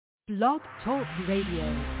Blog Talk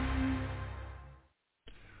Radio.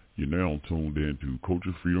 You're now tuned in to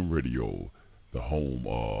Culture Freedom Radio, the home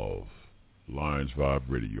of Lions Vibe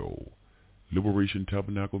Radio, Liberation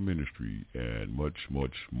Tabernacle Ministry, and much,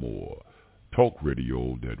 much more. Talk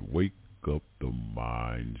radio that wake up the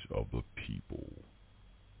minds of the people.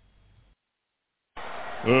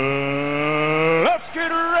 Let's get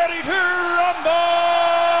ready to rumble!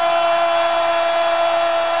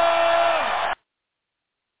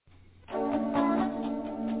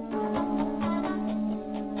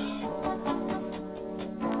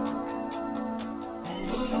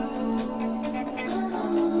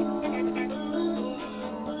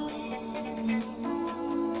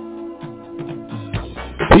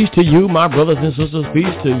 Peace to you, my brothers and sisters.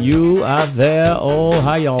 Peace to you out there. Oh,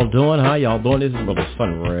 how y'all doing? How y'all doing? This is Brother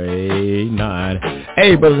Sunray 9.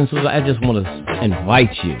 Hey, brothers and sisters, I just want to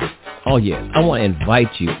invite you. Oh, yes. I want to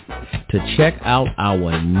invite you to check out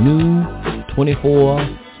our new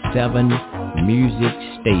 24/7 music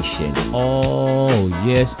station. Oh,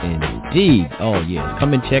 yes, indeed. Oh, yes.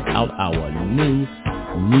 Come and check out our new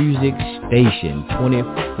music station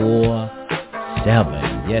 24/7.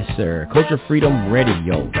 Yes, sir. Culture Freedom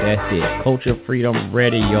Radio. That's it. Culture Freedom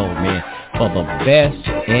Radio, man. For the best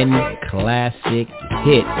in classic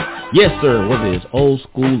hits. Yes, sir. Whether it's old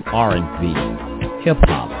school R&B,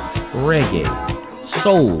 hip-hop, reggae,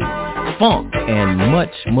 soul, funk, and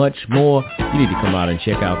much, much more. You need to come out and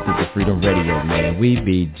check out Culture Freedom Radio, man. We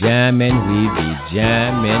be jamming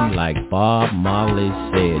like Bob Marley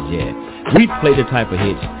said, yeah. We play the type of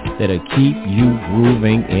hits that'll keep you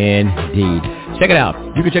grooving indeed. Check it out.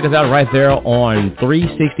 You can check us out right there on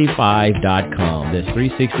 365.com. That's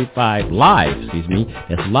 365 live,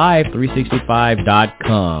 That's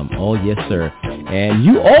live365.com. Oh, yes, sir. And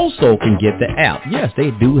you also can get the app. Yes, they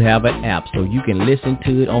do have an app, so you can listen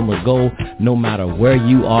to it on the go no matter where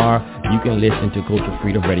you are. You can listen to Culture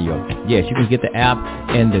Freedom Radio. Yes, you can get the app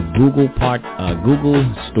in the Google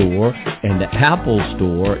Store and the Apple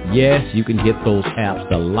Store. Yes, you can get those apps,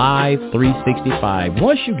 the Live 365.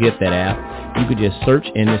 Once you get that app, you can just search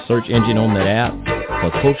in the search engine on that app for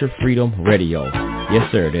Culture Freedom Radio. Yes,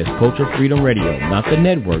 sir, there's Culture Freedom Radio, not the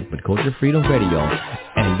network, but Culture Freedom Radio.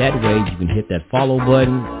 And that way you can hit that follow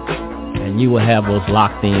button, and you will have us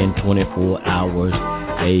locked in 24 hours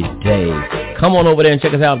a day. Come on over there and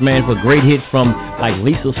check us out, man, for great hits from like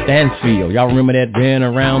Lisa Stansfield. Y'all remember that band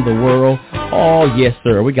Around the World? Oh, yes,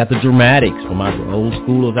 sir. We got the Dramatics for my old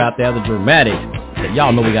schoolers out there, the Dramatics.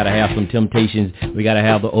 Y'all know we got to have some Temptations. We got to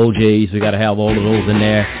have the OJs. We got to have all of those in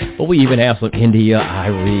there. But we even have some India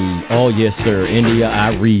Irie. Oh, yes, sir. India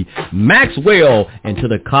Irie. Maxwell. And Till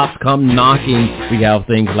the Cops Come Knocking. We have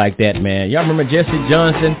things like that, man. Y'all remember Jesse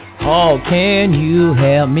Johnson? Oh, can you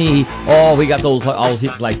help me? Oh, we got those all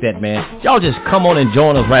hits like that, man. Y'all just come on and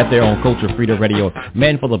join us right there on Culture Freedom Radio.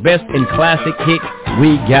 Man, for the best in classic hits,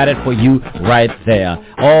 we got it for you right there.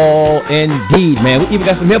 Oh, indeed, man. We even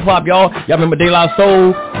got some hip-hop, y'all. Y'all remember De La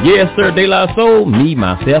Soul? Yes, sir, De La Soul. Me,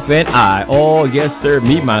 myself, and I. Oh, yes, sir,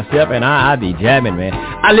 me, myself, and I be jamming, man.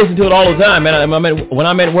 I listen to it all the time, man. When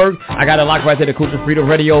I'm at work, I got it locked right there to Culture Freedom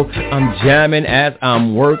Radio. I'm jamming as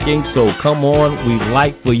I'm working, so come on. We'd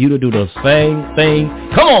like for you to do the same thing.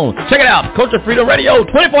 Come on, check it out. Culture Freedom Radio,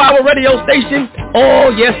 24-hour radio station. Oh,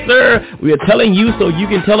 yes, sir. We are telling you so you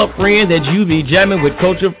can tell a friend that you be jamming with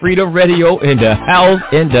Culture Freedom Radio in the house,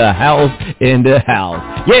 in the house, in the house.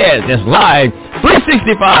 Yes, that's live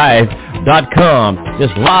 365.com.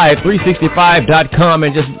 Just live365.com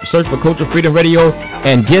and just search for Culture Freedom Radio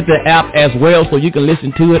and get the app as well so you can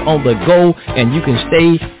listen to it on the go and you can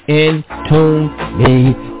stay in tune,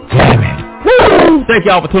 me jamming. Woo! Thank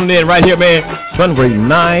y'all for tuning in right here, man. Sunray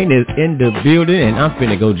 9 is in the building, and I'm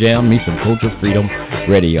finna go jam me some Culture Freedom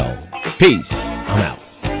Radio. Peace. I'm out.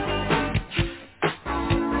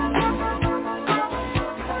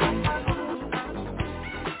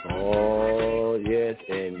 Oh, yes,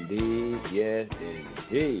 indeed. Yes,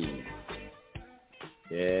 indeed.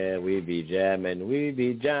 Yeah, we be jamming. We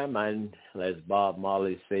be jamming. Let's Bob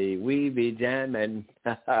Marley say, we be jamming.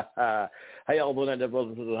 How y'all doing out there,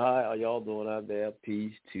 brothers and sisters? How are y'all doing out there?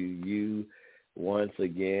 Peace to you once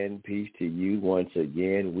again. Peace to you once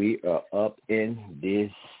again. We are up in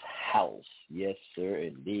this house. Yes, sir,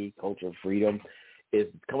 indeed. Culture Freedom is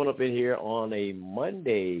coming up in here on a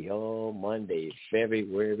Monday. Oh, Monday,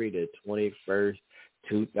 February the 21st,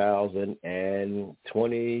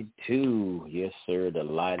 2022. Yes, sir.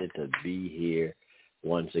 Delighted to be here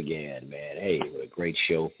once again, man. Hey, what a great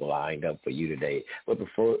show lined up for you today. But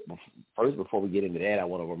before we get into that, I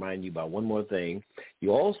want to remind you about one more thing.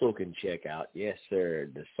 You also can check out, yes, sir,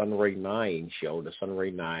 the Sunray 9 show,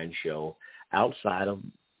 outside of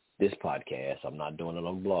this podcast. I'm not doing it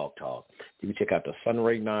on Blog Talk. You can check out the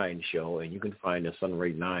Sunray 9 show, and you can find the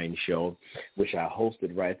Sunray 9 show, which I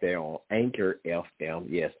hosted right there on Anchor FM.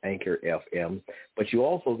 Yes, Anchor FM. But you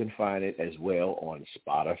also can find it as well on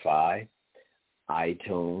Spotify,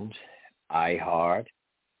 iTunes, iHeart,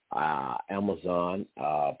 Amazon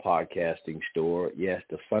podcasting store. Yes,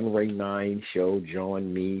 the Sunray 9 show.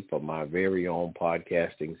 Join me for my very own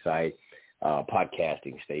podcasting site,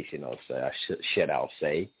 podcasting station, I'll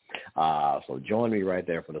say. So join me right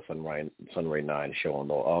there for the Sunray 9 show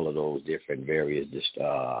on all of those different various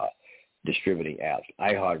distributing apps.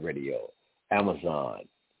 iHeartRadio, Amazon,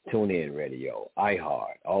 TuneIn Radio,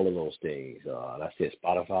 iHeart, all of those things. That's it,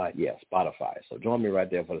 Spotify? Yeah, Spotify. So join me right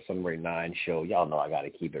there for the Sunray 9 show. Y'all know I got to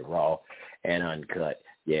keep it raw and uncut.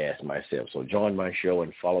 Yes, myself. So join my show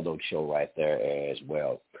and follow those show right there as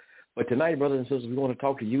well. But tonight, brothers and sisters, we want to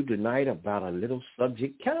talk to you tonight about a little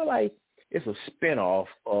subject, kind of like it's a spinoff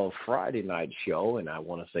of Friday night show. And I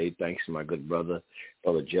want to say thanks to my good brother,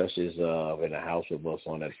 Brother Justice, in the house with us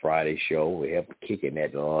on that Friday show. We helped kicking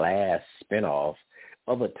that last spinoff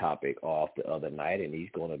of a topic off the other night, and he's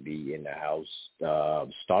going to be in the house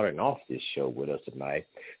starting off this show with us tonight.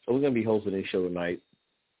 So we're going to be hosting this show tonight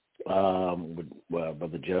with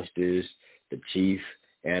Brother Justice, the Chief,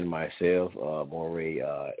 and myself, Morey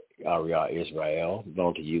Aria Israel,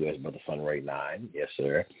 known to you as Brother Sunray 9. Yes,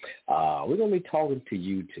 sir. We're going to be talking to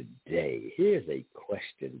you today. Here's a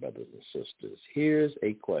question, brothers and sisters. Here's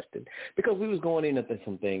a question. Because we was going into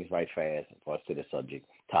some things right fast for us to the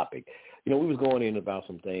topic. You know, we was going in about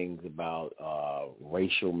some things about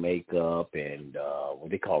racial makeup and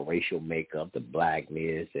what they call racial makeup, the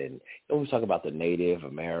blackness, and we was talking about the Native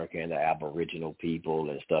American, the Aboriginal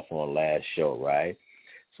people and stuff on last show, right?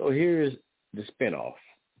 So here's the spinoff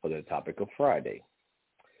for the topic of Friday.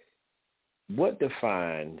 What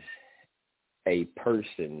defines a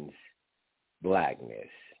person's blackness?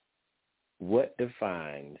 What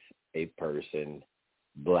defines a person's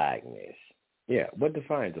blackness? Yeah, what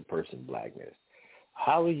defines a person's blackness?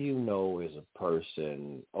 How do you know is a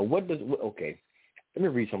person, or what does, okay, let me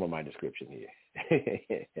read some of my description here. Let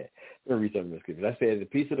me read some of the description. I said, the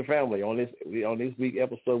piece of the family, on this week's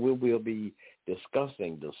episode, we will be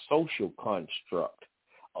discussing the social construct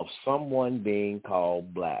of someone being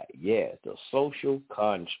called black. Yes, the social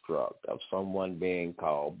construct of someone being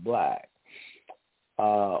called black.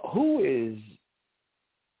 Who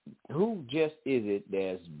just is it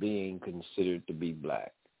that's being considered to be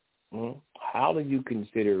black? How do you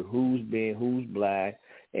consider who's black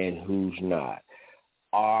and who's not?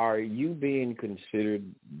 Are you being considered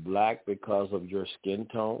black because of your skin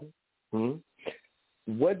tone?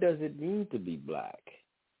 What does it mean to be black?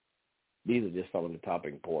 These are just some of the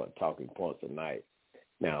talking points tonight.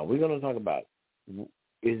 Now, we're going to talk about,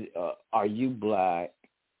 are you black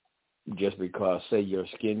just because, say, your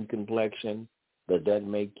skin complexion, does that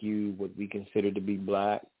make you what we consider to be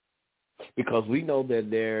black? Because we know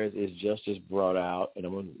that theirs is justice brought out, and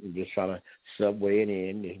I'm just trying to subway it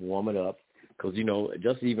in and warm it up. Because, you know,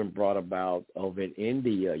 just even brought about over in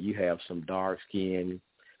India, you have some dark-skinned,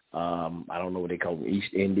 I don't know what they call them,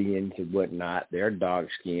 East Indians and whatnot. They're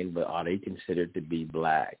dark-skinned, but are they considered to be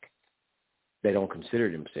black? They don't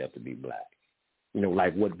consider themselves to be black. You know,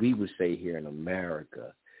 like what we would say here in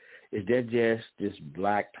America. Is that just this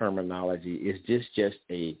black terminology? Is this just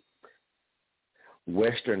a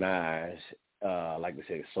westernized, like I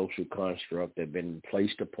said, social construct that been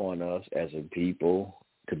placed upon us as a people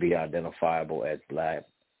to be identifiable as black?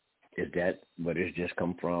 Is that where it's just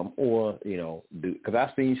come from? Or, you know, because I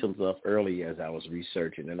seen some stuff early as I was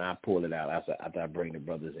researching, and I pull it out after I bring the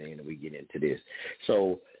brothers in and we get into this.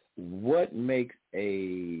 So what makes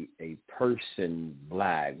a person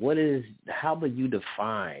black? How do you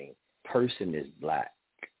define person is black?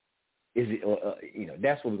 Is it, you know,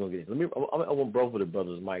 that's what we're going to get into. I want both of the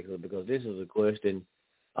brothers' mics up because this is a question.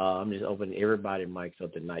 I'm just opening everybody's mics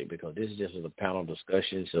up tonight because this is just a panel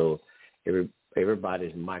discussion. So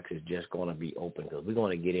everybody's mics is just going to be open because we're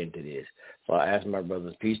going to get into this. So I asked my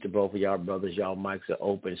brothers, peace to both of y'all brothers. Y'all mics are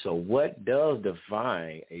open. So what does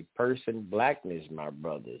define a person blackness, my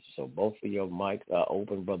brothers? So both of your mics are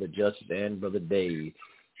open, Brother Justice and Brother Dave.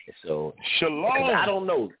 So Shalom. I don't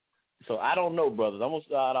know. So I don't know, brothers. I'm going to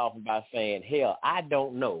start off by saying, hell, I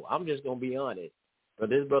don't know. I'm just going to be honest. But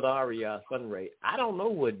this brother Aria Sunray, I don't know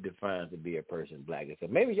what defines to be a person black. So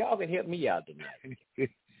maybe y'all can help me out tonight.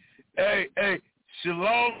 Hey,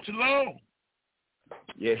 shalom.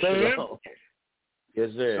 Yes, shalom. Yes,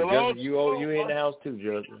 sir. Shalom, Justin, you in the house too,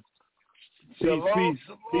 Justin. Peace.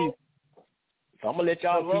 So I'm going to let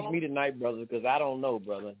y'all teach me tonight, brother, because I don't know,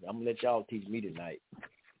 brother. I'm going to let y'all teach me tonight.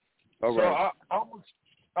 All right. So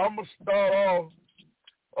I'm going to start off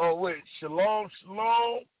with Shalom,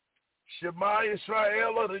 Shalom, Shema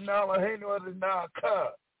Yisrael, Adonai Eloheinu, Adonai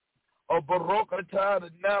Echad, or Baruch Atah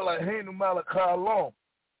Adonai Eloheinu Malach Haolam.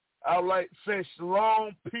 I would like to say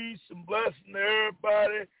shalom, peace, and blessing to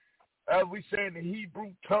everybody. As we say in the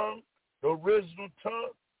Hebrew tongue, the original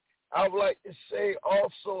tongue. I would like to say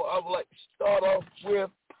also, I would like to start off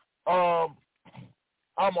with,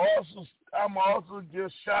 I'm also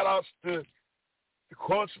give shout outs to the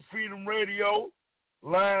Culture Freedom Radio,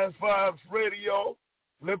 Lions 5 Radio,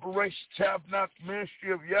 Liberation Tabernacle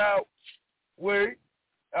Ministry of Yahweh.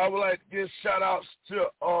 I would like to give shout outs to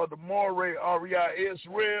the Moray REI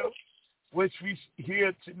Israel, which we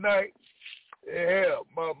hear tonight. Yeah,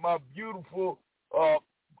 my beautiful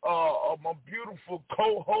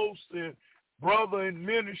co-host and brother in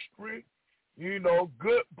ministry,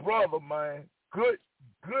 good brother, man. Good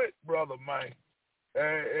brother, man.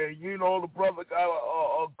 And the brother got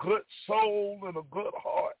a good soul and a good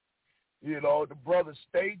heart. The brother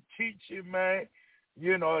stayed teaching, man.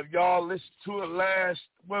 If y'all listened to it last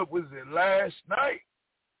night?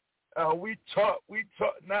 We taught,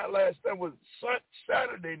 not last night, it was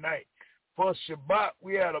Saturday night. For Shabbat,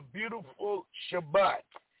 we had a beautiful Shabbat.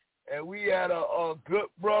 And we had a good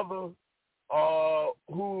brother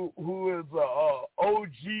who is a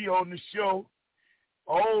OG on the show,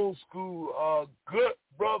 old school, good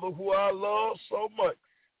brother who I love so much.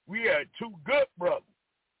 We had two good brothers.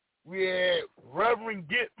 We had Reverend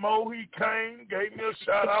Gitmo. He came, gave me a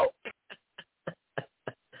shout out.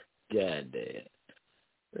 God damn.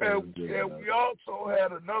 And we also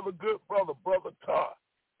had another good brother, Brother Todd.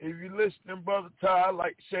 If you're listening, Brother Todd, I'd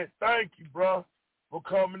like to say thank you, bro, for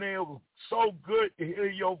coming in. It was so good to hear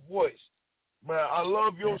your voice. Man, I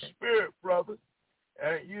love your spirit, brother.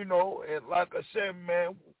 And, and like I said,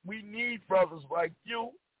 man, we need brothers like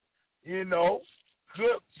you,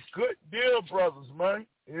 good deal brothers, man.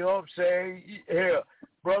 You know what I'm saying?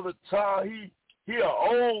 Brother Todd, he an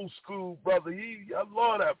old school brother. I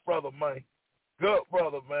love that brother, man. Good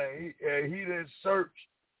brother, man. He didn't search.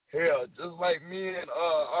 Hell, just like me and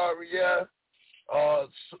Ariel,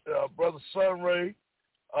 Brother Sunray,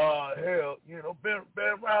 been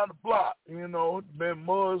around the block, been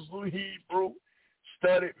Muslim, Hebrew,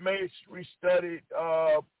 studied masonry, studied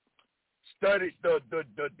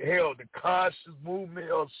the conscious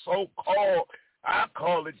movement, or so-called, I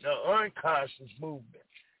call it the unconscious movement,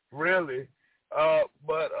 really.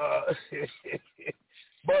 But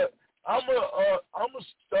I'm gonna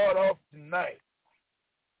start off tonight.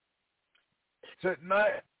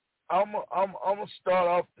 I'm gonna start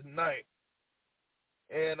off tonight,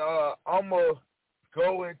 and I'm gonna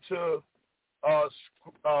go into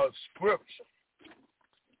scripture.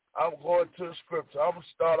 I'm going to scripture. I'm gonna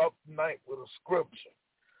start off tonight with a scripture,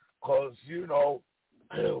 cause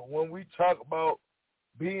when we talk about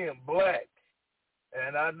being black,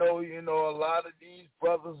 and I know a lot of these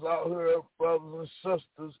brothers out here, brothers and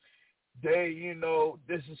sisters, they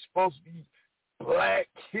this is supposed to be Black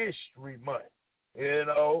History Month.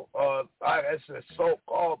 Like I said,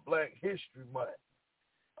 so-called Black History Month.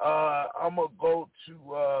 I'm gonna go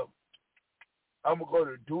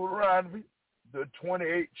to Deuteronomy, the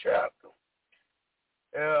 28th chapter.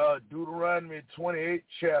 Deuteronomy 28th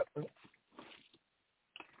chapter,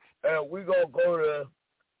 and we're gonna go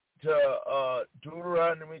to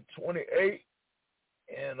Deuteronomy 28,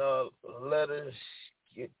 and let us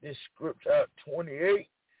get this scripture out, 28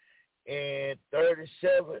 and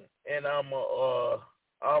 37, and I'm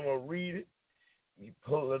gonna read it. You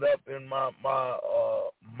pull it up in my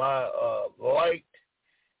light,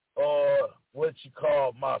 or what you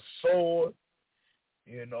call my sword,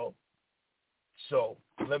 So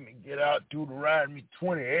let me get out Deuteronomy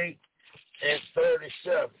 28 and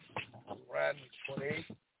 37. Deuteronomy 28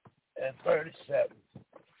 and 37.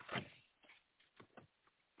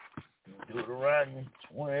 Deuteronomy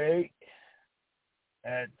 28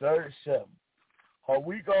 and 37. Are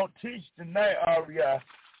we going to teach tonight, REI?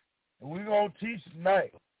 We're going to teach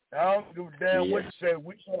tonight. I don't give a damn what you say.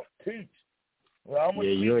 We're going to teach. Well,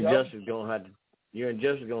 you and Justice going to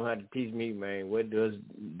have to teach me, man, what does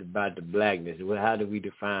about the blackness? How do we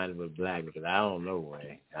define what blackness? Because I don't know,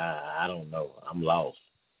 man. I don't know. I'm lost.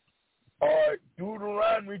 All right,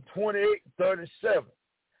 Deuteronomy 28:37.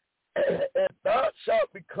 And thou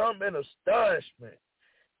shalt become an astonishment,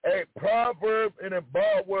 a proverb and a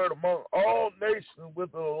byword among all nations,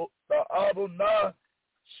 with the Adonai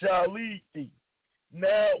shall lead thee.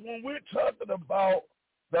 Now, when we're talking about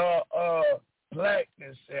the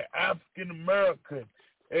blackness and African American,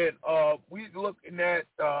 and we're looking at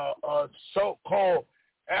so-called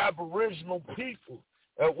Aboriginal people,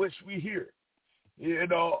 which we hear. You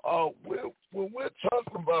know, when we're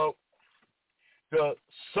talking about the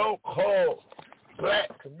so-called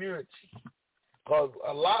black community, because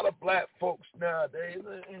a lot of black folks nowadays,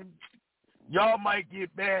 and y'all might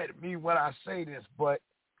get mad at me when I say this, but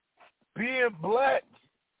being black,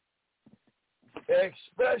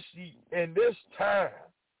 especially in this time,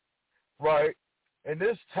 right, in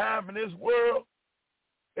this time in this world,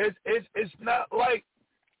 it's not like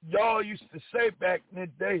y'all used to say back in the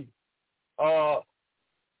day,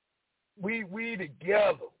 we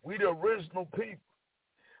together, we the original people.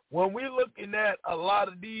 When we looking at a lot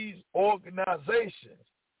of these organizations,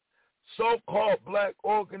 so-called black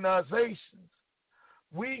organizations,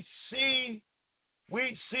 we see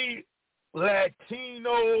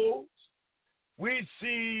Latinos, we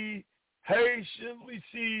see Haitians, we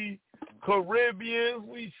see Caribbeans,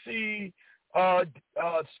 we see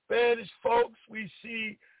Spanish folks, we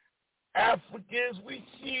see Africans, we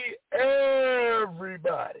see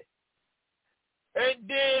everybody. And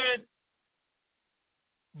then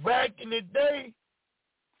back in the day,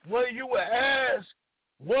 when you would ask,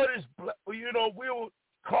 what is black, you know, we would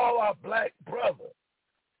call our black brother,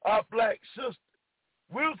 our black sister.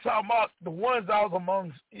 We were talking about the ones that was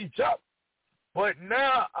amongst each other. But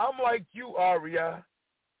now I'm like you, Aria,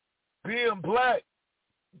 being black.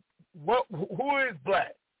 Who is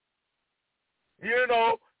black? You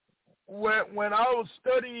know, when I was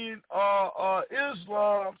studying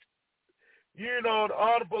Islam, you know, the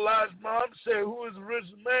Honorable Elijah Muhammad said, who is the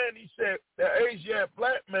original man? He said, the Asiatic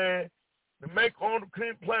black man, the maker on the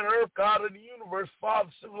clean planet Earth, God of the universe, father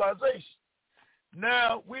of civilization.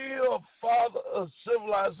 Now, we are father of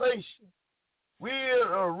civilization. We are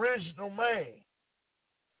the original man.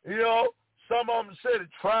 You know, some of them say the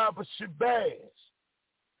tribe of Shabazz.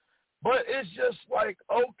 But it's just like,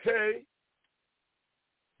 okay,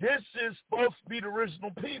 this is supposed to be the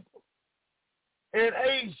original people in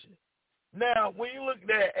Asia. Now, when you look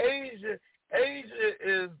at Asia, Asia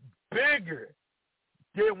is bigger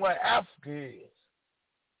than what Africa is.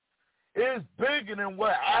 It's bigger than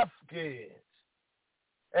what Africa is.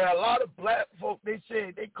 And a lot of black folk, they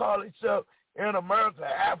call themselves in America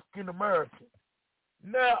African American.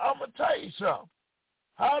 Now, I'm going to tell you something.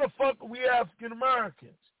 How the fuck are we African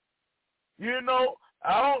Americans? You know,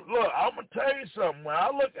 I'm going to tell you something. When I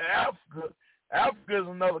look at Africa, Africa is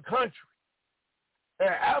another country.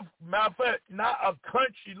 And matter of fact, not a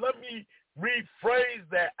country. Let me rephrase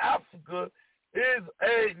that. Africa is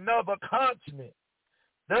another continent.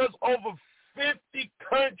 There's over 50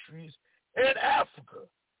 countries in Africa.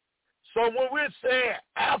 So when we're saying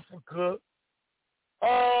Africa,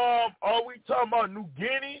 are we talking about New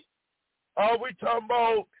Guinea? Are we talking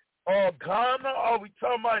about Ghana? Are we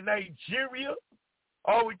talking about Nigeria?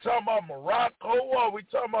 Are we talking about Morocco? Are we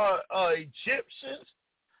talking about Egyptians?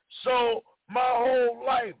 So my whole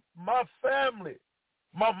life, my family,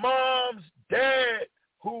 my mom's dad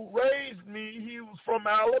who raised me, he was from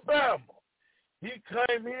Alabama. He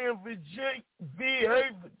came here in Virginia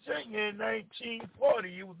in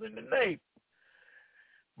 1940. He was in the Navy.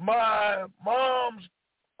 My mom's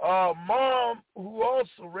mom, who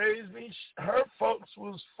also raised me, her folks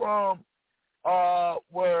was from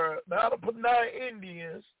were the Mattapanai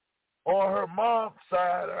Indians on her mom's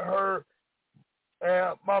side, of her.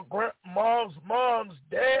 And my mom's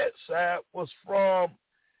dad's side was from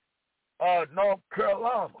North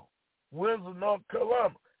Carolina, Windsor, North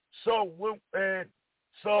Carolina. So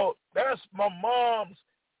that's my mom's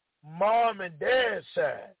mom and dad's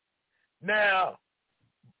side. Now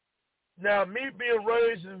me being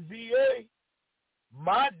raised in VA,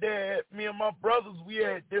 my dad, me and my brothers, we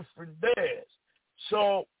had different dads.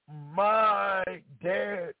 So my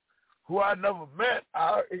dad, who I never met,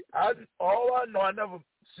 all I know, I never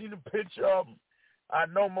seen a picture of him. I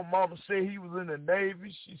know my mama said he was in the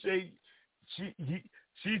Navy. She said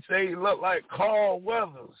he looked like Carl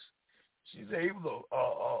Weathers. She said he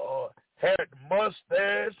was had the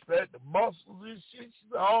mustache, had the muscles and shit. She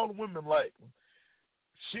said all the women like him.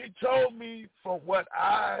 She told me from what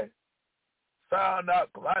I found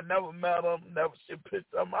out, because I never met him, never seen a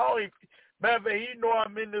picture of him. Matter of fact, he know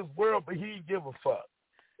I'm in this world, but he didn't give a fuck.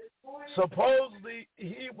 Supposedly,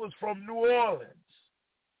 he was from New Orleans.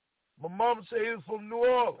 My mom said he was from New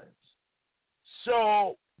Orleans.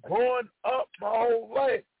 So, growing up my whole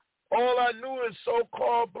life, all I knew is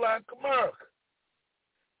so-called Black America.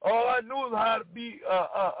 All I knew is how to be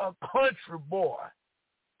a country boy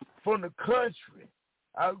from the country.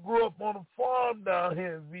 I grew up on a farm down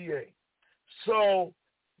here in VA. So,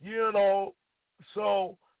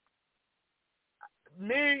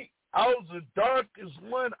 me, I was the darkest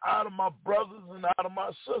one out of my brothers and out of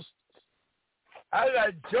my sisters. I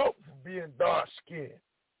got joked for being dark-skinned.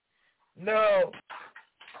 Now,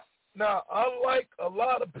 unlike a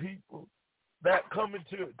lot of people that come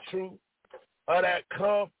into the truth or that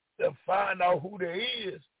come to find out who they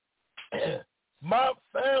is, my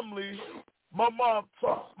family, my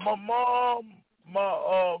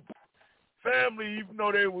family, even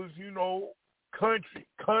though they was, country,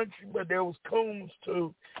 but there was coons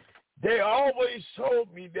too, they always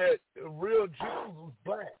told me that the real Jews was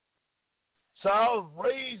black. So I was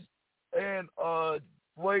raised in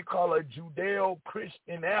what they call a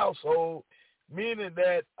Judeo-Christian household, meaning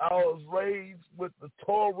that I was raised with the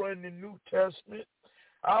Torah and the New Testament.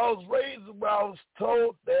 I was raised where I was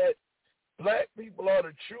told that black people are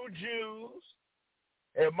the true Jews,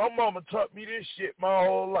 and my mama taught me this shit my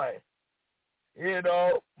whole life.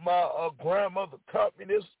 My grandmother taught me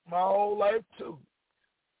this my whole life too.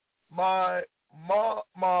 My mom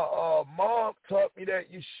taught me that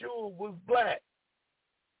Yeshua was black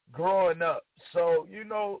growing up. So,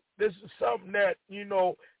 this is something that,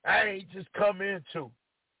 I ain't just come into,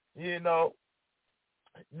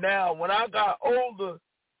 Now, when I got older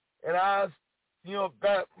and I,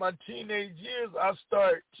 got my teenage years, I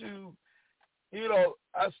started to,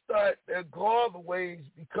 go other ways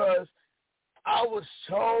because I was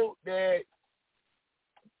told that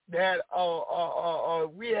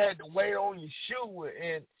we had to wait on Yeshua,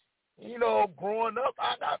 and growing up,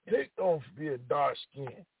 I got picked on for being dark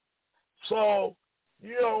skinned. So,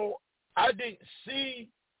 I didn't see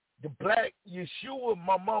the black Yeshua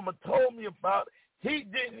my mama told me about. He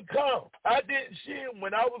didn't come. I didn't see him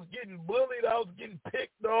when I was getting bullied. I was getting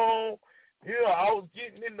picked on. I was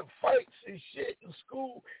getting into fights and shit in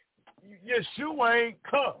school. Yeshua ain't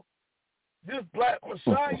come. This black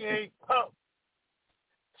Messiah ain't come.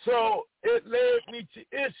 So it led me to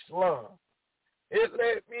Islam. It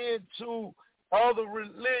led me into other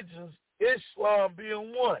religions, Islam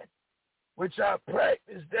being one, which I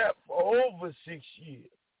practiced that for over 6 years.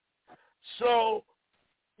 So,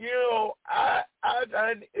 I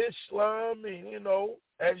got into Islam, and,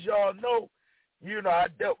 as y'all know, I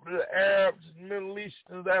dealt with the Arabs and Middle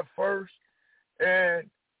Easterns at first, and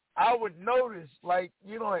I would notice, like,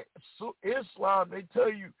 Islam, they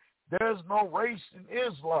tell you there's no race in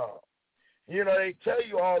Islam. They tell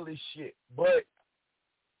you all this shit, but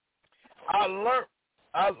I learned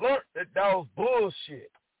that was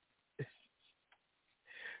bullshit.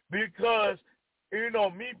 Because,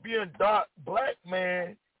 me being dark black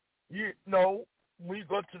man, when you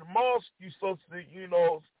go to the mosque, you're supposed to,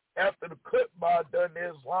 after the khutbah done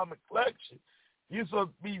the Islamic lecture, you're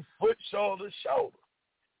supposed to be foot, shoulder, shoulder.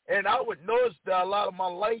 And I would notice that a lot of my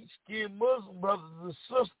light-skinned Muslim brothers and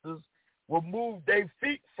sisters would move their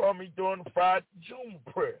feet from me during the Friday Juma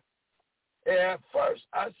prayer. And at first,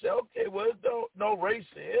 I said, okay, well, there's no race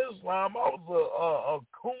in Islam. I was a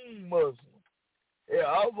coon Muslim. Yeah,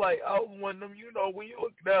 I was one of them, when you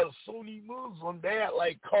look at a Sunni Muslim, they had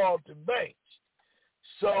like Carlton Banks.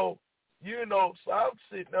 So, so I'm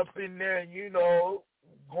sitting up in there,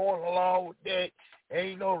 going along with that.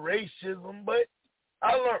 Ain't no racism, but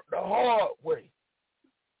I learned the hard way.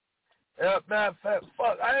 Matter of fact,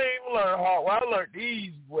 I ain't even learned the hard way. I learned the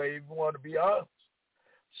easy way, if you want to be honest.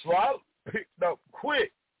 So I picked up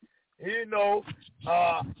quick, so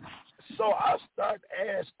I started to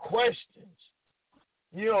ask questions.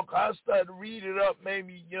 I started to read it up,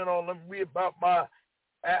 maybe, let me read about my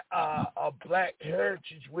black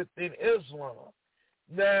heritage within Islam.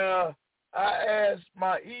 Now, I asked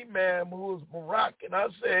my imam, who was Moroccan, I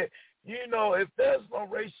said, if there's no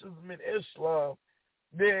racism in Islam,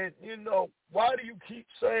 then, why do you keep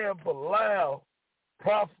saying Bilal,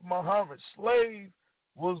 Prophet Muhammad's slave,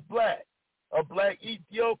 was black, a black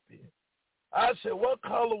Ethiopian? I said, what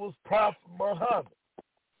color was Prophet Muhammad?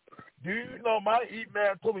 Do you know my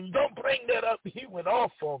imam told me, don't bring that up. He went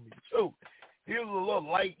off on me, too. He was a little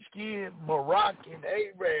light-skinned Moroccan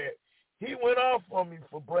Arab. He went off on me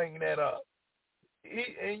for bringing that up.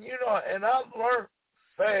 And I learned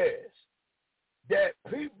fast that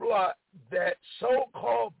that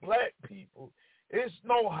so-called black people, it's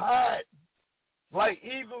no hiding. Like,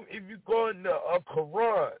 even if you go in the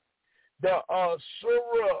Quran, the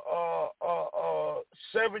Surah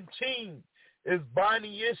 17 is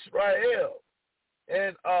Bani Israel,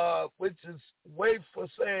 and which is way for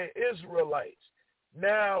saying Israelites.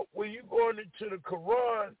 Now, when you go into the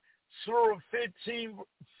Quran, Surah 15th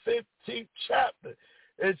chapter,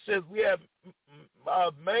 it says we have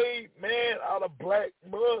made man out of black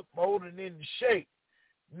mud, molded in the shape.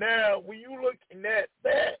 Now, when you looking at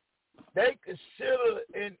that, they consider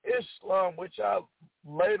in Islam, which I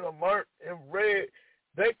later learned and read,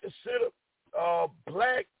 they consider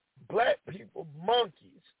black black people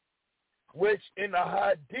monkeys, which in the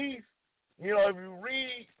Hadith, you know, if you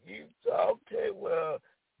read, you say, okay, well,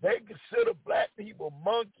 they consider black people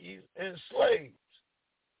monkeys and slaves.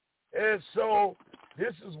 And so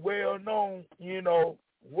this is well known, you know,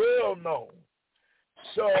 well known.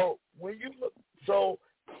 So when you look, so,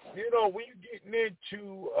 you know, when you're getting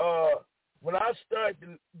into, when I started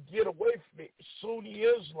to get away from the Sunni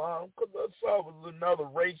Islam, because I saw it was another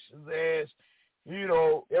racist ass, you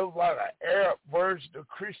know, it was like an Arab version of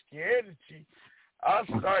Christianity, I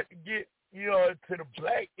started to get, you know, into the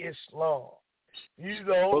black Islam. You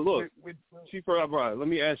know, but look, Chief Rabbi, let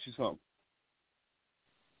me ask you something.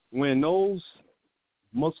 When those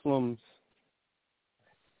Muslims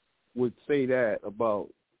would say that about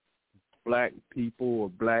black people or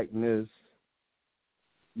blackness,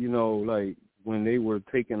 you know, like when they were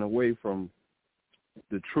taken away from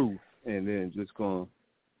the truth and then just going to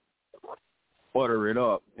butter it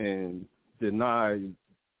up and deny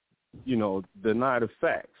the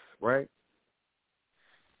facts, right?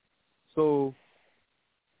 So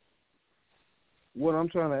what I'm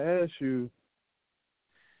trying to ask you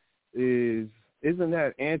is, isn't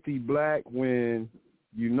that anti-black when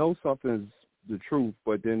you know something's the truth,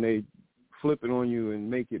 but then they flip it on you and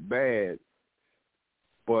make it bad,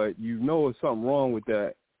 but you know there's something wrong with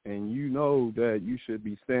that, and you know that you should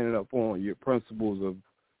be standing up on your principles of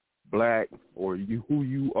black or who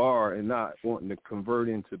you are and not wanting to convert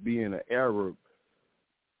into being an Arab,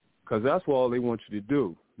 because that's all they want you to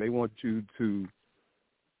do. They want you to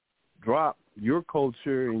drop your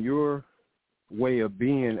culture and your way of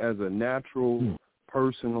being as a natural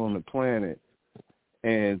person on the planet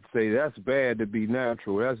and say that's bad to be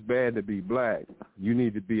natural, that's bad to be black. You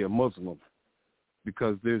need to be a Muslim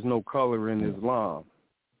because there's no color in Islam.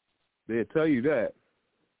 They'll tell you that.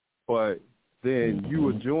 But then you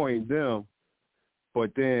will join them,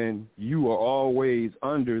 but then you are always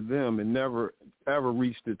under them and never ever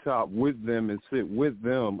reach the top with them and sit with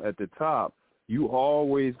them at the top. You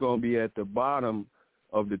always going to be at the bottom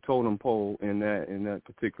of the totem pole in that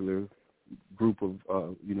particular group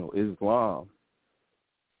of Islam.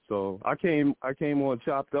 So I came on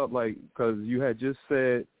chopped up, like, because you had just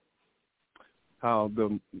said how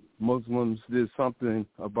the Muslims did something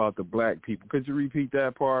about the black people. Could you repeat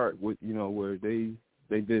that part with, where they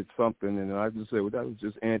did something, and I just said, well, that was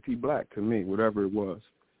just anti-black to me, whatever it was.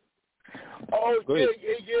 Oh, yeah.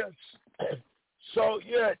 So,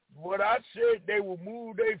 yeah, what I said, they will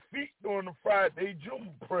move their feet during the Friday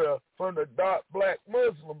Jumu'ah prayer from the dark black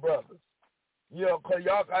Muslim brothers. Because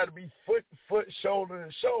y'all got to be foot, shoulder,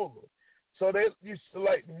 and shoulder. So they used to,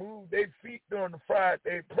 like, move their feet during the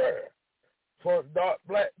Friday prayer for dark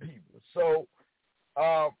black people. So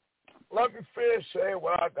let me finish saying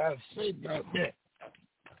what I got to say about that.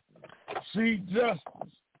 See,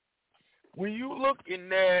 justice. When you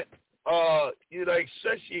looking at,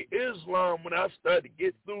 especially Islam, when I started to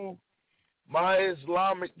get through my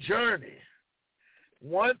Islamic journey,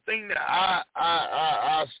 one thing that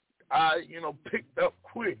I picked up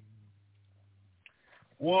quick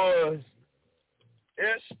was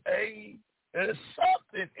there's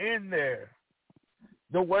something in there.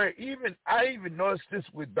 The way I even noticed this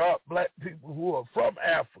with dark black people who are from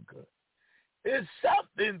Africa. There's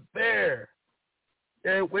something there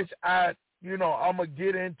which I'm going to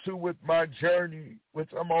get into with my journey, which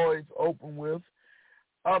I'm always open with.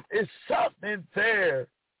 It's something there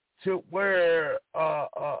to where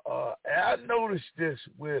I noticed this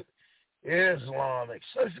with Islam,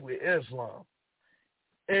 especially with Islam,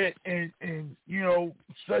 and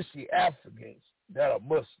especially Africans that are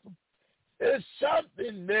Muslim. There's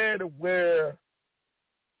something there to where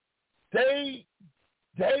they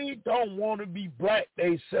don't want to be black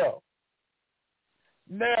themselves.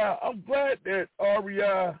 Now, I'm glad that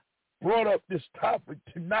Aria brought up this topic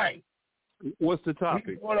tonight. What's the topic?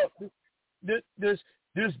 He brought up this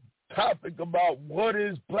topic about what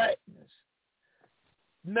is blackness.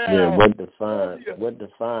 Now, what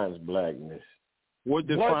defines blackness? What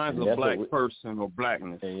defines a black person or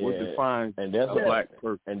blackness? What defines a black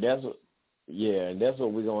person? And that's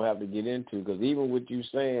what we're gonna have to get into, because even with you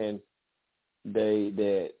saying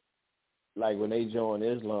that like when they join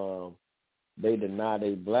Islam, they deny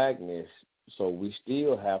their blackness. So we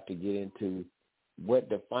still have to get into what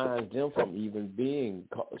defines them from even being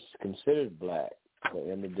considered black, for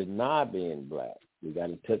them to deny being black. We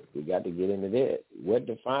got to get into that. What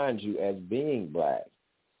defines you as being black?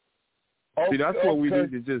 See, that's what we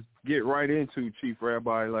need to just get right into, Chief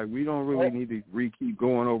Rabbi. Like, we don't really need to keep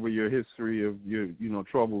going over your history of your,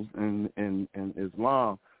 troubles in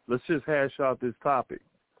Islam. Let's just hash out this topic.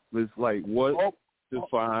 Let's, like, what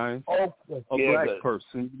defines Okay. a black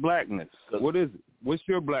person's blackness? What is it? What's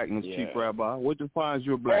your blackness, Chief Rabbi? What defines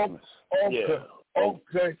your blackness? Okay.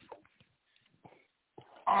 Okay.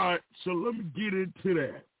 All right, so let me get into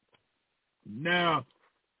that. Now,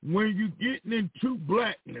 when you're getting into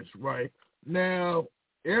blackness, right, now,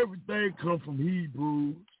 everything comes from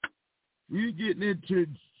Hebrews. We're getting into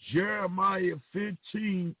Jeremiah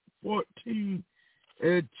 15, 14,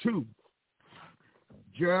 and 2.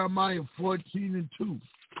 Jeremiah 14 and 2.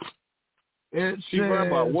 It says,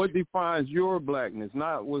 Rabbi, what defines your blackness?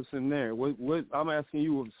 Not what's in there. What I'm asking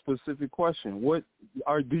you a specific question. Do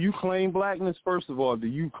you claim blackness? First of all, do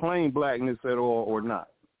you claim blackness at all or not?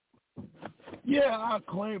 Yeah, I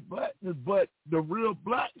claim blackness, but the real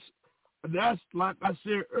blacks, that's like I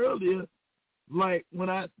said earlier, like when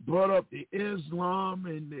I brought up the Islam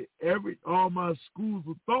and all my schools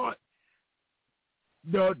of thought,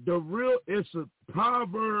 the real, it's a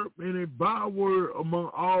proverb and a byword among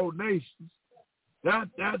all nations.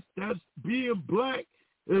 That's being black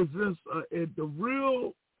is just the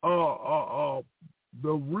real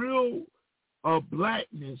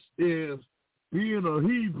blackness is being a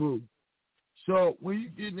Hebrew. So when you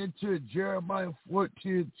get into Jeremiah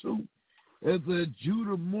 14:2, as a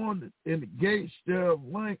Judah mourned in the gates thereof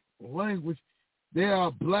language, they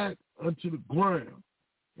are black unto the ground,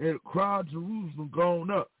 and the crowd of Jerusalem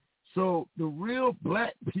gone up. So the real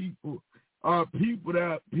black people are people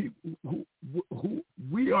who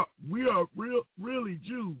we are really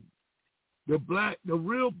Jews. The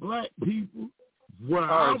real black people.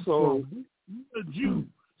 Wow, so we're Jews.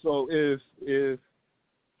 So if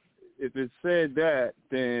it said that,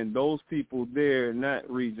 then those people there in that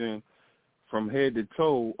region, from head to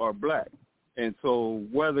toe, are black. And so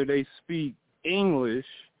whether they speak English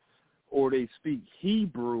or they speak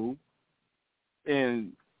Hebrew,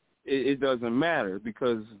 and it doesn't matter,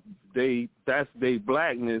 because that's their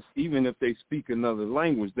blackness. Even if they speak another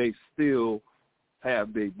language, they still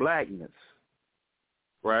have their blackness,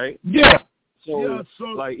 right? Yeah. So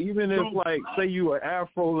like, even if, like, say you are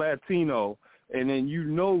Afro-Latino, and then you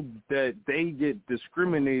know that they get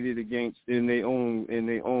discriminated against in their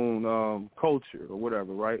own culture or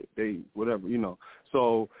whatever, right?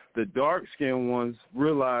 So the dark-skinned ones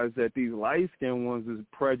realize that these light-skinned ones is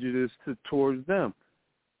prejudiced towards them.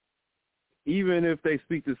 Even if they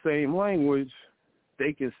speak the same language,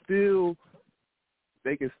 they can still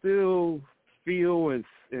feel and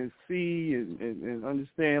see and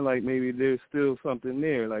understand, like, maybe there's still something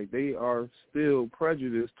there. Like, they are still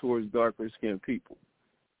prejudiced towards darker-skinned people.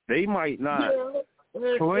 They might not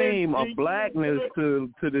claim a blackness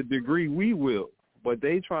to the degree we will, but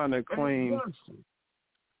they trying to claim.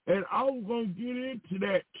 And I was gonna get into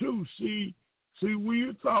that too. See, when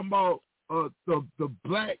you talking about the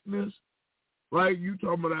blackness, like you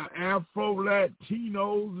talking about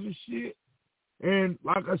Afro-Latinos and shit, and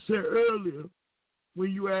like I said earlier, when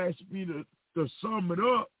you asked me to sum it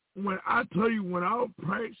up, when I tell you, when I was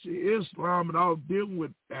practicing Islam and I was dealing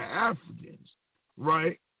with the Africans,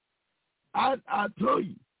 right, I tell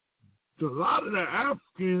you, a lot of the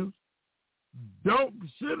Africans don't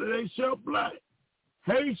consider themselves black.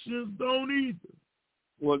 Haitians don't either.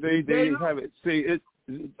 Well, they have it. See,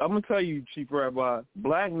 I'm going to tell you, Chief Rabbi,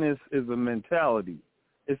 blackness is a mentality.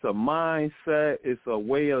 It's a mindset. It's a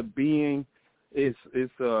way of being. It's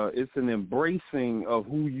an embracing of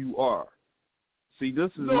who you are. See, this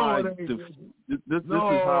is this is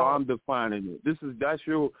how I'm defining it. This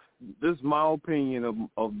is my opinion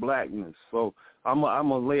of blackness. So I'm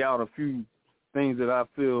gonna lay out a few things that I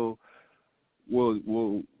feel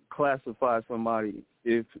will classify somebody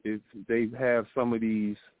if they have some of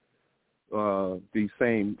these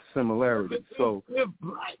same similarities. So if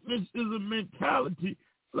blackness is a mentality,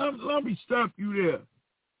 let me stop you there.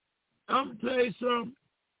 I'm going to tell you something,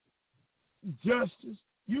 Justice.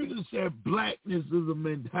 You just said blackness is a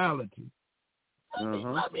mentality.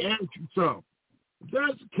 Let me ask you something. If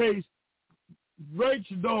that's the case,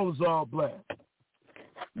 Rachel Dole's all black.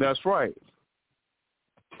 That's right.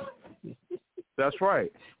 That's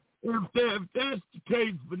right. If that's the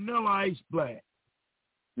case, Vanilla Ice black.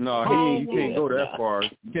 No, you can't go that far.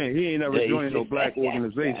 He ain't never joined no black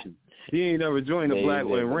organization. He ain't never joined a black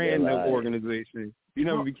and ran no organization. He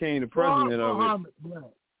never became the president of it.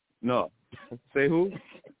 No. Say who?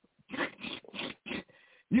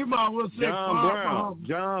 You might well say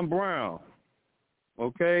John Brown.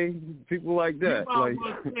 Okay? People like that.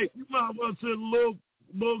 You might well say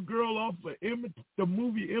little girl off of the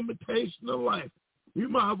movie Imitation of Life. You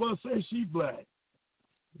might well say she black.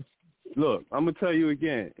 Look, I'm going to tell you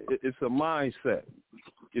again. It's a mindset.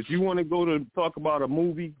 If you want to go to talk about a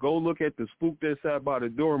movie, go look at the Spook That Sat by the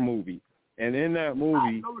Door movie. And in that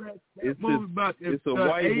movie, it's a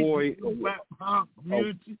white boy.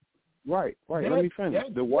 Community. Right. Let me finish.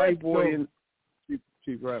 The white boy in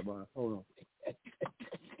Chief Rabbi. Hold on.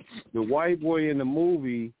 The white boy in the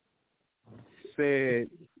movie said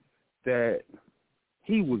that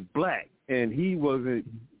he was black and he wasn't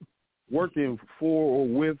working for or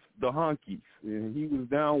with the honkies, and he was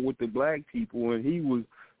down with the black people, and he was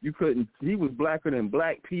blacker than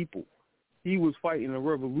black people. He was fighting a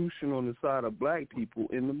revolution on the side of black people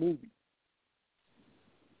in the movie.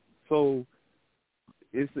 So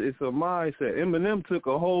it's a mindset. Eminem took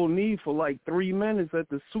a whole knee for like 3 minutes at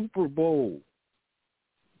the Super Bowl.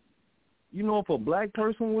 You know, if a black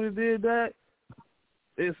person would have did that,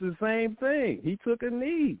 it's the same thing. He took a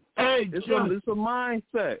knee. It's a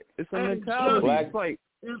mindset. It's a mentality.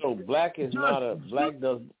 So black is not a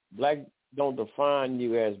black don't define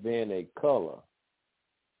you as being a color.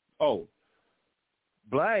 Oh,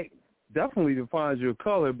 black definitely defines your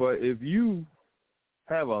color, but if you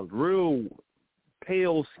have a real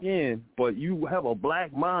pale skin, but you have a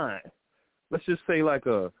black mind, let's just say like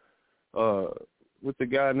what's the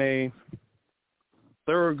guy named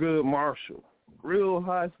Thurgood Marshall, real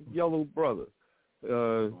high yellow brother.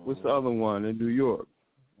 What's the other one in New York?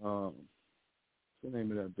 What's the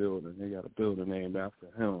name of that building? They got a building named after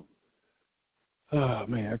him. Oh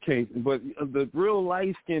man, I can't. But the real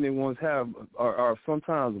light-skinned ones are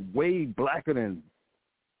sometimes way blacker than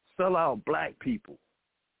sellout black people.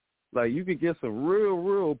 Like you could get some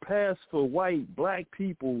real pass for white black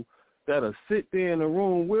people that'll sit there in the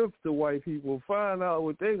room with the white people, find out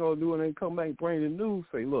what they're gonna do, and then come back, bring the news,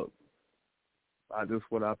 say, "Look, this is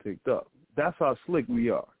what I picked up." That's how slick we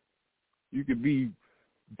are. You could be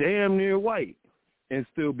damn near white and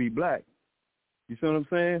still be black. You see what I'm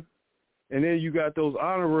saying? And then you got those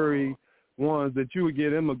honorary ones that you would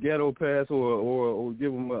give them a ghetto pass or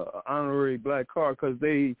give them an honorary black card because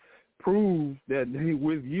they prove that they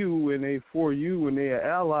with you and they for you and they are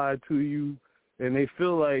allied to you and they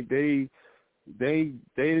feel like they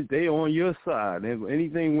on your side. And if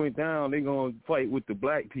anything went down, they're going to fight with the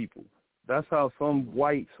black people. That's how some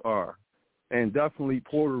whites are. And definitely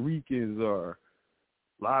Puerto Ricans are.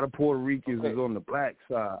 A lot of Puerto Ricans is on the black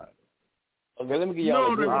side. Okay, let me give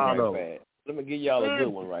y'all a good one right fast. Let me give y'all a good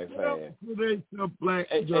one right fast.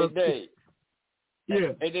 Hey, Dave.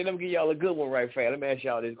 Yeah. Hey, Dave, let me give y'all a good one right fast. Let me ask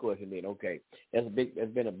y'all this question then. Okay, that's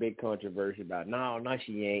been a big controversy about. No,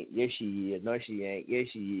 she ain't. Yes, she is. No, she ain't. Yes,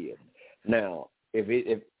 she is. Now,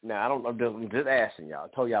 I'm just asking y'all.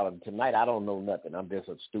 I told y'all tonight I don't know nothing. I'm just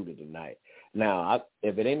a student tonight. Now,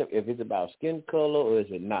 if it's about skin color or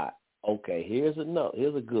is it not? Okay, here's a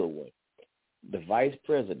good one. The vice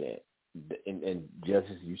president, and just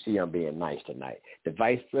as you see, I'm being nice tonight. The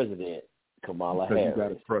vice president, Kamala Harris. You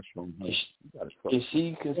got a crush on her. Is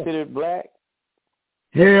she considered black?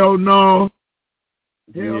 Hell no.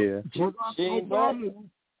 Yeah. She ain't black?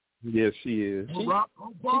 Yes, she is. She got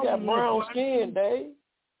brown skin, Dave.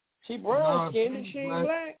 She brown skinned and she ain't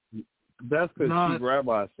black. That's because Chief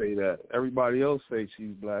Rabbi say that. Everybody else say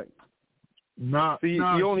she's black. All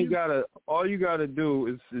you gotta do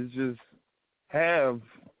is just have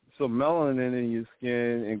some melanin in your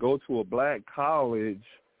skin and go to a black college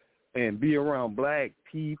and be around black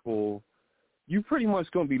people. You pretty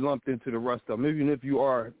much gonna be lumped into the rest of them, even if you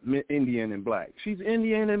are Indian and black. She's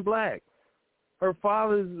Indian and black. Her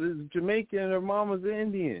father is Jamaican and her mama's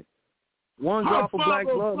Indian. One drop of black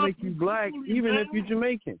blood makes you black, even if you're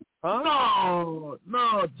Jamaican. Huh?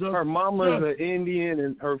 No. Her mama's an Indian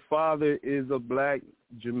and her father is a black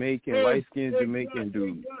Jamaican, light-skinned Jamaican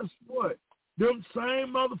dude. Guess what? Them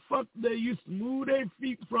same motherfuckers that used to move their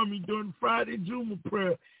feet from me during Friday Juma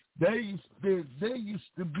prayer, they used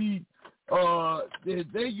to be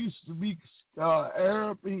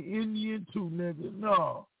Arab and Indian too, nigga.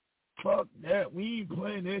 No. Fuck that. We ain't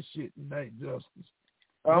playing that shit tonight, Justice.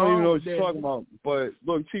 I don't even know what you're talking about. But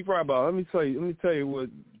look, Chief Rabbi, let me tell you what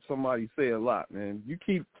somebody say a lot, man. You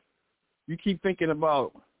keep thinking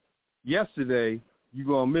about yesterday, you're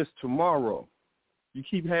gonna miss tomorrow. You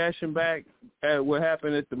keep hashing back at what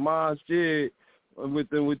happened at the masjid with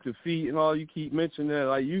the feet and all. You keep mentioning that.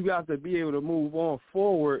 Like, you got to be able to move on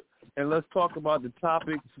forward, and let's talk about the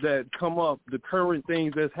topics that come up, the current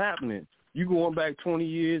things that's happening. You going back 20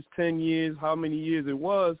 years, 10 years, how many years it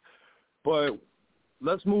was, but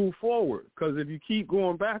let's move forward, because if you keep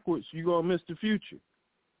going backwards, you're going to miss the future.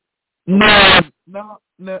 No,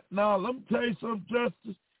 let me tell you something,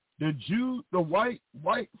 Justice. The Jews, the white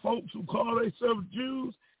folks who call themselves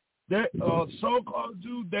Jews, that so-called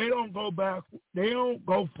Jews, they don't go backward. They don't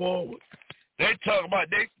go forward. They talk about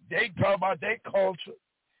their culture.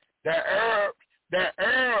 The Arabs, the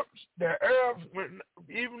Arabs,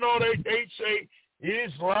 even though they say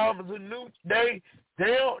Islam is a new, they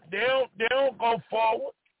don't go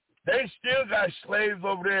forward. They still got slaves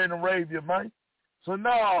over there in Arabia, man. So that's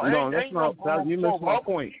not. You missing my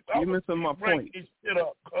point. You missing my point.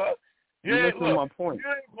 You missing my point. You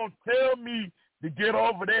ain't gonna tell me to get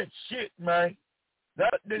over that shit, man.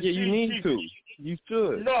 You need to. You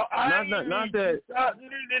should. No, not that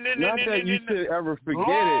you should ever forget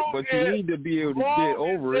it, but you need to be able to get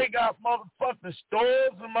over it. They got motherfucking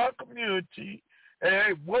stores in my community, and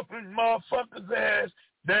they whooping motherfuckers' ass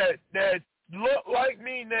that look like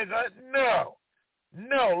me, nigga. No.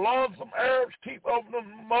 Long as some Arabs keep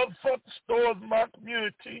opening motherfucking stores in my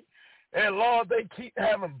community, and long as they keep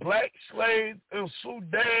having black slaves in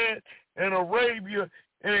Sudan and Arabia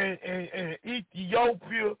and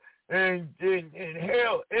Ethiopia and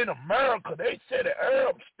hell in America, they said the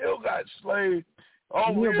Arabs still got slaves.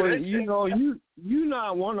 But you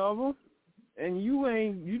not one of them, and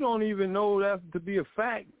you don't even know that to be a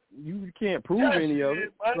fact. You can't prove any of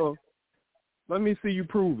it. Man. So let me see you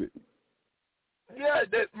prove it. Yeah,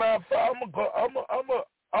 that my I'm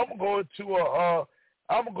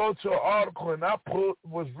gonna go to an article, and I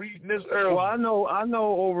was reading this earlier. Well, I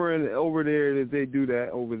know over there that they do that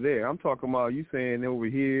over there. I'm talking about you saying over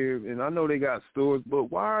here, and I know they got stores,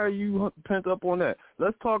 but why are you pent up on that?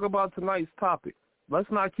 Let's talk about tonight's topic.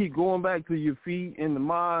 Let's not keep going back to your feet in the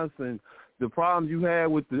mosque and the problems you had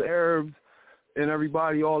with the Arabs and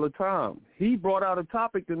everybody all the time. He brought out a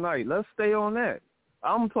topic tonight. Let's stay on that.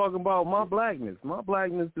 I'm talking about my blackness. My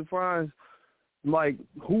blackness defines like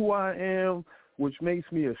who I am, which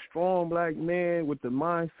makes me a strong black man with the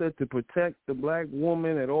mindset to protect the black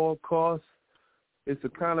woman at all costs. It's a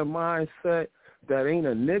kind of mindset that ain't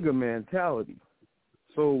a nigga mentality.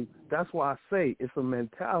 So that's why I say it's a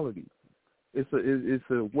mentality. It's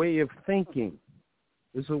a way of thinking.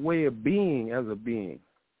 It's a way of being as a being.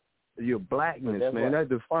 Your blackness, man, that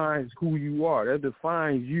defines who you are. That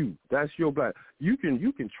defines you. That's your black. You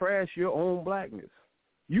can trash your own blackness.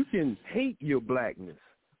 You can hate your blackness,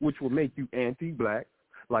 which will make you anti-black,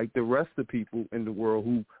 like the rest of people in the world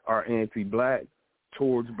who are anti-black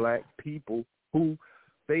towards black people who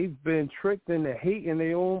they've been tricked into hating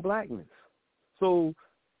their own blackness. So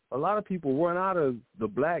a lot of people run out of the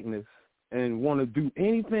blackness and want to do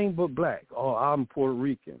anything but black. Oh, I'm Puerto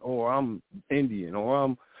Rican, or I'm Indian, or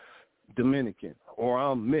I'm Dominican, or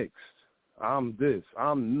I'm mixed. I'm this.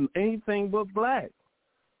 I'm anything but black.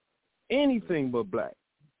 Anything but black.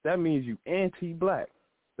 That means you anti-black.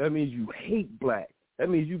 That means you hate black. That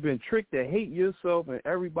means you've been tricked to hate yourself and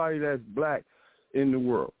everybody that's black in the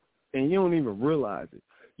world. And you don't even realize it.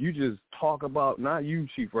 You just talk about, not you,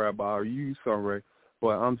 Chief Rabbi, or you, Sunray,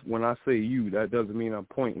 but when I say you, that doesn't mean I'm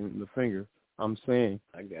pointing the finger. I'm saying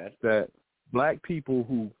that black people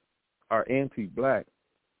who are anti-black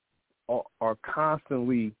are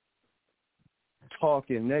constantly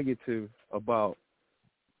talking negative about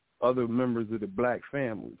other members of the black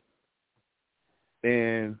family.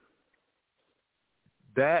 And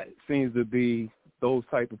that seems to be those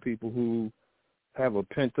type of people who have a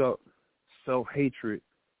pent-up self-hatred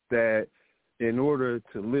that in order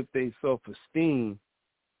to lift their self-esteem,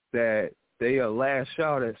 that they'll lash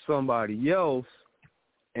out at somebody else,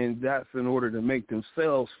 and that's in order to make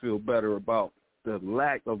themselves feel better about the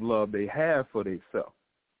lack of love they have for themselves.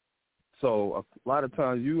 So a lot of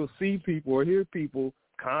times you will see people or hear people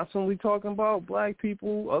constantly talking about black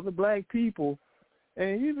people, other black people,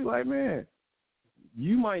 and you be like, man,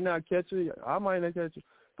 you might not catch it, I might not catch it,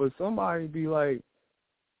 but somebody be like,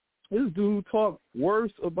 this dude talk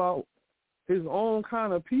worse about his own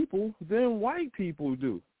kind of people than white people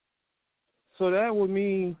do. So that would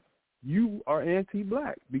mean you are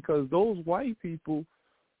anti-black, because those white people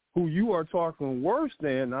who you are talking worse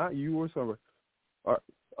than, not you or somebody,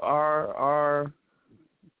 are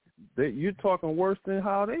that you're talking worse than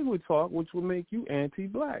how they would talk, which would make you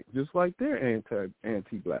anti-black, just like they're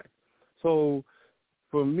anti-black. So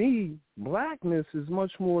for me, blackness is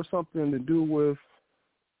much more something to do with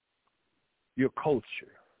your culture.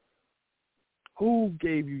 Who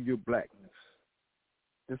gave you your blackness?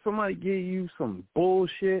 Did somebody give you some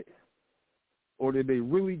bullshit, or did they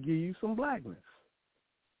really give you some blackness?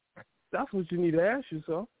 That's what you need to ask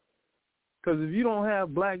yourself. Because if you don't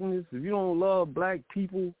have blackness, if you don't love black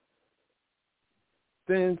people,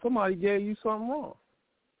 then somebody gave you something wrong.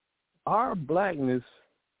 Our blackness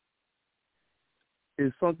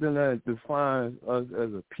is something that defines us as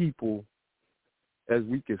a people, as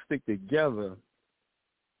we can stick together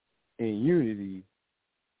in unity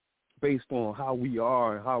based on how we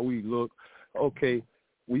are and how we look. Okay,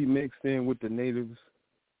 we mixed in with the natives.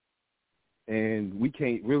 and we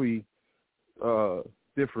can't really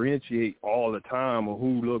differentiate all the time or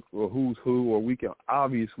who look or who's who, or we can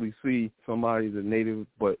obviously see somebody's a native,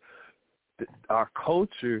 but our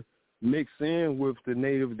culture mix in with the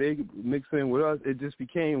native, they mix in with us, it just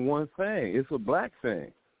became one thing. It's a black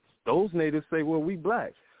thing. Those natives say, well, we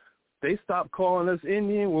black. They stopped calling us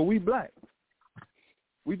Indian, well, we black.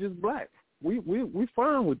 We just black. We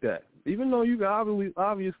fine with that. Even though you can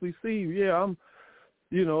obviously see, yeah, I'm,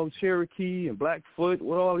 Cherokee and Blackfoot,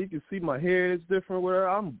 well, you can see my hair is different, whatever,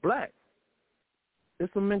 I'm black.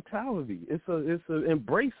 It's a mentality. It's an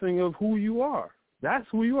embracing of who you are. That's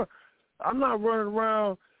who you are. I'm not running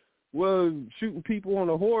around shooting people on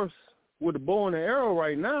a horse with a bow and an arrow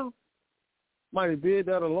right now. Might have did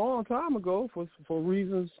that a long time ago for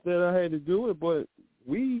reasons that I had to do it, but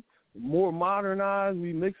we more modernized,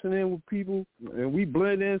 we mixing in with people, and we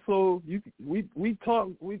blend in. So we talk.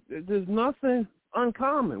 There's nothing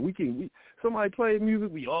uncommon. Somebody play music,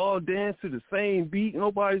 we all dance to the same beat.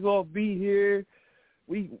 Nobody's off beat here.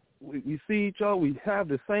 We see each other. We have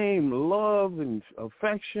the same love and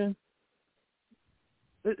affection.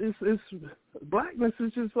 It's blackness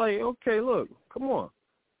is just like, okay, look, come on.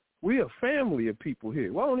 We a family of people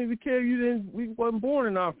here. Well, I don't even care if we wasn't born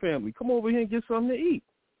in our family. Come over here and get something to eat.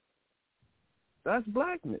 That's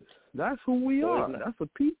blackness. That's who we are. That's a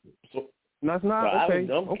people. That's not,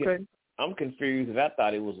 okay. I'm confused, and I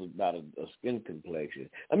thought it was about a skin complexion.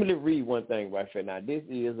 I'm going to read one thing right here. Now, this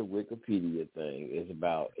is a Wikipedia thing. It's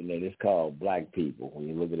about, it's called black people. When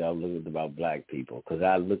you look it up, look about black people. Because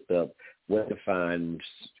I looked up what defines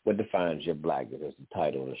your blackness. That's the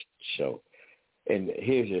title of the show. And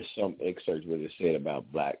here's just some excerpts what it said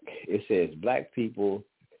about black. It says black people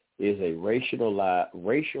is a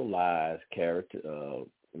racialized character.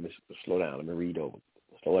 Let me slow down. Let me read over.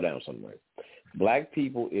 Slow it down somewhere. Black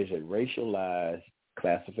people is a racialized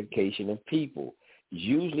classification of people,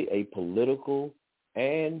 usually a political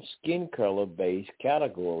and skin color-based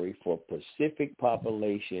category for Pacific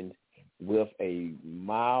populations with a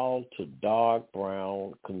mild to dark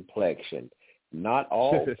brown complexion. Not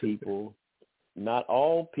all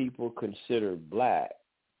people considered black.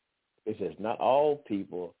 It says not all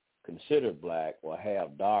people considered black or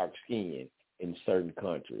have dark skin in certain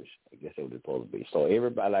countries. I guess that's what it's supposed to be. So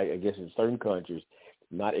everybody, I guess in certain countries,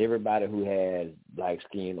 not everybody who has black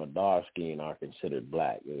skin or dark skin are considered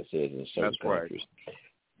black. It says in certain countries. Right.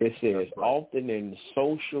 It says often in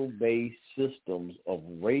social-based systems of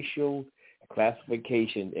racial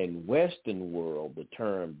classification in Western world, the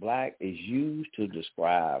term black is used to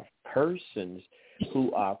describe persons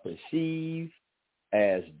who are perceived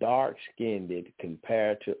as dark-skinned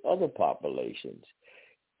compared to other populations.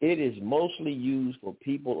 It is mostly used for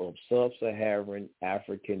people of sub-Saharan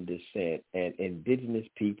African descent and indigenous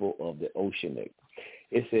people of the Oceanic.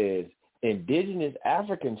 It says indigenous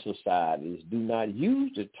African societies do not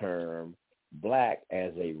use the term black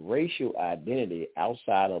as a racial identity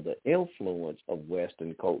outside of the influence of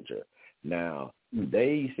Western culture. Now,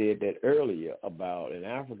 they said that earlier about in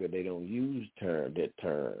Africa they don't use that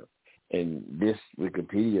term. And this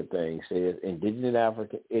Wikipedia thing says indigenous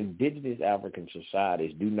African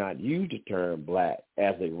societies do not use the term black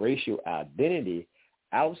as a racial identity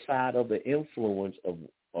outside of the influence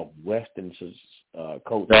of Western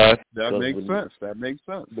culture. That makes sense. That makes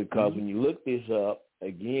sense. Because when you look this up,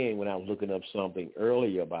 again, when I was looking up something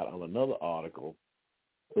earlier on another article,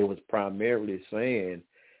 it was primarily saying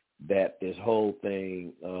that this whole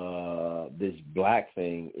thing, this black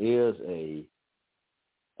thing is a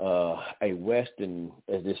Western,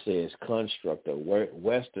 as this says, construct, a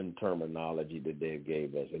Western terminology that they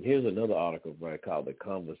gave us. And here's another article right called The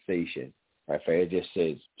Conversation. Right, it just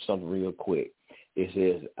says something real quick. It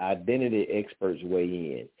says identity experts weigh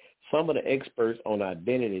in. Some of the experts on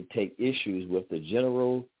identity take issues with the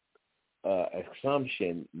general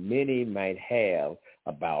assumption many might have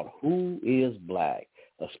about who is black,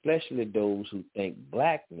 especially those who think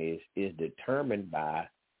blackness is determined by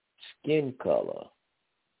skin color.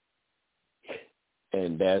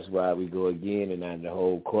 And that's why we go again, and then the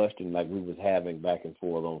whole question like we was having back and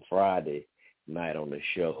forth on Friday night on the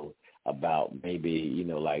show about maybe,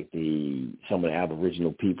 like some of the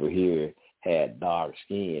Aboriginal people here had dark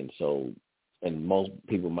skin. So, and most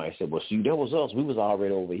people might say, well, see, that was us. We was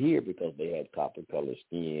already over here because they had copper colored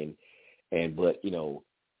skin. But,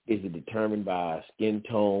 is it determined by skin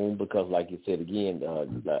tone? Because like you said again,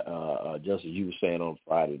 just as you were saying on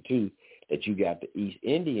Friday too, that you got the East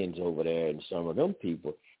Indians over there and some of them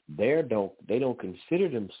people, they don't consider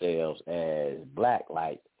themselves as black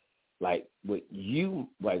like what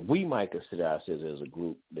we might consider ourselves as a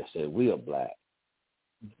group that said we are black.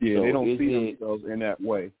 Yeah, so they don't see themselves in that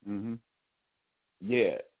way. Mm-hmm.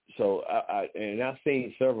 Yeah. So I've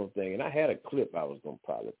seen several things, and I had a clip I was gonna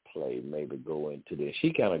probably play, maybe go into this.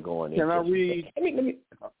 She kind of going into. Can I read? Let me.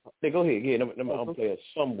 Go ahead. Yeah, I'll play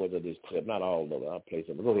somewhat of this clip, not all of it. I'll play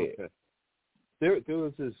some. Go ahead. Okay. There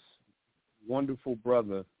was this wonderful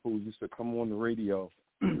brother who used to come on the radio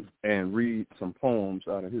and read some poems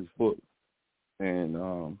out of his book, and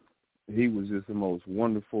he was just the most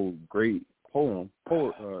wonderful, great person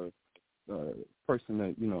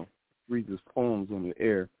that reads his poems on the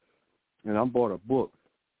air. And I bought a book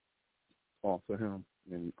off of him,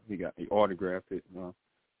 and he autographed it.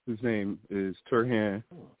 His name is Turhan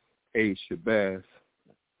A. Shabazz.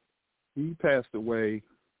 He passed away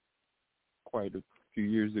quite a few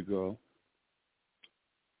years ago,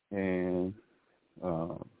 and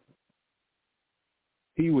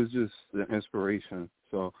he was just an inspiration.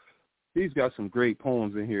 So he's got some great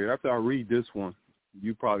poems in here. After I read this one,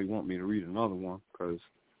 you probably want me to read another one because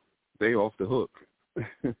they off the hook.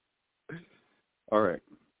 All right.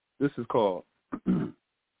 This is called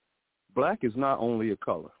Black is Not Only a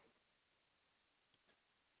Color.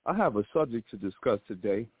 I have a subject to discuss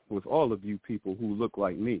today with all of you people who look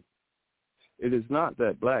like me. It is not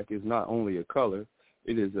that black is not only a color,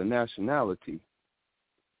 it is a nationality.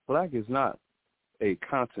 Black is not a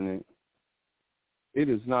continent. It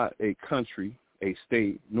is not a country, a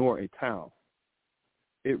state, nor a town.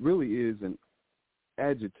 It really is an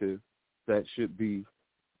adjective that should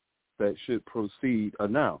precede a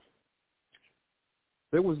noun.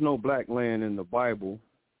 There was no black land in the Bible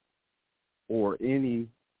or any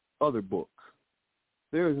other book.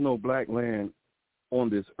 There is no black land on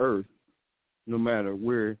this earth, no matter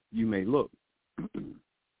where you may look.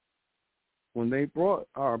 When they brought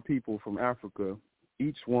our people from Africa,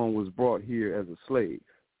 each one was brought here as a slave.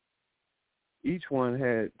 Each one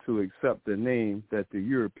had to accept the name that the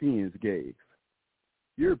Europeans gave.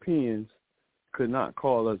 Europeans could not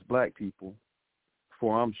call us black people,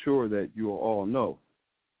 for I'm sure that you all know.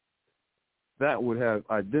 That would have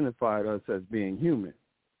identified us as being human.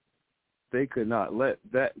 They could not let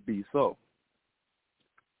that be so.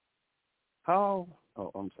 For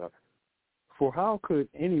how could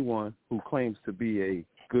anyone who claims to be a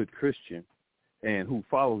good Christian and who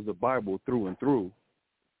follows the Bible through and through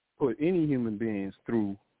put any human beings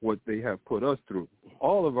through what they have put us through?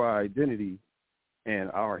 All of our identity and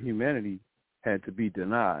our humanity had to be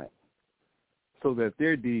denied so that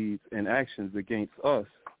their deeds and actions against us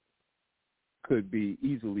could be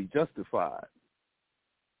easily justified.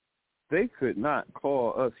 They could not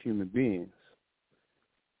call us human beings.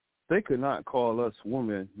 They could not call us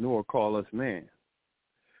woman nor call us man.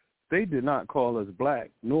 They did not call us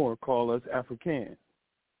black nor call us African.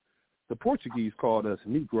 The Portuguese called us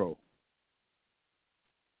Negro.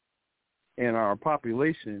 And our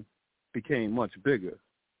population became much bigger.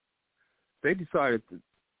 They decided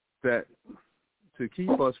that to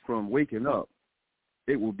keep us from waking up,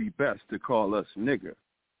 it would be best to call us nigger.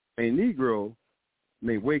 A Negro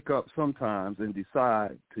may wake up sometimes and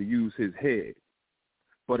decide to use his head,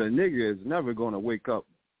 but a nigger is never going to wake up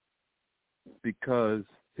because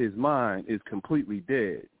his mind is completely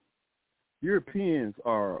dead. Europeans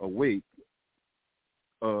are awake.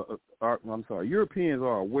 Europeans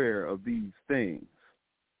are aware of these things.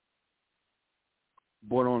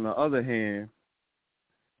 But on the other hand,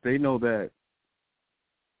 they know that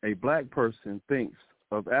a black person thinks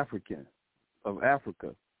of Africa,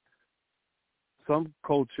 some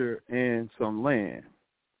culture, and some land.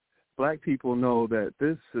 Black people know that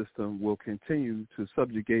this system will continue to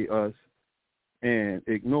subjugate us and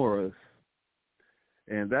ignore us,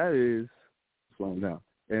 and that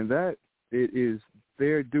it is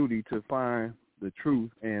their duty to find the truth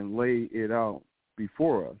and lay it out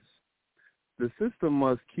before us. The system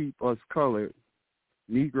must keep us colored,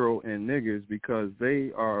 Negro and niggers, because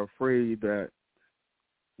they are afraid that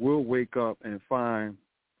we'll wake up and find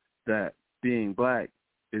that being black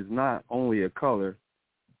is not only a color,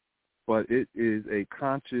 but it is a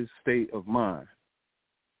conscious state of mind.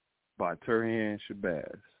 By Turhan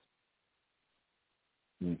Shabazz.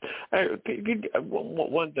 Hey,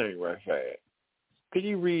 one thing right fast. Could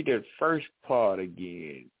you read that first part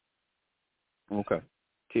again? Okay.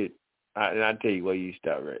 I'll tell you where you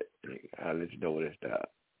start right. I'll let you know where to start.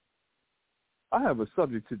 I have a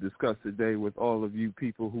subject to discuss today with all of you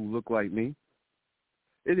people who look like me.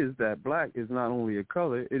 It is that black is not only a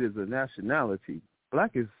color, it is a nationality.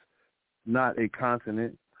 Black is not a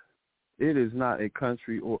continent. It is not a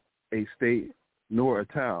country or a state nor a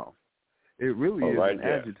town. It really is an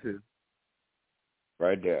adjective.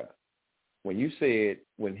 Right there. When you said,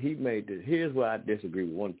 when he made this, here's where I disagree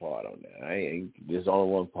with one part on that. There's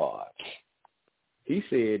only one part. He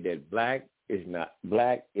said that black is not.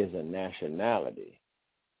 Black is a nationality.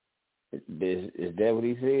 Is that what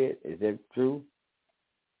he said? Is that true?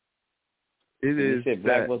 It is he said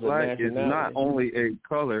black was black a is not only a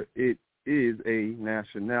color, it is a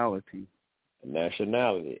nationality. A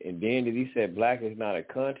nationality. And then did he say black is not a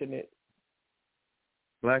continent?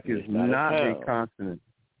 Black is not a continent.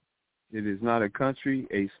 It is not a country,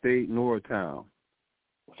 a state, nor a town.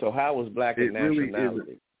 So how was black a nationality?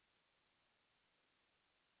 Really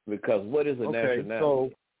because what is a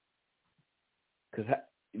nationality? Because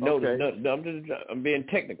I'm being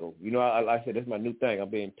technical. You know, I said that's my new thing. I'm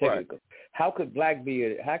being technical. Right. How could black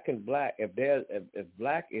be? How can black if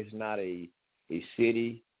black is not a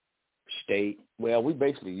city, state? Well, we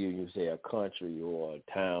basically usually say a country or a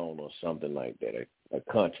town or something like that. A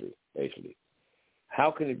country, basically. How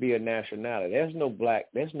can it be a nationality? There's no black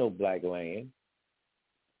land.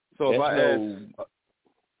 So if I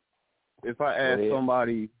ask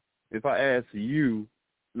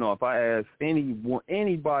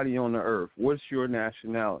anybody on the earth, what's your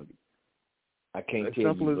nationality? I can't as tell you.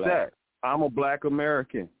 As simple as that. I'm a black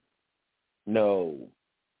American. No.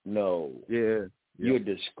 Yeah. You're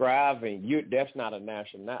describing. That's not a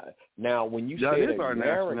nationality. Now, when you said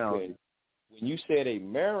American, when you said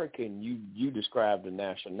American, you described a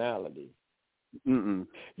nationality. Mm-mm.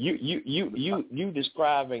 You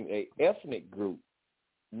describing a ethnic group,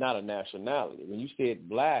 not a nationality. When you said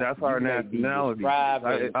black, that's our nationality.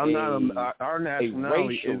 Our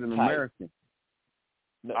nationality is an American.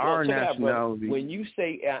 No, our nationality. When you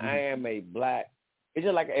say I am a black, it's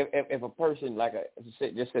just like if a person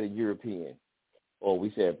just said a European, or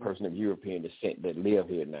we say a person of European descent that live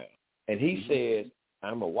here now, and he says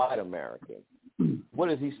I'm a white American. What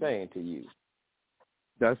is he saying to you?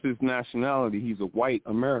 That's his nationality. He's a white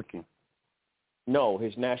American. No,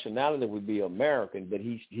 his nationality would be American, but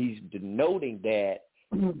he's denoting that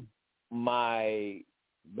my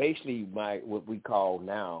what we call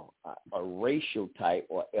now a racial type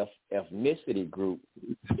or ethnicity group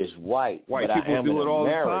is white. White but people I am do an it all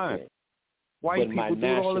American. the time. White people do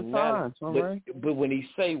it all the time. But when he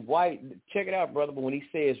say white, check it out, brother. But when he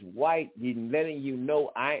says white, he's letting you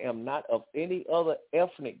know I am not of any other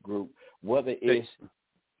ethnic group, whether it's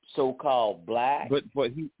so-called black.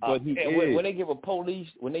 But he is. When they give a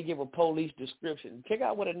police description, check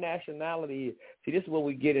out what a nationality is. See, this is what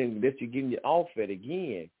we get in. This you're getting off it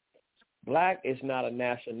again. Black is not a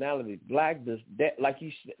nationality. Black does that, like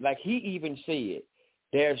he even said.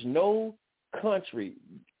 There's no country.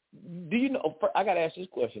 Do you know? I got to ask this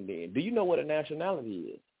question then. Do you know what a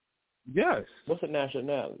nationality is? Yes. What's a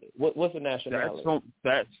nationality? What's a nationality?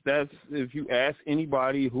 That's if you ask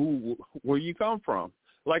anybody where you come from,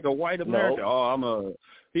 like a white American. No.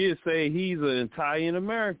 He'd say he's an Italian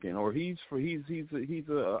American, or he's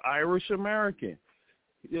a Irish American.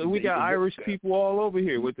 We got Irish people all over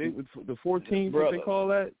here with the 14th. What they call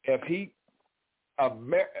that? If he,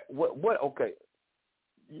 what? Okay.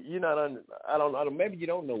 You're not. I don't. Maybe you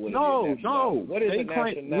don't know what. No. What is a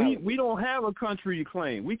nationality? We don't have a country to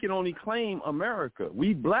claim. We can only claim America.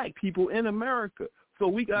 We black people in America, so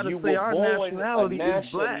we got to say our nationality is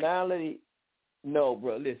black. No,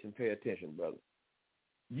 bro. Listen, pay attention, brother.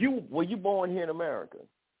 Were you born here in America?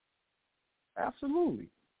 Absolutely.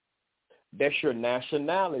 That's your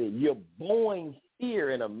nationality. You're born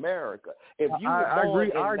here in America. If you I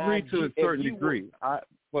agree to a certain degree.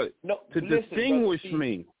 Distinguish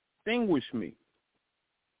me.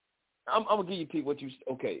 I'm gonna give you people what you.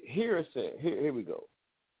 Okay, here we go.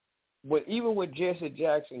 But even with Jesse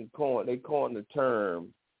Jackson they coined the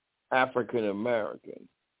term African American,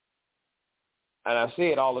 and I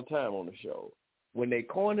say it all the time on the show. When they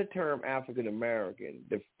coin the term African American,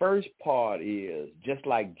 the first part is just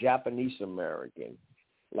like Japanese American,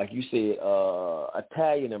 like you said,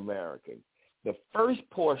 Italian American. The first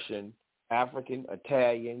portion, African,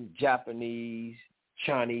 Italian, Japanese,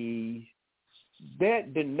 Chinese,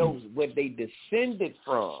 that denotes what they descended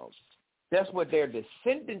from. That's what their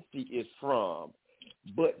descendancy is from.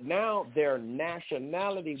 But now their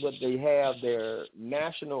nationality, what they have, their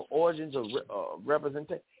national origins or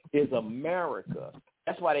representation is America.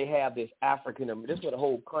 That's why they have this African. This is what the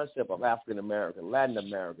whole concept of African American, Latin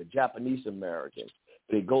American, Japanese American.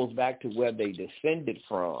 But it goes back to where they descended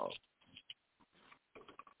from.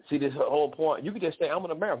 See, this whole point. You can just say I'm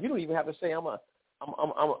an American. You don't even have to say I'm an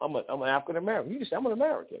African American. You just say I'm an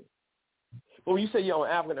American. But when you say you're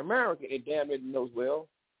an African American, it damn near knows well.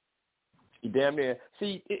 You damn near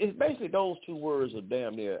see. It's basically those two words are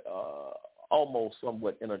damn near almost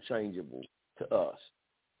somewhat interchangeable to us.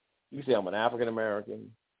 You say I'm an African American,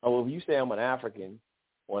 or if you say I'm an African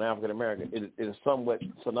or an African American, it is somewhat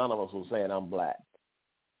synonymous with saying I'm black.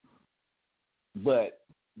 but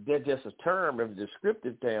they're just a term, a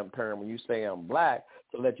descriptive term when you say I'm black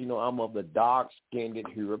to let you know I'm of the dark-skinned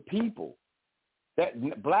here people.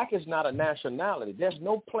 That black is not a nationality. There's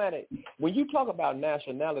no planet. When you talk about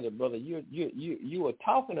nationality, brother, you are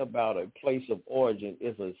talking about a place of origin.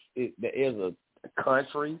 There is a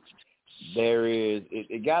country. There is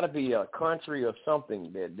it got to be a country or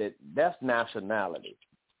something that's nationality.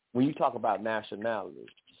 When you talk about nationality,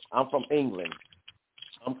 I'm from England.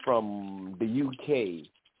 I'm from the UK.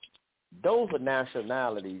 Those are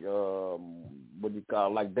nationalities. What do you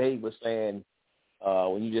call? Like Dave was saying.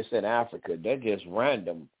 When you just said Africa, that's just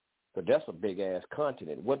random, but that's a big-ass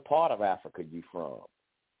continent. What part of Africa you from?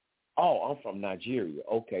 Oh, I'm from Nigeria.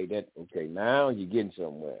 Okay, now you're getting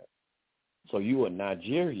somewhere. So you a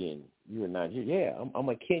Nigerian. Yeah, I'm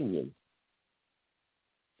a Kenyan.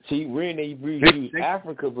 See, we use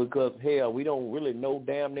Africa because, hell, we don't really know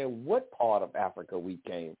damn near what part of Africa we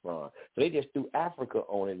came from. So they just threw Africa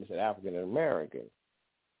on it and said African American.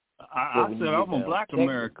 I said I'm a black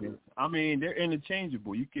American. I mean, they're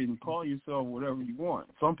interchangeable. You can call yourself whatever you want.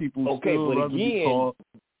 Some people still love to be called.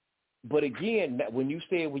 But again, when you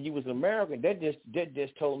said when you was American, that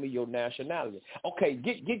just told me your nationality. Okay,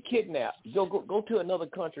 get kidnapped. Go to another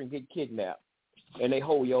country and get kidnapped, and they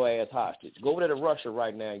hold your ass hostage. Go over there to Russia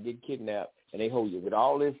right now and get kidnapped, and they hold you with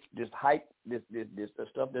all this hype, this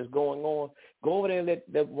stuff that's going on. Go over there and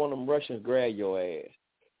let one of them Russians grab your ass.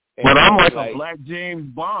 But I'm like a black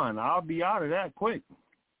James Bond. I'll be out of that quick.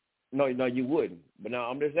 No, you wouldn't. But now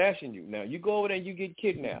I'm just asking you. Now you go over there and you get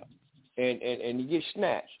kidnapped and you get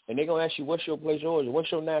snatched, and they're gonna ask you what's your place of origin,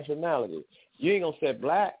 what's your nationality. You ain't gonna say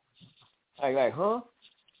black. Like, huh?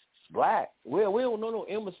 Black? Well, we don't know no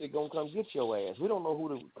embassy gonna come get your ass. We don't know who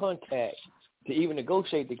to contact to even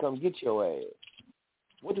negotiate to come get your ass.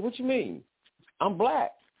 What you mean? I'm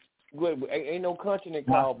black. Ain't no continent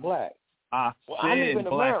called black. I live in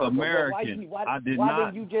black American. Why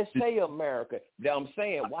didn't you just say America? I'm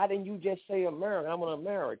saying, why didn't you just say America? I'm an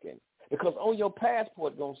American. Because on your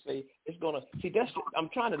passport gonna say I'm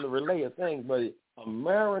trying to relay a thing, but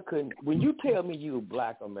American. When you tell me you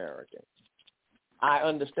black American, I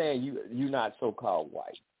understand you not so-called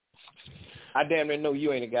white. I damn near know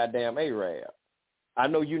you ain't a goddamn Arab. I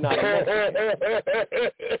know you not a Mexican.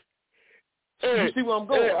 You see where I'm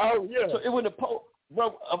going? So it when the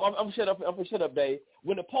bro, I'm shut up, Dave.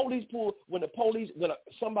 When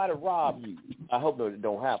somebody rob you, I hope that it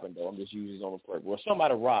don't happen though. I'm just using it on the purpose. When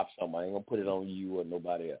somebody robs somebody, I ain't gonna put it on you or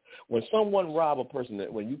nobody else. When someone rob a person,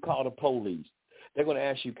 when you call the police, they're gonna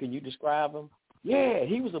ask you, can you describe him? Yeah,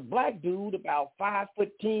 he was a black dude, about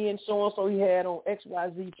 5'10", so and so. He had on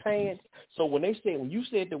XYZ pants. So when you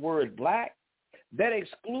said the word black, that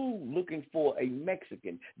exclude looking for a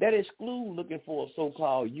Mexican. That exclude looking for a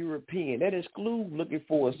so-called European. That exclude looking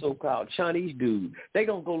for a so-called Chinese dude. They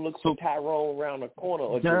gonna go look for Tyrone around the corner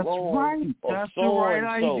or Jerome. Right. That's the right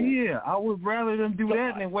idea. I would rather them do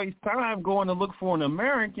that than waste time going to look for an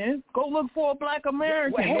American. Go look for a black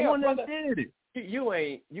American, the one that did it. You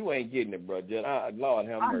ain't getting it, bro. Lord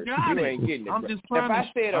have mercy. You ain't getting it, I'm bro. Just if I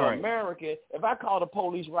said an American, if I call the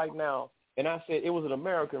police right now and I said it was an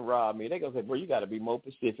American robbed me, they gonna say, bro, you got to be more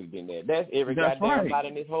specific than that. That's every goddamn body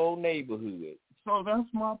in this whole neighborhood. So that's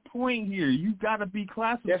my point here. You got to be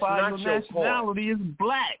classified. Your nationality is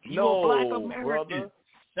black. You're a black American. Brother.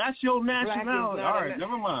 That's your nationality. All right,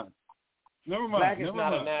 never mind. Black is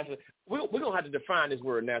not a national. We're gonna have to define this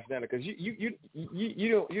word nationality because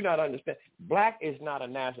you're not understand. Black is not a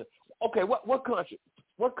national. Okay, what country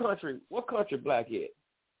black is?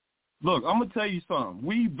 Look, I'm gonna tell you something.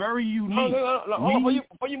 We very unique. No.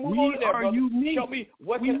 Before you move on to that, brother, unique. show me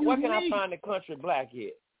where can I find the country black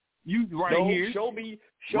is? You here. Show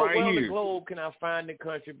where on the globe can I find the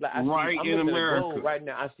country black? I'm in America. The globe right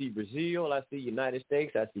now. I see Brazil, I see United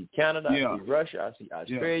States, I see Canada, I see Russia, I see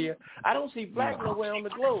Australia. I don't see black nowhere on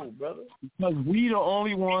the globe, brother. Because we the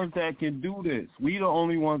only ones that can do this. We the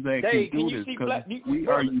only ones that Dave, can do you this. See black? We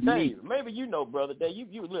are unique. Dave, maybe you know, brother. Dave,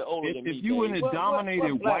 you a little older than me. If you in a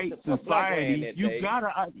dominated white society, you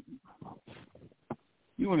gotta.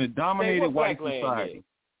 You in a dominated white society.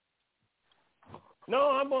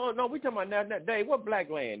 No, we talking about now, Dave. What black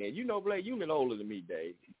land is? You know, Blake, you a little older than me,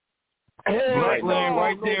 Dave. Black land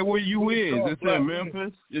right there where you is. It's in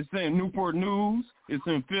Memphis. It's in Newport News. It's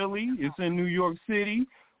in Philly. It's in New York City.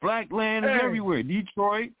 Black land is everywhere.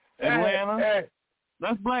 Detroit, Atlanta.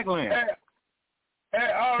 That's black land.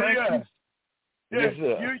 Texas. Yes,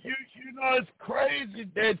 you know, it's crazy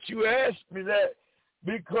that you asked me that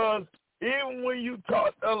because even when you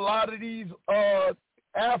talk to a lot of these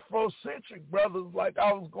Afrocentric brothers, like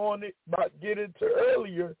I was going to get into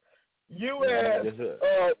earlier, you asked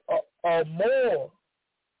a Moor,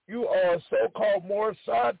 you are a so-called Moor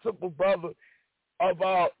scientific brother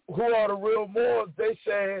about who are the real Moors, they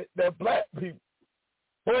say they're black people.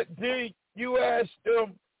 But then you ask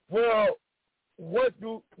them, well, what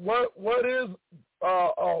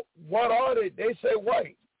are they? They say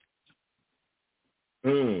white.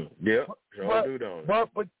 Yeah, sure do, don't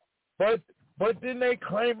they? But then they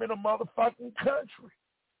claim in a motherfucking country.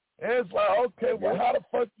 And it's like, okay, well, how the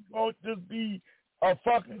fuck you gonna just be a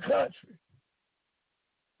fucking country?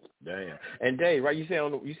 Damn. And Dave, right? You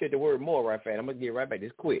said the word Moor, right, fam? I'm gonna get right back.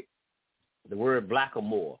 This quick. The word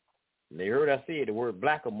blackamoor. They heard I said the word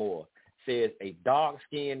blackamoor says a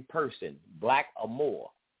dark-skinned person, blackamoor.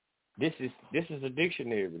 This is a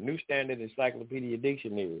dictionary, New Standard Encyclopedia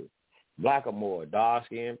Dictionary. Blackamoor,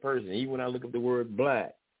 dark-skinned person. Even when I look up the word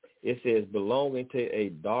black, it says belonging to a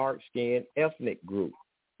dark-skinned ethnic group,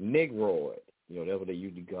 Negroid. That's what they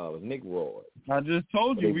usually call it, Negroid. I just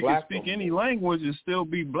told you we can speak them. any language and still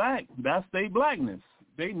be black. That's their blackness.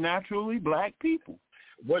 They naturally black people.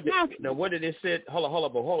 What did it say? Hold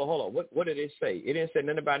on. What did it say? It didn't say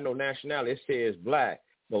nothing about no nationality. It says black,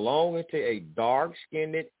 belonging to a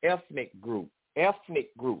dark-skinned ethnic group.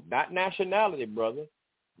 Ethnic group, not nationality, brother.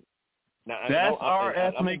 Now, that's our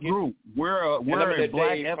ethnic group. We're a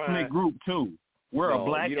black ethnic group too. We're a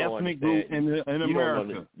black ethnic group in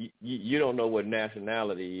America. You don't know what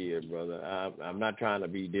nationality is, brother. I'm not trying to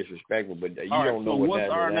be disrespectful, but you all don't know what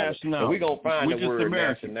what's our nationality. We're going to find the word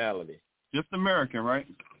American. nationality. Just American, right?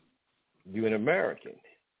 You an American.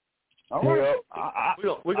 All right.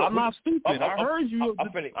 I'm not stupid. I heard you. I'm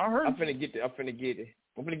finna get it.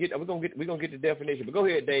 We're gonna get the definition. But go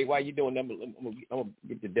ahead, Dave. While you doing that, I'm gonna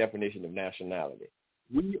get the definition of nationality.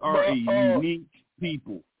 We are a unique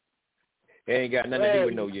people. It ain't got nothing to do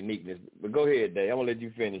with no uniqueness. But go ahead, Dave. I'm gonna let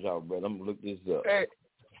you finish off, brother. I'm gonna look this up. Hey,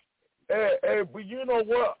 but you know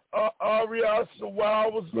what, Arias, what I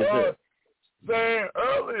was saying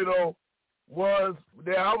earlier though was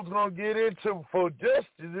that I was gonna get into for justice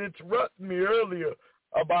interrupt me earlier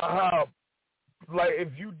about how, like, if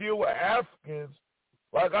you deal with Africans,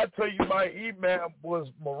 like I tell you, my imam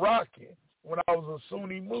was Moroccan when I was a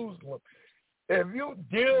Sunni Muslim. If you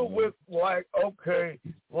deal with like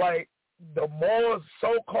the more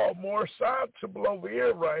so-called more scientific over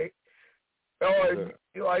here, right? Or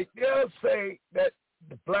like they'll say that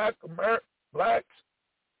the blacks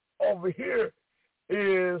over here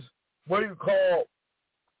is what you call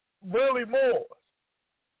really Moors.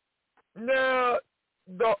 Now,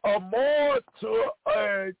 a Moor to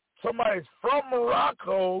somebody from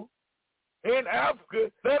Morocco in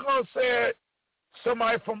Africa, they're gonna say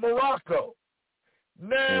somebody from Morocco.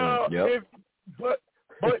 Now, but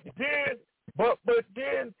then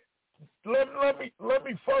let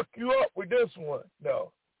me fuck you up with this one.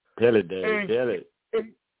 No, tell it, Dave. Tell it.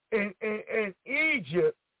 In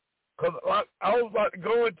Egypt, because I was about to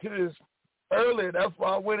go into this earlier. That's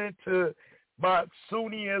why I went into my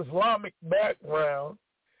Sunni Islamic background.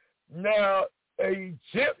 Now,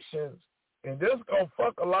 Egyptians, and this is gonna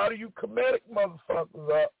fuck a lot of you Kemetic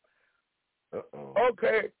motherfuckers up.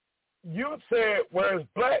 Okay, you said where's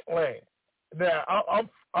black land? Now I'm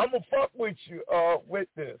gonna fuck with you with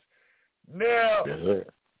this. Now,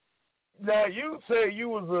 now you say you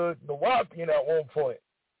was a Nawapian at one point.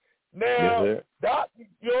 Now, Dr.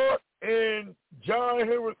 York and John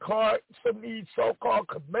Henry Clark, some of these so-called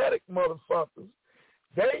Kemetic motherfuckers,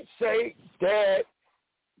 they say that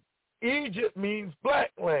Egypt means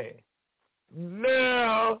black land.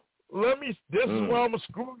 Now, this is where I'm going to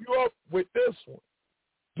screw you up with this one.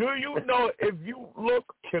 Do you know if you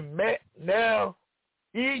look Kemet now,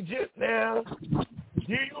 Egypt now, do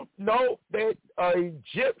you know that an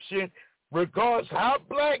Egyptian, regardless how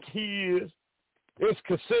black he is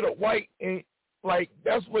considered white, and like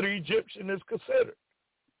that's what an Egyptian is considered.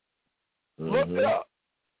 Look it up.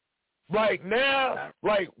 Like now,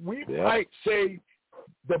 like we might say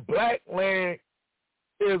the black land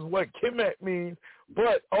is what Kemet means,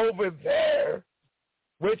 but over there,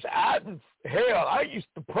 which I used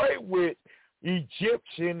to pray with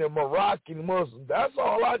Egyptian and Moroccan Muslims. That's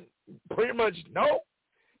all I pretty much know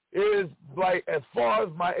is like as far as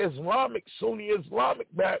my Sunni Islamic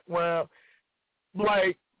background,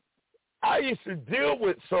 like I used to deal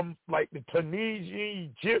with some like the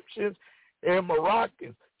Tunisian, Egyptians, and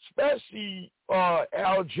Moroccans, especially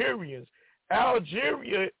Algerians.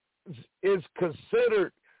 Algeria is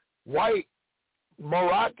considered white.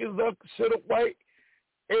 Moroccans are considered white.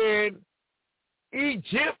 And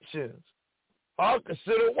Egyptians are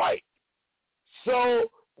considered white.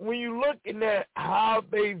 So when you're looking at how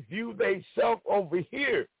they view themselves over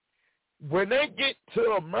here, when they get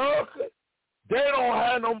to America, They don't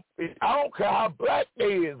have no. I don't care how black they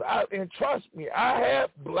is. And trust me, I have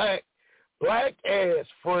black ass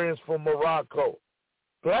friends from Morocco,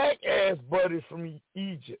 black ass buddies from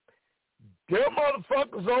Egypt. Them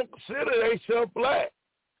motherfuckers don't consider themselves black.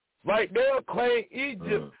 Like they'll claim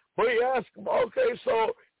Egypt, but you ask them, okay,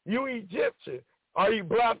 so you Egyptian? Are you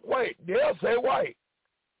black, white? They'll say white.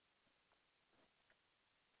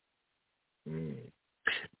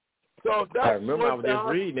 So that's I remember I was just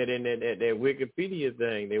reading it in that Wikipedia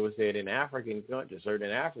thing. They were saying in African countries, certain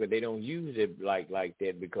in Africa, they don't use it like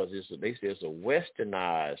that because they say it's a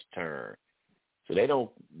westernized term. So they don't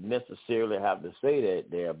necessarily have to say that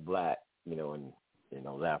they're black, in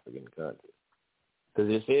those African countries. Because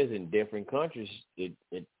it says in different countries, it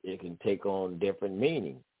can take on different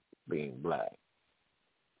meaning, being black.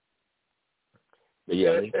 But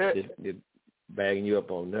yeah, they're bagging you up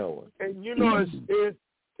on that one. And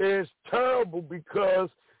it's terrible because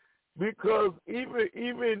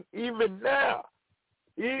even now,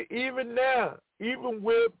 even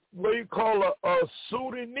with what you call a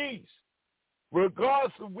Sudanese,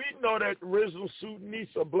 regardless of we know that the original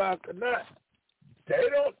Sudanese are black or not, they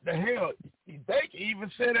don't. The hell, they can even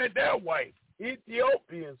say that they're white.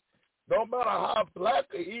 Ethiopians, no matter how black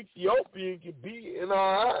an Ethiopian can be in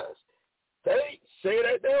our eyes, they say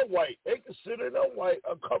that they're white. They consider them white.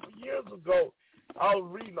 A couple years ago, I was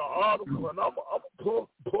reading an article, and I'm gonna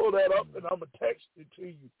pull that up, and I'm gonna text it to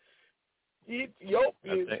you.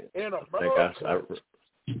 Ethiopians in America. I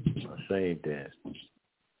saying that.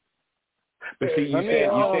 But see,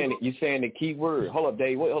 you saying the key word. Hold up,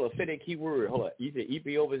 Dave. Hold up. Say that key word. Hold up. You said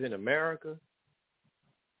Ethiopians in America?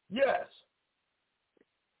 Yes.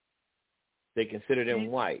 They consider them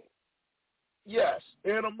white. Yes,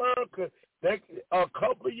 in America. A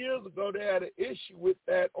couple of years ago, they had an issue with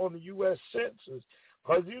that on the U.S. Census,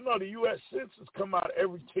 because the U.S. Census come out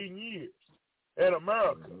every 10 years in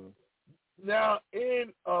America. Mm-hmm. Now,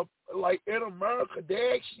 in America,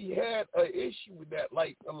 they actually had an issue with that.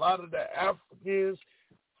 Like a lot of the Africans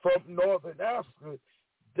from Northern Africa,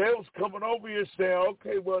 they was coming over here saying,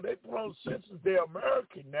 okay, well, they put on the census, they're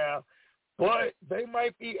American now, but they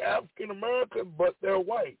might be African American, but they're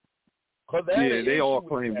white. Yeah, they all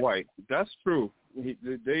claim white. That's true.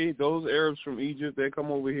 Those Arabs from Egypt, they come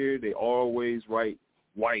over here, they always write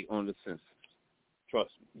white on the census.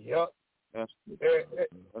 Trust me. Yep. That's true.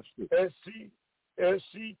 That's true. And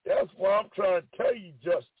see, that's why I'm trying to tell you,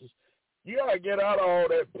 Justice. You gotta get out of all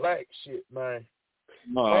that black shit, man.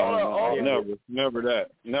 No, never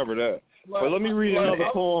that. But let me read another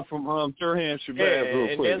poem from Turhan Shabazz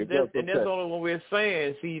real quick. And that's all what we're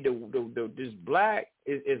saying. See, this black,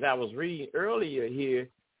 as I was reading earlier here,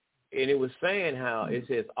 and it was saying how it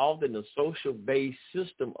says often the social-based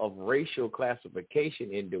system of racial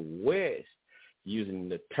classification in the West, using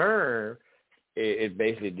the term, it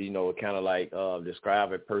basically, kind of like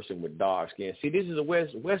describe a person with dark skin. See, this is a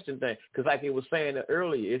Western thing, because like it was saying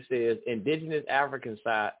earlier, it says indigenous African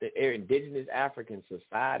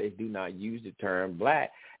societies do not use the term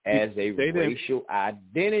black as a racial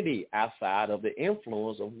identity outside of the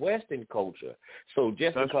influence of Western culture. So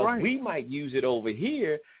just because we might use it over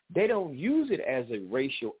here, they don't use it as a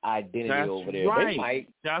racial identity over there. Right. They might.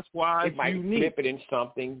 That's why it might flip it in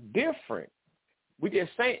something different. We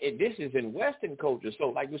just saying this is in Western culture. So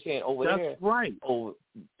like you're saying over there, that's right.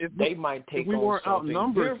 They might take on something different. If we weren't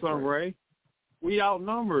outnumbered, Sunray, we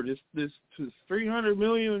outnumbered. This 300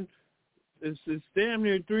 million. It's damn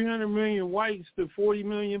near 300 million whites to 40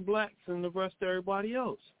 million blacks, and the rest of everybody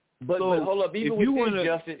else. But hold up, even with this,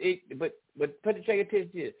 Justice, but put the check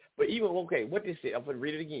attention to this. But even what this said, I'm going to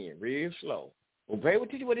read it again, real slow. Well, pay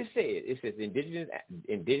attention to what it said. It says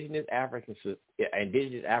indigenous African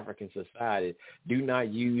societies do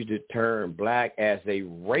not use the term black as a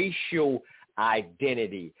racial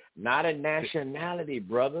identity, not a nationality,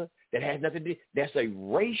 brother. That has nothing to do. That's a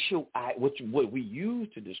racial, what we use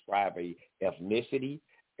to describe a ethnicity,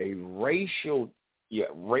 a racial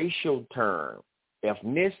term,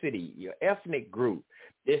 ethnicity, your ethnic group.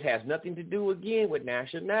 This has nothing to do again with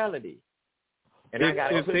nationality. And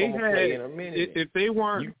if they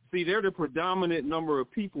weren't, they're the predominant number of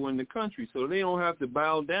people in the country, so they don't have to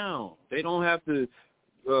bow down. They don't have to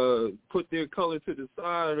put their color to the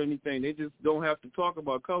side or anything. They just don't have to talk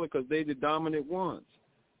about color because they're the dominant ones.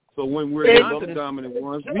 So when we're not the dominant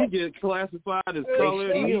ones, we get classified as color,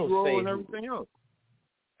 Negro, and everything else.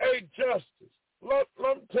 Hey, Justice, let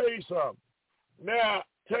me tell you something. Now,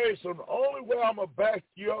 the only way I'm going to back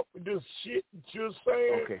you up with this shit that you're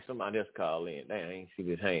saying. Okay, somebody else call in. Damn, I ain't see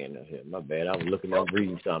his hand up here. My bad. I was looking up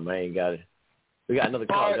reading something. I ain't got it. We got another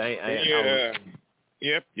call.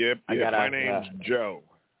 Yep. My name's Joe.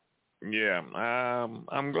 Yeah,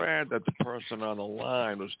 I'm glad that the person on the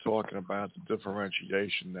line was talking about the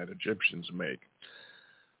differentiation that Egyptians make,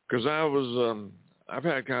 because I've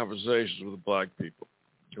had conversations with black people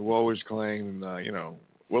who always claim,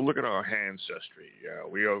 well, look at our ancestry.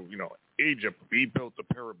 Egypt, we built the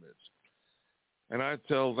pyramids, and I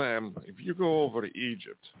tell them, if you go over to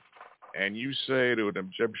Egypt and you say to an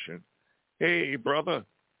Egyptian, "Hey, brother,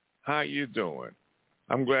 how you doing?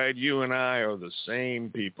 I'm glad you and I are the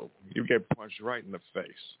same people," you get punched right in the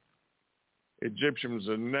face. Egyptians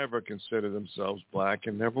have never considered themselves black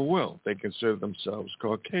and never will. They consider themselves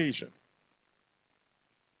Caucasian.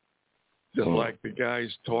 Just like the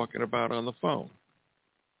guys talking about on the phone.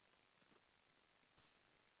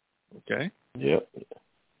 Okay? Yep.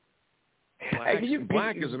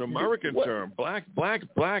 Black is an American term.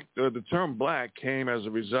 The term black came as a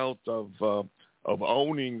result of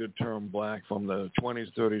owning the term black from the 20s,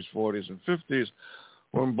 30s, 40s, and 50s,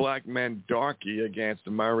 when black men darky against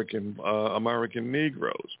American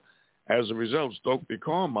Negroes. As a result, Stokely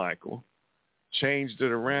Carmichael changed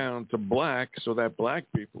it around to black so that black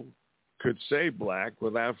people could say black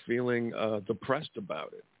without feeling depressed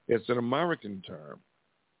about it. It's an American term.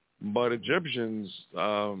 But Egyptians,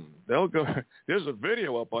 they'll go. There's a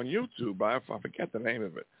video up on YouTube. I forget the name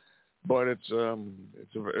of it. But it's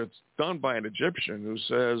done by an Egyptian who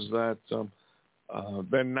says that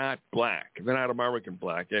they're not black. They're not American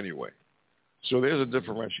black anyway. So there's a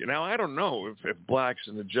differentiation. Now, I don't know if blacks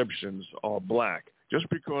and Egyptians are black just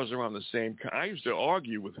because they're on the same. I used to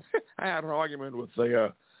argue with. I had an argument with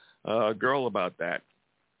a girl about that.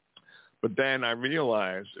 But then I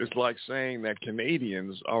realized it's like saying that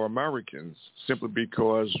Canadians are Americans simply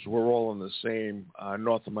because we're all in the same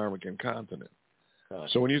North American continent.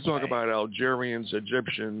 So when you talk about Algerians,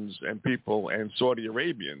 Egyptians, and people, and Saudi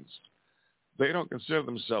Arabians, they don't consider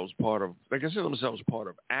themselves they consider themselves part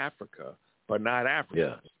of Africa, but not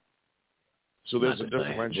Africa. Yeah. So there's a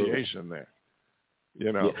differentiation there.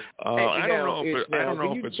 You know, I don't know if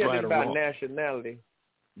it's right or wrong. Nationality.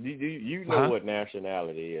 You know what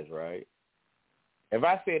nationality is, right? If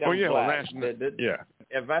I said I'm black,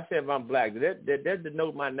 if I said I'm black, that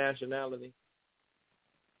denote my nationality?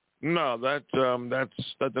 No, that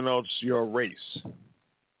denotes your race.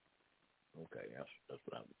 Okay, that's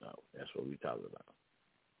what we're talking about.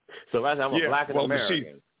 So if I say I'm a black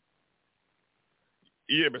American.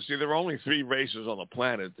 But see, there are only three races on the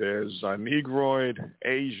planet. There's Negroid,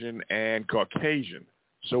 Asian, and Caucasian.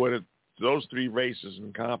 So those three races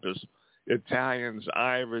encompass Italians,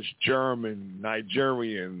 Irish, German,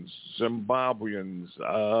 Nigerians, Zimbabweans,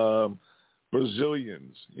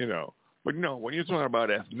 Brazilians, But when you're talking about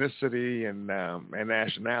ethnicity and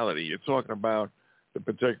nationality, you're talking about the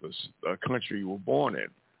particular country you were born in.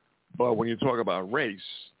 But when you talk about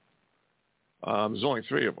race, there's only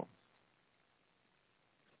three of them.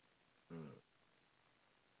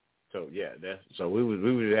 So so we was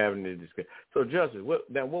having this discussion. So Justice, what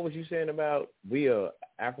was you saying about we are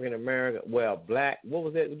African American? Well, black. What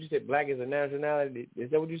was that? What you said? Black is a nationality. Is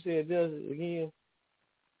that what you said, Justice? Again?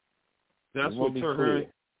 That's what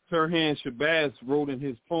Turhan Shabazz wrote in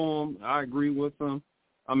his poem. I agree with him.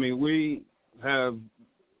 I mean, we have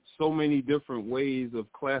so many different ways of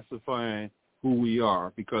classifying who we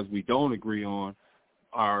are because we don't agree on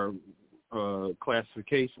our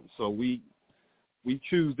classification. So we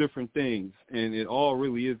choose different things, and it all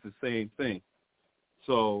really is the same thing.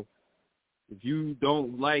 So if you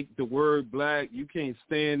don't like the word black, you can't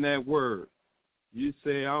stand that word. You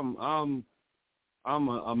say I'm an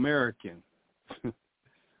American.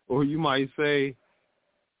 Or you might say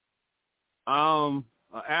I'm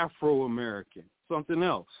an Afro-American, something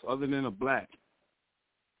else other than a black.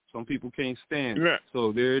 Some people can't stand it.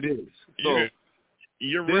 So there it is. So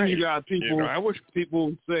you're then right. You got people.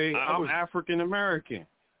 People say I'm African American.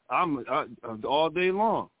 I'm all day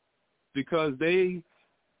long because that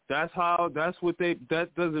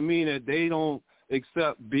doesn't mean that they don't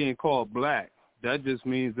accept being called black. That just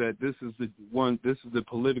means that this is the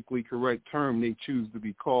politically correct term they choose to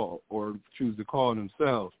be called or choose to call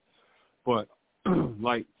themselves. But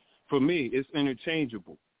like for me, it's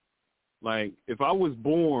interchangeable. Like if I was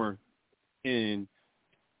born in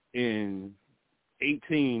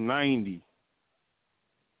 1890,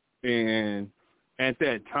 and at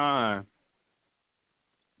that time,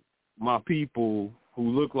 my people who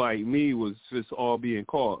looked like me was just all being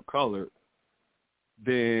called colored,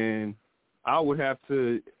 then I would have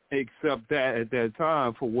to accept that at that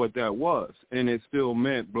time for what that was, and it still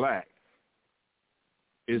meant black.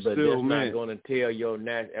 But that's not going to tell your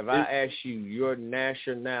if I ask you your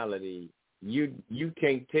nationality, you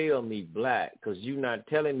can't tell me black because you're not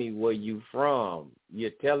telling me where you from.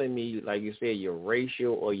 You're telling me, like you said, your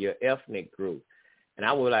racial or your ethnic group. And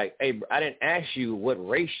I was like, hey, I didn't ask you what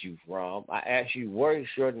race you from. I asked you what is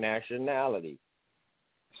your nationality.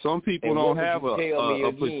 Some people And don't what have would you tell me a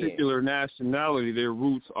again? particular nationality. Their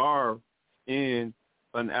roots are in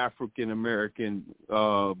an African-American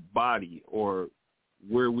body, or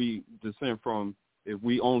where we descend from, if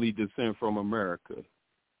we only descend from America.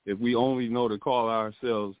 If we only know to call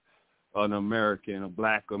ourselves an American, a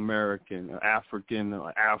black American, an African,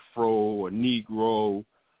 an Afro, a Negro,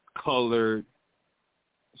 colored.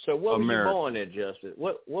 So what American. were you born in, Justice?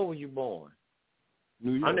 What were you born?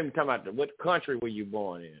 New York. I'm not even talking about what country were you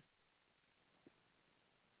born in?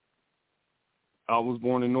 I was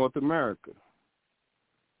born in North America.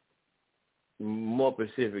 More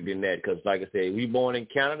specific than that, because like I said, were you born in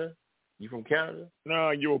Canada? You from Canada?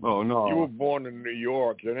 No, you were. Oh, no. You were born in New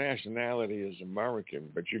York. Your nationality is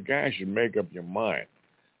American, but you guys should make up your mind,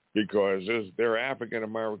 because there are African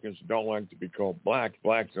Americans who don't like to be called black.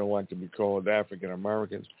 Blacks don't like to be called African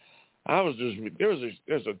Americans.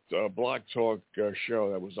 There's a Blog Talk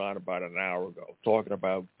show that was on about an hour ago talking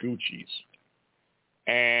about Gucci's,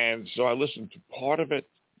 and so I listened to part of it,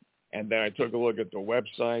 and then I took a look at the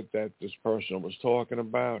website that this person was talking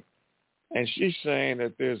about. And she's saying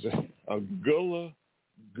that there's a Gullah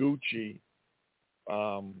Gucci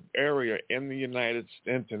area in the United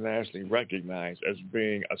States internationally recognized as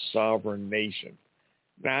being a sovereign nation.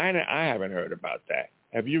 Now, I haven't heard about that.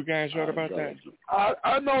 Have you guys heard about that?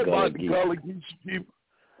 I know about the Gullah Geechee people.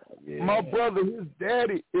 Yeah. My brother, his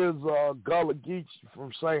daddy is Gullah Geechee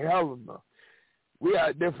from St. Helena. We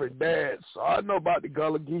had different dads, so I know about the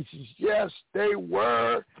Gullah Geechees. Yes, they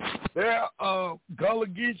were. Their Gullah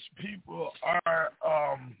Geechee people are,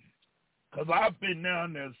 because I've been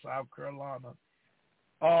down there in South Carolina.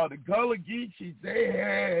 The Gullah Geechees,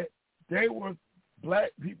 they were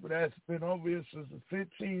black people that's been over here since the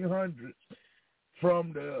 1500s.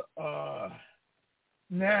 From the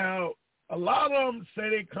now, a lot of them say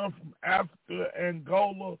they come from Africa,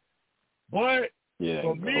 Angola, but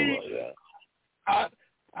for me,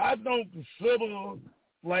 I don't consider,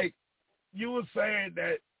 like you were saying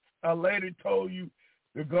that a lady told you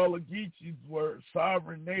the Gullah Geechees were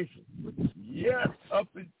sovereign nations. Yes, up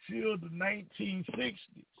until the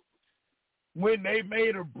 1960s, when they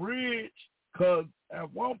made a bridge, because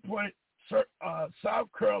at one point South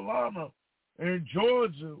Carolina and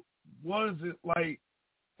Georgia wasn't a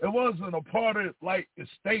part of like the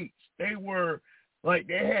states. They were like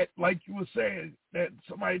they had, like you were saying, that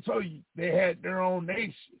somebody told you they had their own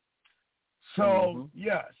nation. So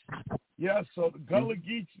yes. So the Gullah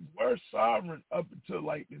Geechees were sovereign up until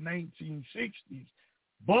like the 1960s,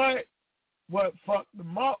 but what fucked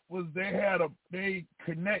them up was they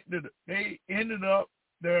ended up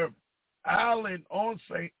their island on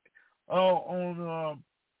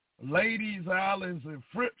Ladies Islands and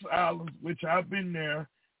Fritz Islands, which I've been there.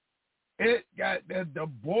 It got that the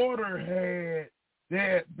border they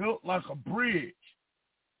had built like a bridge.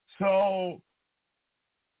 So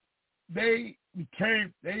they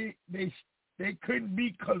couldn't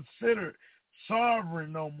be considered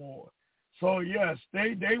sovereign no more. So yes,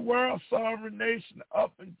 they were a sovereign nation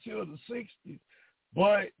up until the 60s.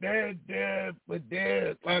 But they're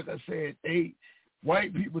like I said,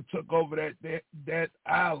 white people took over that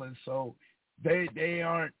island, so they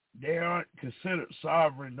aren't considered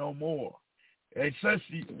sovereign no more.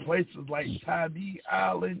 Especially places like Tybee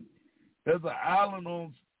Island. There's an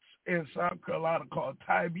island in South Carolina called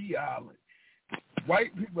Tybee Island.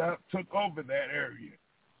 White people took over that area.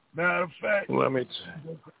 Matter of fact, matter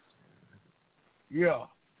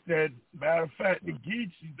of fact, the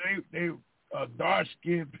Geechees, they are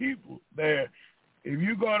dark-skinned people there. If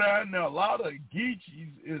you go down there, a lot of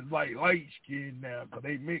Geechees is like light-skinned now because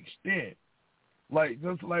they mixed in. Like,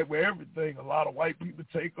 just like with everything, a lot of white people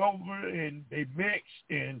take over and they mix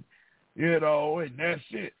and, and that's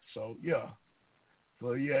it. So, yeah.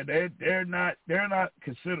 So, yeah, they're not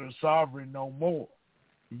considered sovereign no more.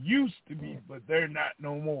 It used to be, but they're not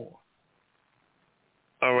no more.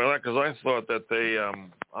 Oh, well, because I thought that they,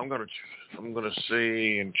 I'm gonna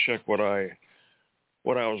see and check what I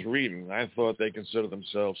was reading. I thought they consider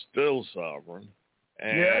themselves still sovereign,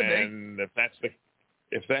 and if that's the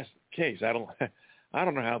case, I don't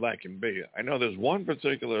know how that can be. I know there's one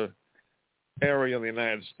particular area in the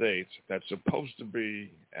United States that's supposed to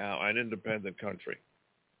be an independent country,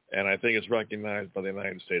 and I think it's recognized by the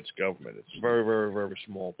United States government. It's a very, very, very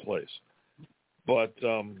small place, but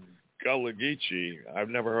Gullah Geechee, I've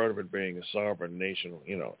never heard of it being a sovereign nation.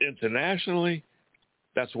 Internationally,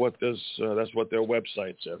 That's what their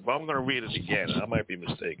website said. But I'm going to read it again. I might be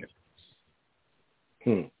mistaken.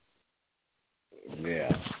 Yeah.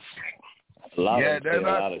 A lot of them saying a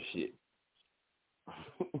lot of shit.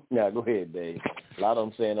 Yeah, go ahead, Dave. A lot of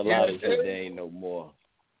them saying a lot of shit. They ain't no more.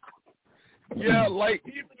 Yeah, like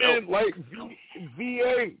even like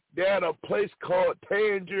VA, they had a place called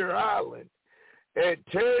Tangier Island, and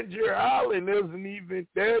Tangier Island isn't even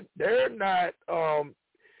they're not.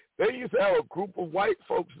 They used to have a group of white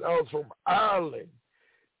folks that was from Ireland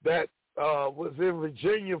that was in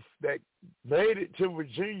Virginia that made it to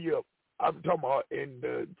Virginia. I'm talking about in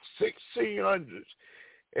the 1600s.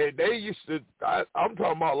 And they used to, I'm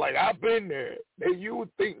talking about like I've been there. You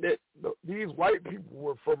would think that these white people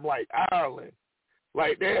were from like Ireland.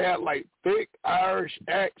 Like they had like thick Irish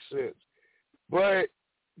accents. But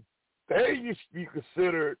they used to be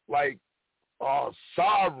considered like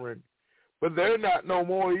sovereign. But they're not no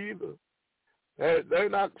more either. They're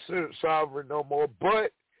not considered sovereign no more.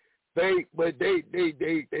 But they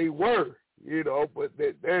were, you know, but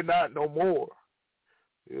they're not no more.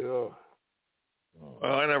 Yeah.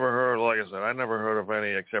 Well, I never heard, like I said, I never heard of any,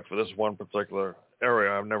 except for this one particular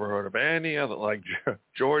area. I've never heard of any other, like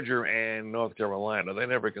Georgia and North Carolina. They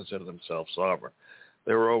never considered themselves sovereign.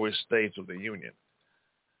 They were always states of the Union.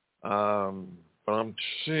 But I'm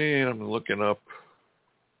looking up.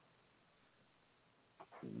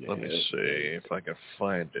 Let me see if I can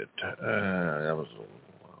find it.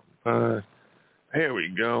 Here we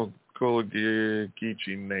go. Gullah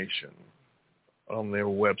Geechee Nation on their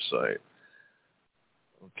website.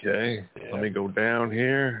 Okay, Let me go down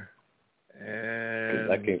here.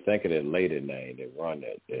 And I can't think of that lady name that run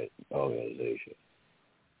that organization.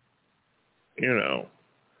 You know,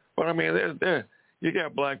 but I mean, you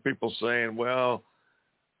got black people saying, well,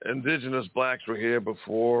 indigenous blacks were here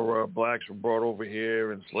before blacks were brought over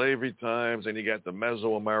here in slavery times, and you got the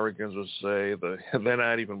Mesoamericans who say they're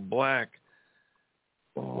not even black.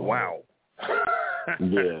 Wow.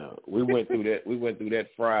 Yeah, we went through that. We went through that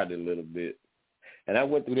Friday a little bit. And I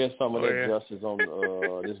went through some of that justice on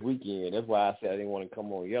this weekend. That's why I said I didn't want to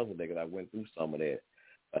come on yesterday, because I went through some of that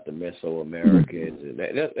about the Mesoamericans. And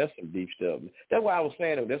that's some deep stuff. That's why I was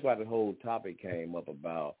saying. That's why the whole topic came up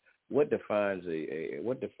about what defines a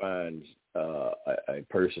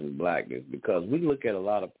person blackness. Because we look at a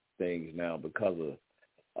lot of things now because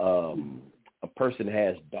of a person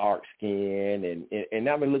has dark skin, and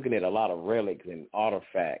I've been looking at a lot of relics and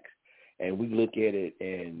artifacts. And we look at it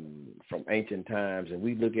from ancient times, and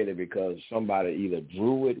we look at it because somebody either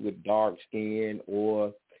drew it with dark skin,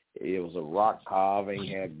 or it was a rock carving,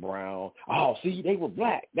 had brown. Oh, see, they were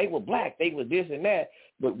black. They were black. They were this and that.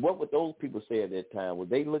 But what would those people say at that time?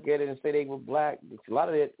 Would they look at it and say they were black? A lot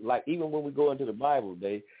of that, like even when we go into the Bible,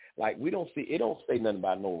 it don't say nothing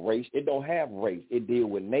about no race. It don't have race. It deal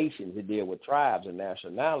with nations. It deal with tribes and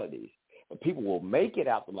nationalities. And people will make it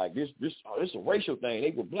out to like this is a racial thing.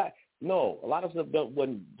 They were black. No, a lot of stuff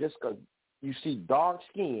wasn't just because you see dark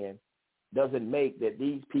skin doesn't make that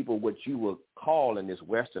these people, what you would call in this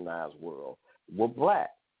westernized world, were black.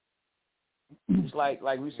 It's like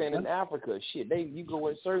we saying in Africa, shit. You go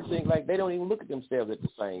with certain things, like they don't even look at themselves as the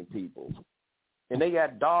same people, and they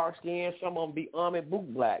got dark skin. Some of them be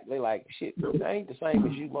boot black. They like shit. They ain't the same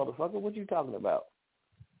as you, motherfucker. What you talking about?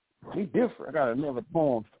 We different. I got another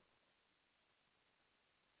poem.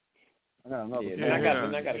 I got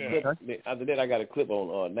a clip. After that, I got a clip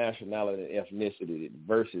on nationality and ethnicity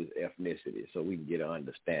versus ethnicity, so we can get an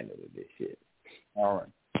understanding of this shit. All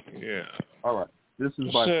right. Yeah. All right. This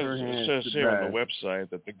is by It says here on the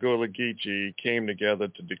website that the Gullah Geechee came together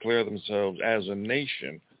to declare themselves as a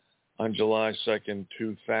nation on July 2nd,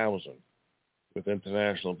 2000, with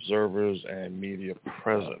international observers and media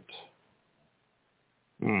present.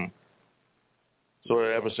 So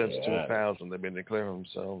ever since 2000, they've been declaring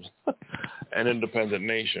themselves an independent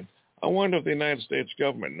nation. I wonder if the United States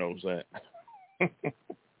government knows that. I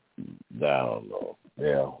don't know.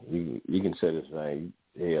 Yeah, you can say this thing.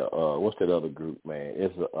 Yeah, what's that other group, man?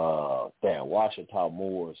 It's Washington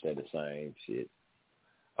Moore said the same shit.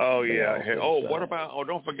 Oh yeah. What about? Oh,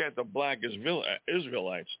 don't forget the black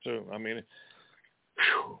Israelites too. I mean,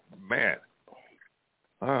 man.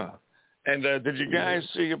 And did you guys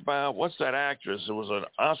see about, what's that actress? It was an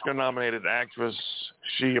Oscar-nominated actress.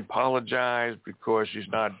 She apologized because she's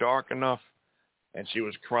not dark enough, and she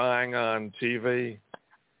was crying on TV,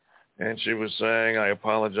 and she was saying, I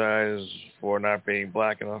apologize for not being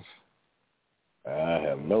black enough. I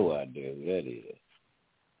have no idea who that is.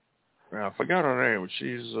 I forgot her name, but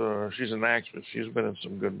she's an actress. She's been in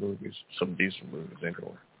some good movies, some decent movies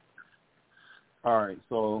anyway. All right,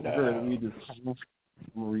 so I'm going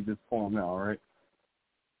to read this poem now, all right?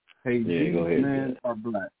 Hey, Yeah, These go ahead, Men Are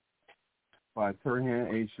Black by Turhan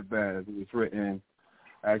A. Shabazz. It was written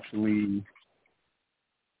actually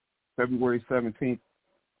February 17th,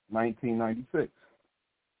 1996.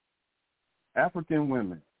 African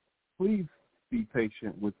women, please be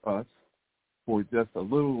patient with us for just a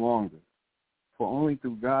little longer. For only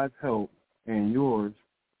through God's help and yours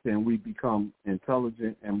can we become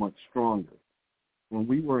intelligent and much stronger. When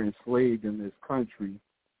we were enslaved in this country,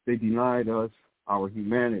 they denied us our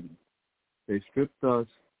humanity. They stripped us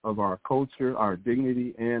of our culture, our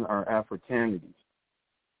dignity, and our Africanity.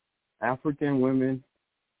 African women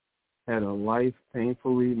had a life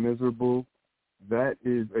painfully miserable. That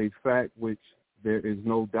is a fact which there is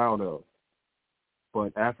no doubt of.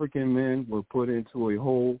 But African men were put into a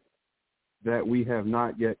hole that we have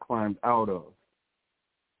not yet climbed out of.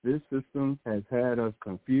 This system has had us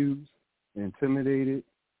confused, intimidated.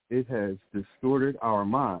 It has distorted our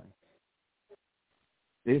minds.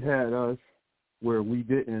 It had us where we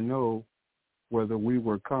didn't know whether we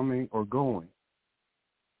were coming or going,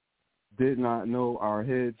 did not know our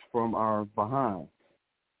heads from our behinds.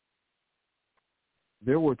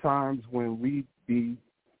 There were times when we'd be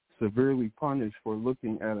severely punished for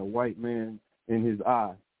looking at a white man in his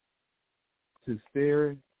eye. To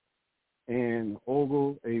stare and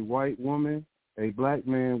ogle a white woman, a black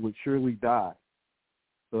man would surely die.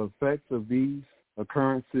 The effects of these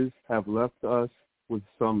occurrences have left us with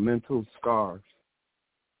some mental scars.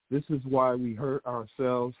 This is why we hurt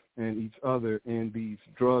ourselves and each other in these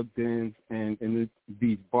drug dens and in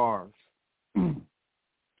these bars.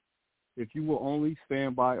 If you will only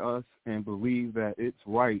stand by us and believe that it's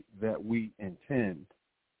right that we intend,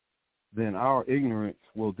 then our ignorance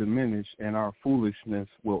will diminish and our foolishness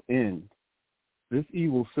will end. This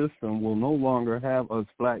evil system will no longer have us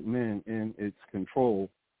black men in its control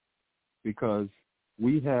because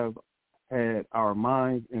we have had our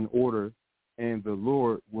minds in order and the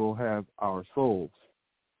Lord will have our souls.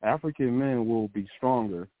 African men will be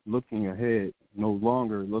stronger, looking ahead, no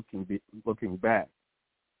longer looking back.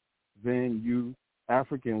 Then you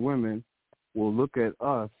African women will look at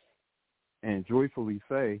us and joyfully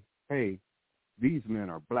say, hey, these men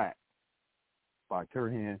are black, by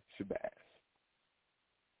Turhan Shabazz.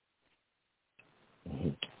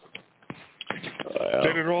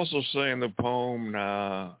 Did it also say in the poem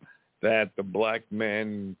that the black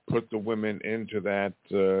men put the women into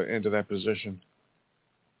that position?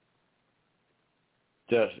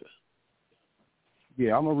 Yes.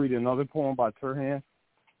 Yeah, I'm gonna read another poem by Turhan.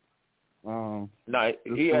 No,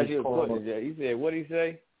 he asked you a question. He said, "What did he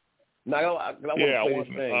say?" No, I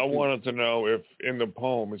wanted to know if in the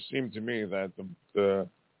poem it seemed to me that the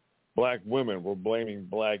black women were blaming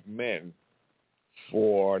black men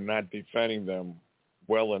for not defending them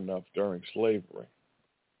well enough during slavery.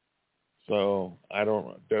 So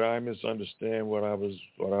did I misunderstand what I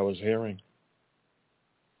was hearing?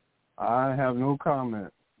 I have no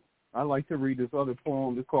comment. I like to read this other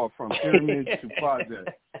poem. It's called From Pyramids to Project.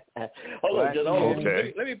 Hold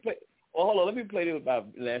on. Let me play. Well, hold on. Let me play this about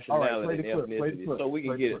nationality and ethnicity, so we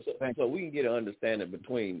can get an understanding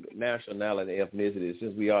between nationality and ethnicity,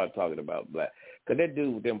 since we are talking about black. Cause that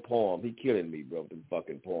dude with them poems, he killing me, bro. Them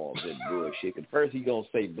fucking poems, that bullshit. Cause first he gonna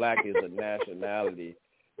say black is a nationality.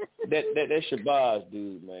 That Shabazz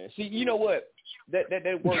dude, man. See, you know what? That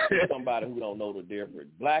works for somebody who don't know the difference.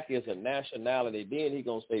 Black is a nationality. Then he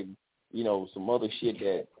gonna say, some other shit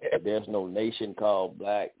that there's no nation called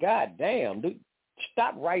black. God damn, dude.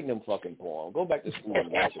 Stop writing them fucking poems. Go back to school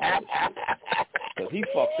and write some other shit. Because he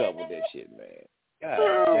fucked up with that shit, man. God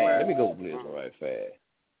damn. Let me go listen right fast.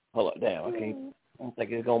 Hold up. Damn, I don't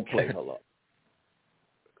think it's going to play. Hold up.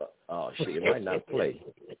 Oh, shit. It might not play.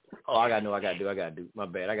 Oh, I got to know what I got to do. My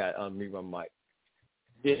bad. I got to unmute my mic.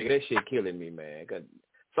 That shit killing me, man. Cause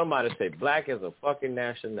somebody say black is a fucking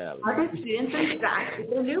nationality. Our students in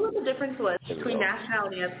fact, they knew what the difference was between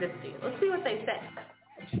nationality and ethnicity. Let's see what they said.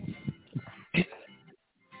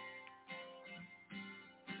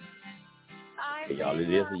 Hey, y'all, it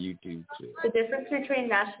is a YouTube too. The difference between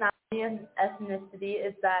nationality and ethnicity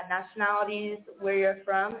is that nationality is where you're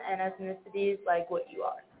from and ethnicity is like what you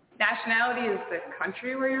are. Nationality is the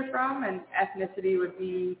country where you're from, and ethnicity would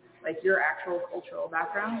be like your actual cultural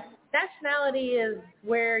background. Nationality is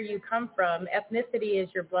where you come from. Ethnicity is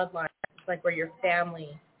your bloodline. It's like where your family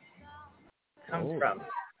comes from.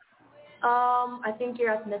 I think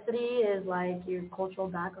your ethnicity is like your cultural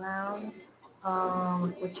background,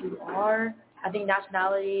 what you are. I think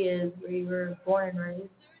nationality is where you were born and raised.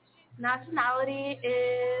 Nationality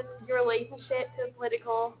is your relationship to a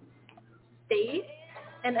political state,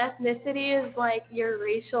 and ethnicity is like your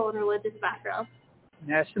racial and religious background.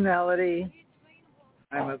 Nationality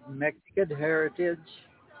I'm of Mexican heritage,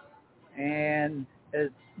 and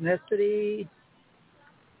ethnicity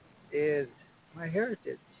is my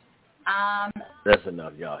heritage. That's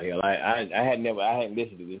enough, y'all. Hell, I hadn't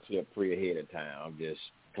listened to this clip pre ahead of time. I just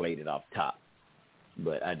played it off top,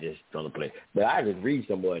 but I just don't play. But I just read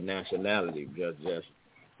some more nationality, just.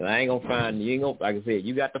 And I ain't gonna find you. Ain't gonna, like I said,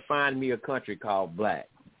 you got to find me a country called black.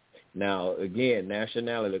 Now, again,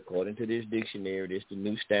 nationality, according to this dictionary, this the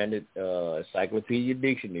New Standard Encyclopedia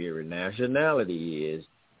Dictionary. Nationality is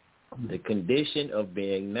the condition of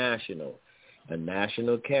being national, a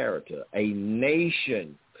national character, a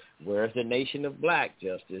nation. Where's the nation of black,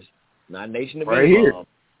 Justice? Not nation of Islam.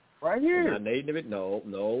 Right here. Not nation of it. No.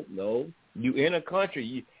 You in a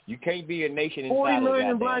country. You can't be a nation inside 40 million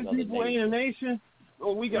of black other people nation. ain't a nation?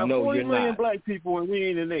 Oh, we got No, 40 million not. black people and we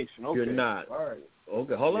ain't a nation. Okay. You're not. All right.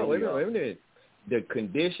 Okay, hold on. Wait a minute. The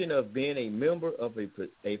condition of being a member of a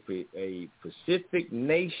Pacific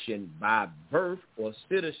nation by birth or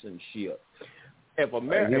citizenship. If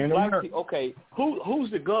America, black people, okay, who's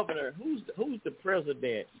the governor? Who's the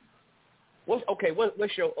president? What's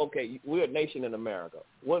your we're a nation in America.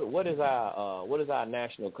 What is our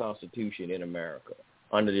national constitution in America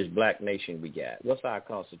under this black nation we got? What's our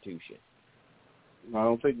constitution? I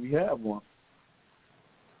don't think we have one.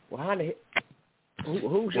 Well, how the heck?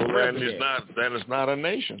 Who's your president? Then it's not a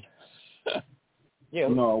nation. Yeah.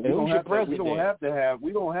 No, we don't have to have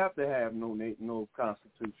no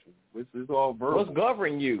constitution. This is all verbal. What's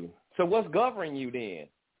governing you? So what's governing you then?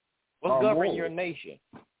 What's governing your nation?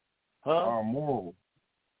 Huh? Our moral.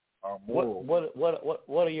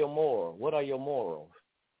 What are your morals? What are your morals?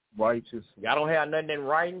 Righteous. Y'all don't have nothing in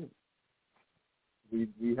writing.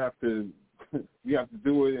 We have to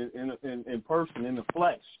do it in person, in the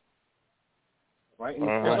flesh. Right?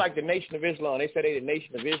 It's like the Nation of Islam. They say they're the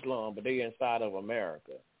Nation of Islam, but they're inside of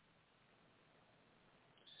America.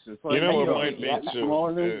 Like, you know what might be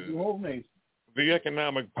too? The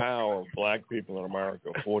economic power of black people in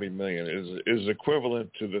America, 40 million, is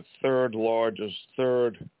equivalent to the third largest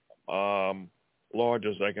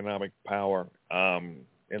economic power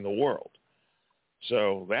in the world.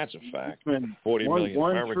 So that's a fact. 40 million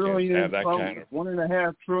Americans have that kind of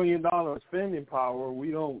 $1.5 trillion spending power.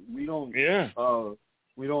 We don't do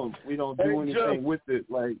anything with it,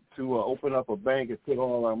 like to open up a bank and put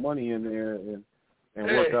all our money in there and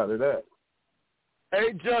work out of that.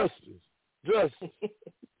 Hey, Justice.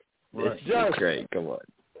 Right. That's great. Come on.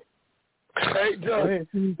 Hey, Justice.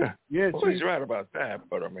 Well, he's right about that,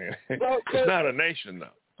 but I mean, it's not a nation,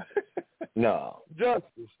 though. No.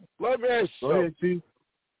 Justice, let me ask you.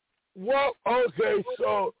 Well, okay,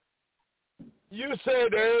 so you say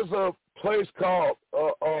there's a place called,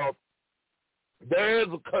 there's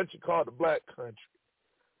a country called the Black Country.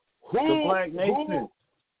 The Black Nation.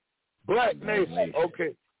 Black Nation.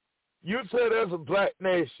 Okay. You say there's a Black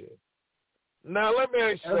Nation. Now, let me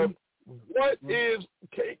ask you something. What is,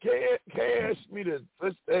 can you ask me this?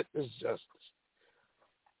 This is justice.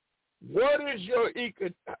 What is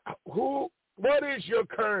your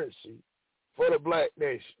currency for the Black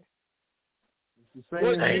Nation? It's the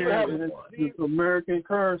same here. It's American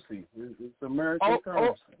currency. It's American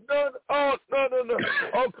currency. No.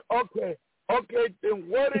 Okay, then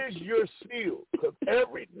what is your seal? Because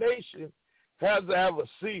every nation has to have a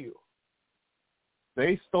seal.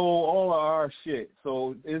 They stole all of our shit,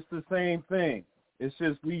 so it's the same thing. It's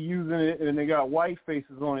just we using it, and they got white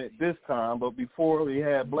faces on it this time, but before they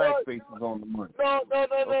had black faces on the money. No.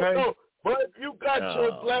 But if you got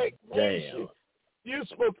your Black Nation, you're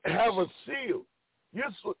supposed to have a seal.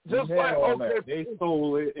 They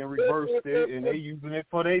stole it and reversed it, and they using it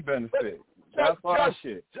for their benefit. That's our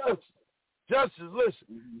shit. Justice,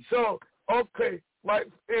 listen. So, okay, like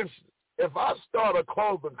for instance, if I start a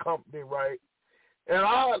clothing company, right, and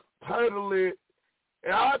I title it,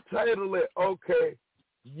 okay,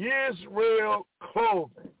 Israel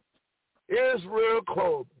Clothing.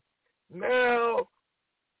 Now,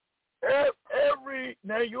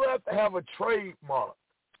 now you have to have a trademark.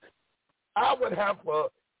 I would have to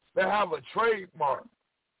have a trademark.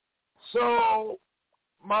 So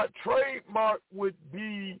my trademark would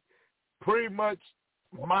be pretty much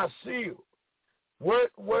my seal.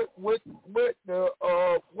 What the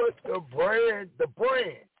brand.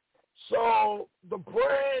 So the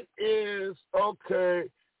brand is, okay,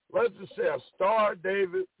 let's just say a Star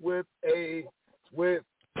David with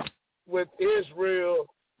Israel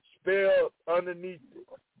spelled underneath it.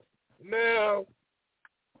 Now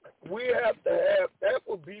we have to have, that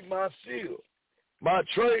would be my seal, my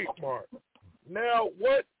trademark. Now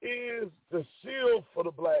what is the seal for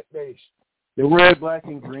the Black Nation? The red, black,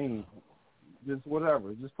 and green. Just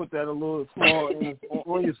whatever. Just put that a little small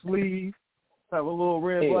on your sleeve. Have a little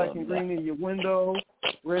red, black, and green in your window.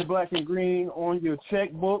 Red, black, and green on your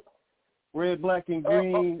checkbook. Red, black, and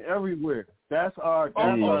green everywhere. That's our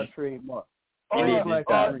trademark. Red, black,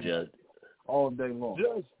 and green all day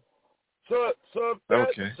long. So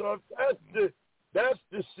that's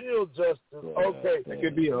the seal, Justice. Okay. It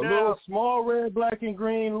could be a little small red, black, and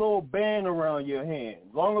green little band around your hand.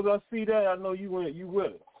 As long as I see that, I know you with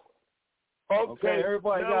it. Okay,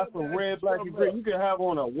 everybody got some red, black, and green. You can have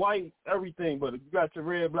on a white everything, but if you got your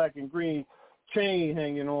red, black, and green chain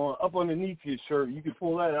hanging on up underneath your shirt, you can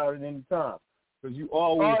pull that out at any time because you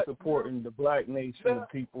always supporting the black nation of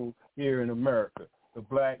people here in America. The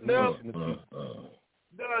black nation of people.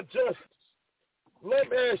 Now, Justice, let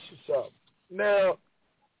me ask you something. Now,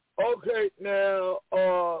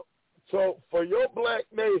 so for your black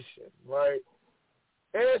nation, right,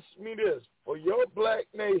 ask me this. For your black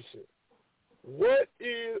nation,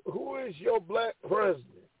 who is your black president?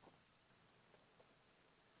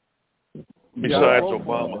 Besides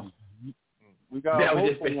Obama. We got that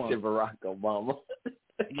was just Barack Obama.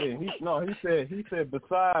 He said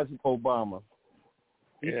besides Obama.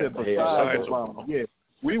 He said besides Obama. Yeah.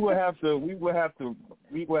 We would have to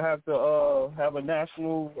have a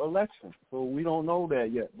national election. So we don't know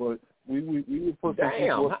that yet, but we would put some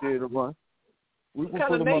people up there to run. We would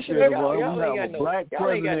put them up there to run. We have a black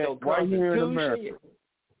president right here in America.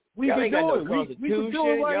 We can do it. We can do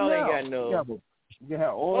it right now. Y'all ain't got no. You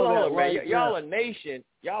have all of that right y'all a nation,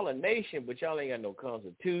 but y'all ain't got no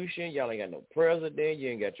constitution. Y'all ain't got no president. You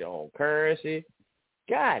ain't got your own currency.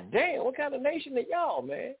 God damn, what kind of nation are y'all,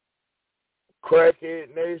 man?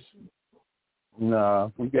 Crackhead nation. Nah,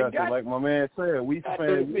 we got to, like my man said, we got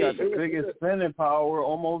the biggest spending power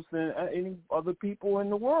almost than any other people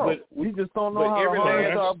in the world. We just don't know how to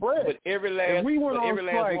harness our bread. If we went on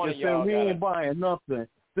strike and said we ain't buying nothing,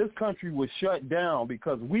 this country was shut down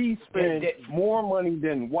because we spend more money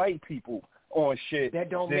than white people on shit. That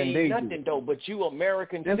don't mean nothing though. But you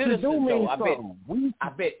American citizens though. I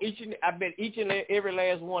bet each and every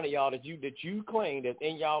last one of y'all that you claim that's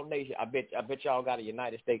in y'all nation. I bet y'all got a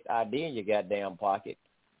United States ID in your goddamn pocket.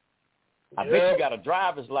 I bet you got a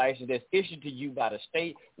driver's license that's issued to you by the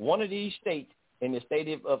state, one of these states in the state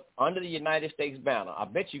of under the United States banner. I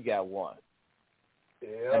bet you got one.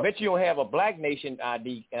 Yeah. I bet you don't have a Black Nation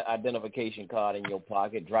ID identification card in your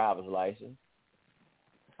pocket, driver's license.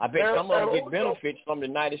 I bet some of them get benefits from the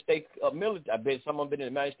United States military. I bet some of them in the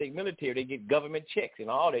United States military, they get government checks and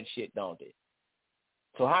all that shit, don't they?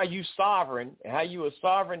 So how you sovereign, how you a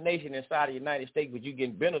sovereign nation inside the United States, but you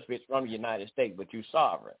getting benefits from the United States, but you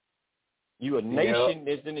sovereign. You a nation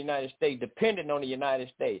that's in the United States, dependent on the United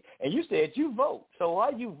States. And you said you vote. So why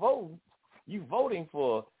you vote? You voting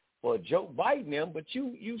for Joe Biden, but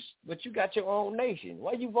you got your own nation.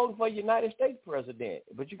 Why you voting for a United States president,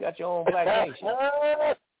 but you got your own black nation?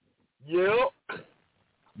 Yep.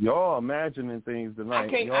 Y'all imagining things tonight.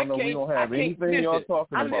 Y'all know we don't have anything y'all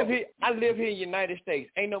talking about. I live here in the United States.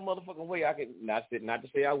 Ain't no motherfucking way I can not to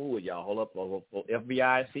say I would, y'all. Hold up,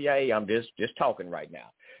 FBI, CIA. I'm just talking right now.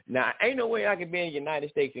 Now, ain't no way I can be in the United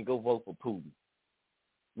States and go vote for Putin.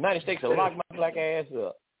 United States will lock my black ass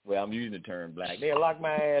up. Well, I'm using the term black. They'll lock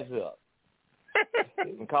my ass up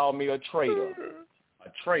and call me a traitor. A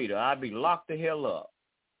traitor. I'd be locked the hell up.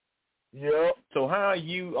 Yep. So how are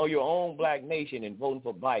you on your own black nation and voting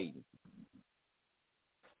for Biden?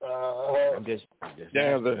 I'm just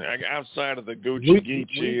outside of the Gucci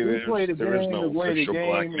Geechee, there is no official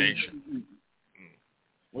black nation.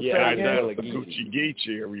 Outside of the Gucci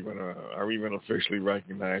Geechee are even officially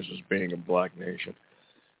recognized as being a black nation.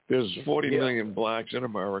 There's 40 million blacks in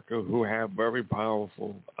America who have very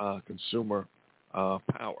powerful consumer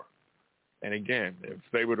power. And again, if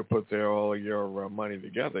they were to put all your money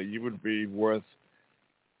together, you would be worth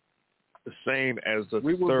the same as the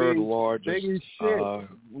third largest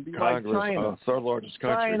Congress, third largest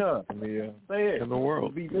country in the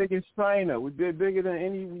world. We'd be big as China. We'd be bigger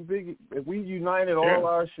than if we united all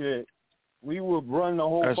our shit, we would run the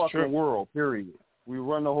whole world, period. We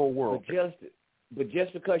run the whole world. But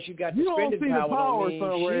just because you got the spending power, don't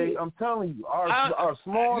mean shit. I'm telling you, our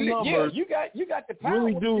small numbers. Yeah, you got the power.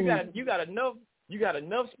 Really do. You got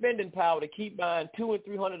enough spending power to keep buying $200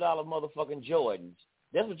 and $300 motherfucking Jordans.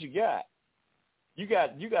 That's what you got. You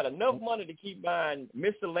got enough money to keep buying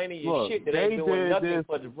miscellaneous shit that ain't doing nothing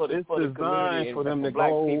for the community for them to black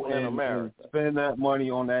people in America. And spend that money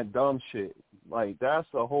on that dumb shit. Like that's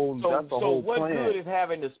the whole. So what good is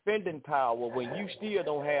having the spending power when you still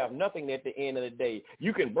don't have nothing at the end of the day?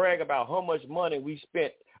 You can brag about how much money we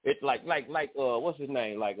spent It's like what's his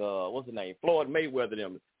name? Floyd Mayweather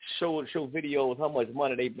them show videos how much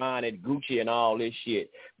money they buying at Gucci and all this shit.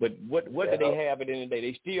 But what do they have at the end of the day?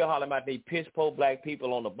 They still hollering about they piss poor black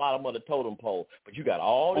people on the bottom of the totem pole. But you got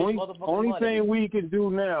all this motherfucking money. Only thing we can do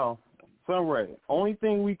now, Sunray, only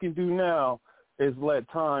thing we can do now is let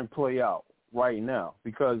time play out right now,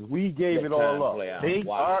 because we gave it all up.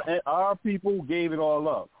 Our people gave it all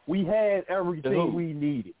up. We had everything we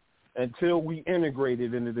needed until we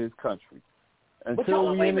integrated into this country.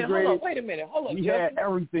 Until we integrated, wait a minute. Hold on, we had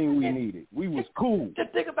everything we needed. We was cool.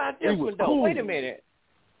 Just think about this one, though. Cool. Wait a minute.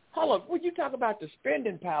 Hold on. When you talk about the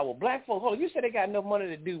spending power, black folks, hold on, you said they got enough money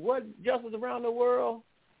to do what? Justice around the world?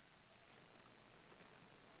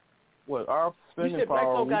 Well, our spending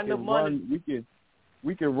power,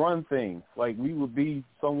 we can run things. Like, we would be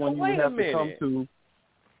someone you would have to come to,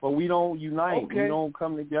 but we don't unite. Okay. We don't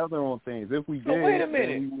come together on things. If we did, then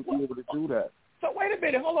we would be able to do that. So wait a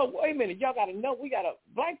minute, hold on, wait a minute. Y'all got enough,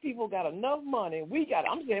 black people got enough money. I'm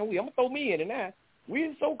going to throw me in there. We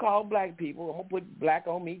the so-called black people, I'm going to put black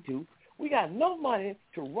on me too. We got enough money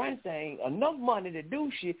to run things, enough money to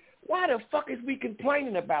do shit. Why the fuck is we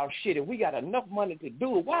complaining about shit if we got enough money to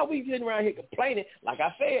do it? Why are we sitting around here complaining, like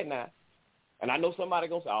I said now? And I know somebody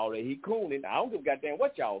going to say, oh, he cooning. I don't give a goddamn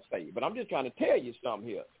what y'all say, but I'm just trying to tell you something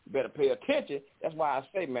here. You better pay attention. That's why I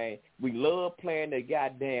say, man, we love playing the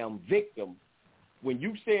goddamn victim. When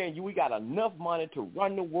you saying we got enough money to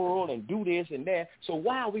run the world and do this and that, so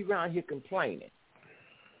why are we around here complaining?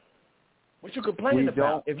 What you complaining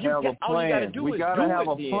about? If you got, all you got to do is have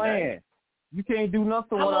a plan. You can't do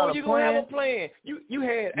nothing without a plan. How long you gonna have a plan? You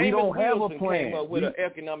had Amos Wilson came up with an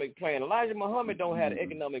economic plan. Elijah Muhammad don't have an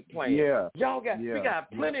economic plan. Yeah. We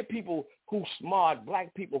got plenty of people who smart,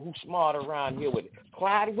 black people who smart around here with it.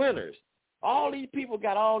 Clyde Winters. All these people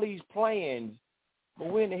got all these plans. But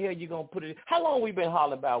where in the hell you going to put it? How long we been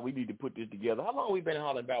hollering about we need to put this together? How long we been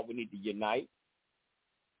hollering about we need to unite?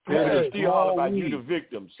 Still hollering about you the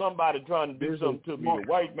victim. Somebody trying to do something to me. The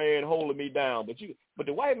white man holding me down. But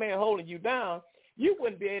the white man holding you down, you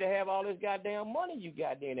wouldn't be able to have all this goddamn money you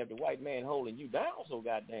got then if the white man holding you down so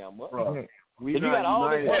goddamn much. Right. If you got all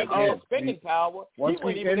this spending power, once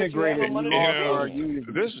we integrated,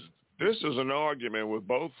 this is an argument with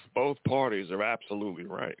both parties are absolutely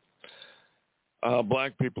right.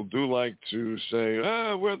 Black people do like to say,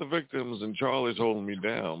 we're the victims and Charlie's holding me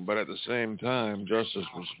down. But at the same time, Justice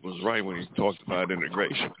was right when he talked about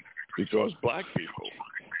integration. Because black people,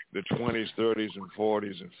 the 20s, 30s, and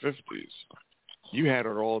 40s, and 50s, you had it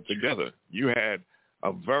all together. You had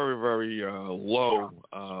a very, very low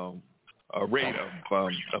rate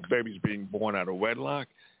of babies being born out of wedlock.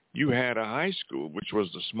 You had a high school, which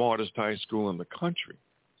was the smartest high school in the country.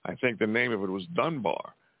 I think the name of it was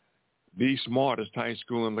Dunbar. The smartest high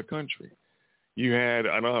school in the country. You had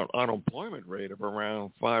an unemployment rate of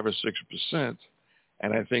around 5 or 6%,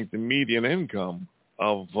 and I think the median income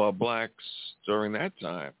of blacks during that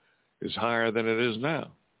time is higher than it is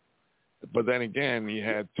now. But then again, you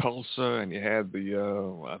had Tulsa and you had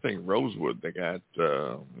I think Rosewood. They got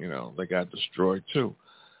destroyed too.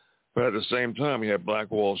 But at the same time, you had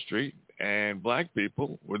Black Wall Street, and black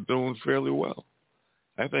people were doing fairly well.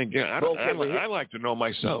 I think I like to know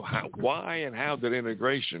myself why and how did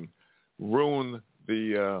integration ruin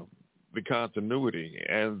the continuity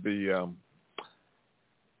and the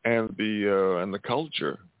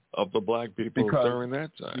culture of the black people during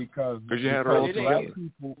that time? Because you had it all together.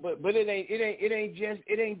 But it ain't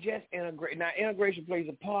just integration. Now integration plays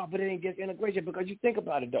a part, but it ain't just integration because you think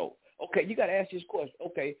about it though. Okay, you got to ask this question.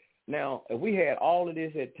 Okay, now if we had all of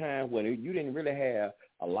this at times when you didn't really have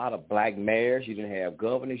a lot of black mayors, you didn't have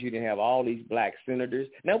governors, you didn't have all these black senators.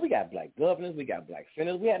 Now we got black governors, we got black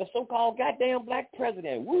senators, we had a so-called goddamn black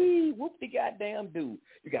president. Whoop the goddamn dude.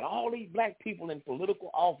 You got all these black people in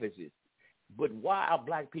political offices. But why are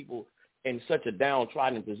black people in such a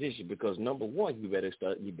downtrodden position? Because number one, you better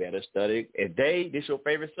study. If this your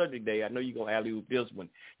favorite subject day, I know you're gonna alley-oop this one.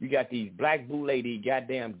 You got these black boule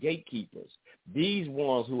goddamn gatekeepers. These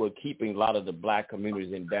ones who are keeping a lot of the black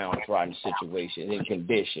communities in downtrodden situations and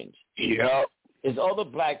conditions. Yeah. It's other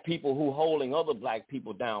black people who holding other black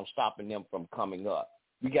people down, stopping them from coming up.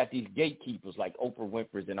 We got these gatekeepers like Oprah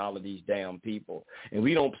Winfrey and all of these damn people, and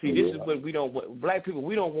we don't see. This is what we don't. Black people,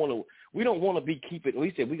 we don't want to be keeping.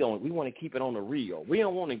 We said we want to keep it on the real. We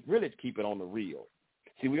don't want to really keep it on the real.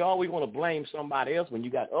 See, we always want to blame somebody else when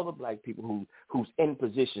you got other black people who's in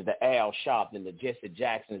positions, the Al Sharpton, the Jesse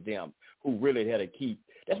Jacksons, them who really had to keep.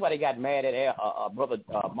 That's why they got mad at brother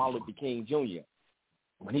Martin Luther King Jr.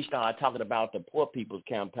 when he started talking about the poor people's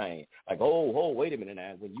campaign, like, wait a minute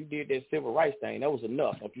now. When you did that civil rights thing, that was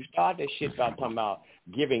enough. Don't you start that shit about talking about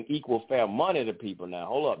giving equal fair money to people now.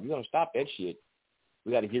 Hold up. You're going to stop that shit.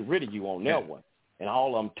 We got to get rid of you on that one. And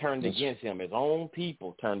all of them turned against him. His own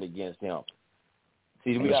people turned against him.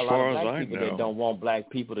 See, we got a lot of black people that don't want black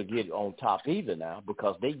people to get on top either now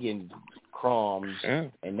because they getting crumbs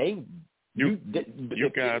and they you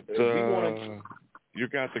got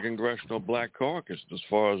the Congressional Black Caucus, as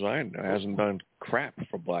far as I know, hasn't done crap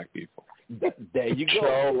for black people. There you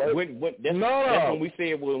go. That's when we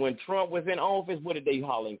said when Trump was in office, what did they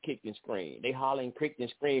holler and kick and scream? They holler and kicked and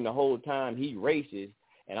screamed the whole time he racist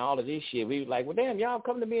and all of this shit. We was like, well, damn, y'all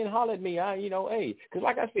come to me and holler at me. Hey, because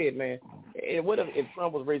like I said, man, what if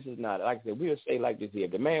Trump was racist or not? Like I said, we'll say like this here.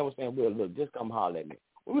 If the man was saying, well, look, just come holler at me.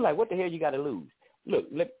 We were like, what the hell you got to lose? Look,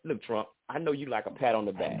 Trump, I know you like a pat on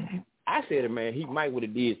the back. I said, man, he might would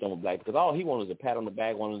have did something black because all he wanted was a pat on the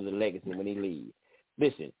back, wanted the legacy when he leaves.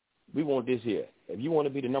 Listen, we want this here. If you want to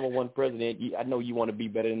be the number one president, I know you want to be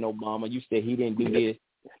better than Obama. You said he didn't do this.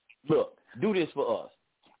 Look, do this for us.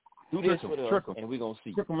 Do this for us, and we're going to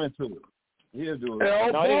see. Trick him into it. He'll do it.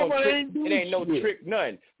 It ain't no trick,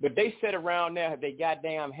 nothing. But they sit around there, they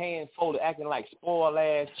goddamn hands folded, acting like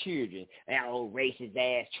spoiled-ass children. That old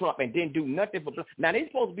racist-ass Trump, and didn't do nothing for... Now, they're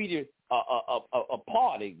supposed to be a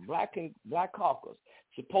party, Black Caucus,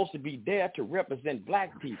 supposed to be there to represent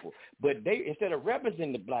black people. But they, instead of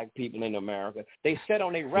representing the black people in America, they sit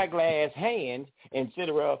on their regular-ass hands and sit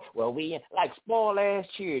around, well, we like spoiled-ass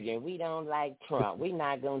children. We don't like Trump. We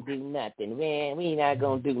not going to do nothing. Man, we not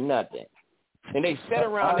going to do nothing. And they sit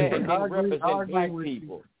around there and didn't represent black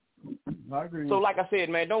people. I agree. So like I said,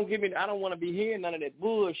 man, don't give me, I don't want to be hearing none of that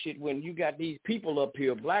bullshit when you got these people up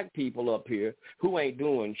here, black people up here, who ain't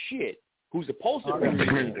doing shit, who's supposed to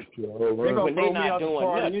represent when they not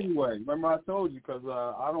doing nothing. Anyway, remember I told you, because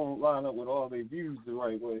I don't line up with all their views the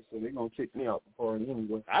right way, so they're going to kick me out the party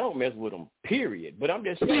anyway. I don't mess with them, period. But I'm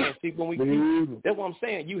just saying, see, when we that's what I'm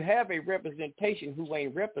saying, you have a representation who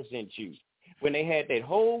ain't represent you. When they had that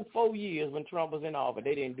whole 4 years when Trump was in office,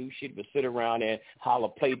 they didn't do shit but sit around and holler,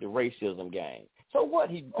 play the racism game. So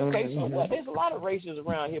what? So what? There's a lot of racists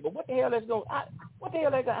around here, but what the hell that's going? What the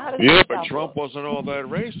hell that? How does but Trump wasn't all that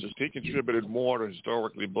racist. He contributed more to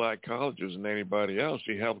historically black colleges than anybody else.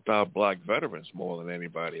 He helped out black veterans more than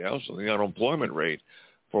anybody else. And the unemployment rate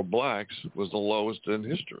for blacks was the lowest in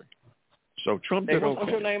history. So Trump did okay.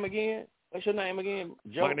 What's your name again?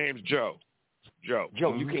 Joe? My name's Joe. Joe,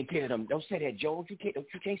 you can't tell them. Don't say that, Joe. You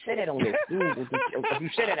can't say that on there. If you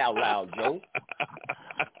say that out loud, Joe.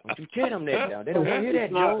 Don't you tell them that now. They don't want to hear that,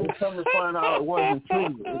 Joe. Come to find out it wasn't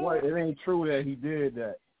true. It ain't true that he did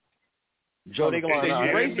that. Joe, they gonna say you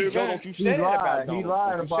racist, Joe. Don't you say that about him. He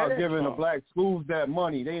lied about giving the black schools that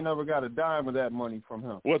money. They never got a dime of that money from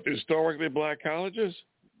him. What, the historically black colleges?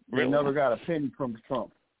 They never got a penny from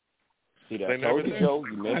Trump. See that? Told you, Joe.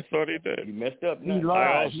 I thought he did. You messed up. He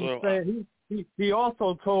lied. He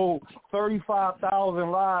also told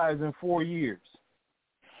 35,000 lies in 4 years.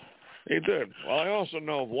 He did. Well, I also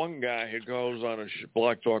know of one guy who goes on a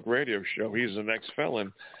Black Talk radio show. He's an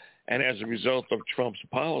ex-felon, and as a result of Trump's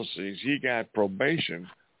policies, he got probation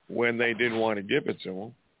when they didn't want to give it to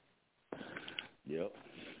him. Yep.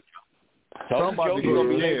 Trump about to go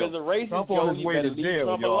to jail. Trump on his way to jail,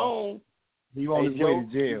 Trump alone. He on his way to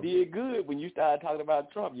jail. You did good when you started talking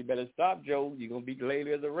about Trump. You better stop, Joe. You're gonna be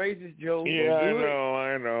labeled as a racist, Joe. Yeah,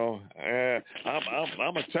 I know.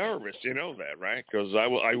 I'm a terrorist. You know that, right? Because I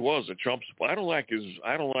was a Trump. I don't like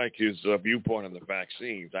his viewpoint on the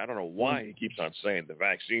vaccines. I don't know why he keeps on saying the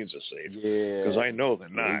vaccines are safe. Yeah. Because I know they're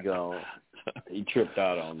not. He tripped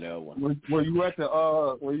out on that one. Were you at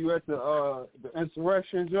the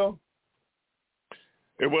insurrection, Joe?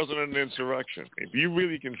 It wasn't an insurrection. If you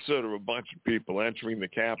really consider a bunch of people entering the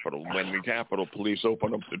Capitol when the Capitol Police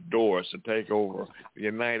opened up the doors to take over the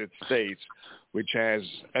United States, which has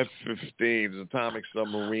F-15s, atomic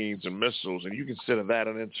submarines, and missiles, and you consider that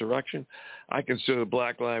an insurrection, I consider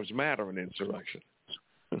Black Lives Matter an insurrection.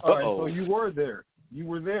 All right, so you were there. You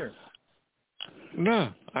were there.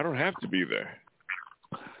 No, I don't have to be there.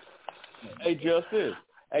 Hey, Justice.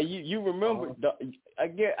 Hey, you remember? I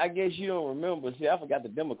guess you don't remember. See, I forgot the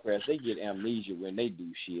Democrats. They get amnesia when they do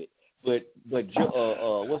shit. But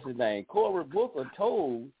what's his name? Cory Booker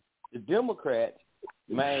told the Democrats,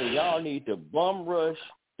 man, y'all need to bum rush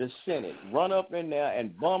the Senate, run up in there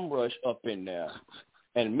and bum rush up in there,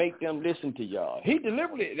 and make them listen to y'all. He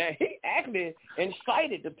actually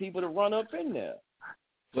incited the people to run up in there.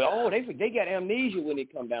 Well, they got amnesia when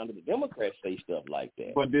it come down to the Democrats say stuff like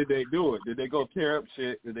that. But did they do it? Did they go tear up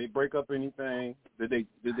shit? Did they break up anything? Did they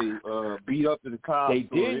beat up the cops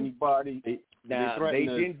or anybody? They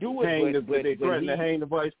didn't do it, but they threatened to hang the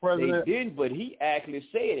vice president. They didn't, but he actually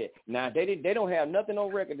said it. Now they don't have nothing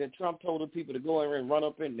on record that Trump told the people to go in and run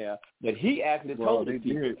up in there. But he actually told the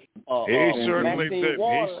people. He certainly did.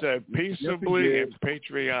 He said peaceably and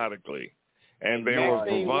patriotically, and they were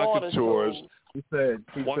provocateurs. He said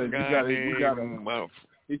you can't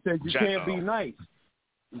be nice.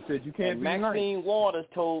 He said you can't be nice. Maxine Waters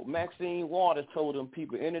told them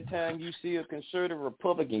people, anytime you see a conservative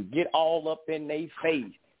Republican, get all up in their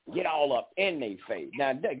face. Get all up in their face.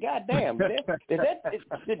 Now, goddamn,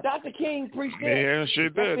 did Dr. King preach that? Yeah, she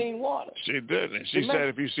did. Maxine Waters. She did. And she said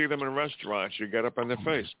if you see them in restaurants, you get up in their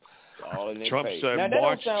face. All in their Trump face. said now,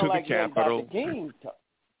 march to like the Capitol. Dr. King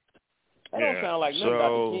that don't sound like nothing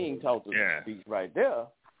Dr. King talked to the speech right there.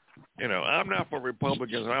 You know, I'm not for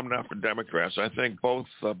Republicans and I'm not for Democrats. I think both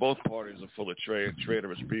parties are full of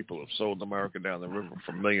traitorous people who have sold America down the river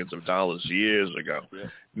for millions of dollars years ago. Yeah.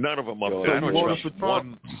 None of them are better.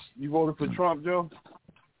 You voted for Trump, Joe?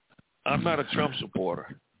 I'm not a Trump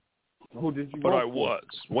supporter. Who did you vote for? But I for? was.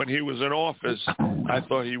 When he was in office, I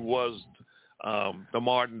thought he was the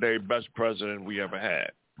modern-day best president we ever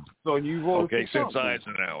had. So you voted for Trump? Okay, since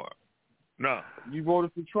Eisenhower. No. You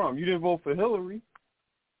voted for Trump. You didn't vote for Hillary.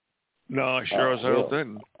 No, I sure as hell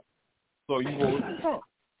didn't. So you voted for Trump?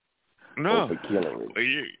 No. Vote for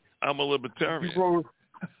Hillary. I'm a libertarian.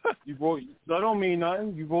 You voted. That don't mean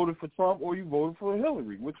nothing. You voted for Trump or you voted for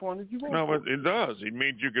Hillary. Which one did you vote for? No, it does. It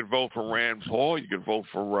means you could vote for Rand Paul. You could vote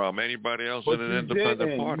for anybody else in an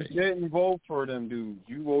independent party. You didn't vote for them dudes.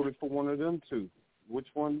 You voted for one of them two. Which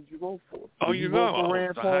one did you vote for? Oh, you vote for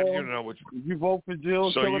Rand Paul? How do you know which? Did you vote for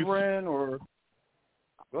Jill Gillibrand or?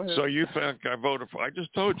 Go ahead. So you think I voted for? I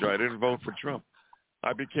just told you I didn't vote for Trump.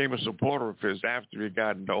 I became a supporter of his after he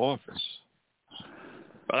got into office.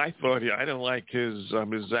 I thought I didn't like his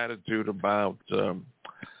attitude about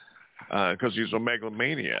because he's a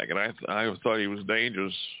megalomaniac, and I thought he was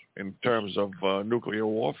dangerous in terms of nuclear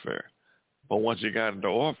warfare. But once he got into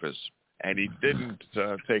office, and he didn't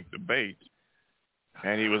take the bait,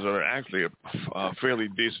 and he was actually a fairly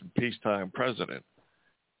decent peacetime president,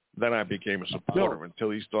 then I became a supporter until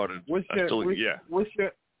he started. What's your ethnicity?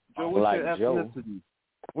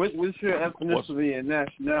 What's your ethnicity and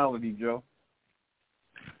nationality, Joe?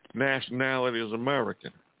 Nationality is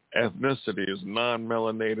American. Ethnicity is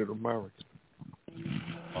non-melanated American.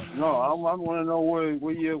 No, I want to know where's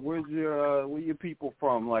your people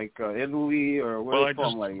from? Like Italy or where you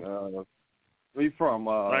from? Where you from?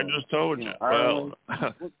 I just told you. Well,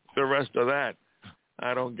 the rest of that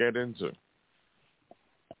I don't get into.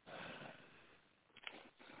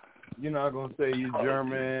 You're not gonna say you're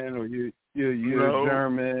German or you're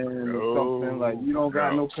German or something like you don't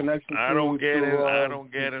got no connection. I don't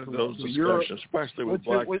get into those discussions, especially with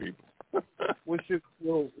black people. What's your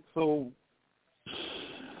so?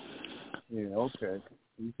 Yeah, okay.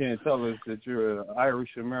 You can't tell us that you're an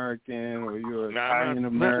Irish American or you're an Italian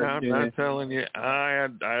American. I'm not telling you. I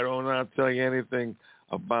do not tell you anything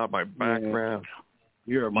about my background.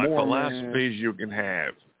 You're a my Mormon. philosophies you can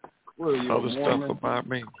have. What are you, other stuff about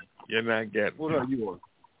me, you're not getting. What are you?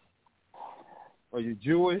 Are you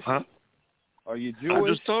Jewish? Huh? Are you Jewish? I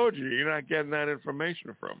just told you, you're not getting that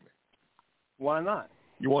information from me. Why not?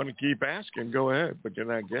 You want to keep asking, go ahead, but you're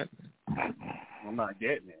not getting it. I'm not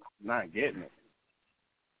getting it. Not getting it.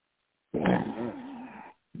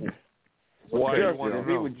 Why? If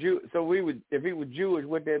he was Jewish,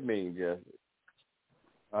 what that mean, Justin?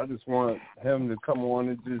 I just want him to come on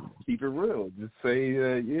and just keep it real. Just say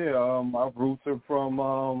that, my roots are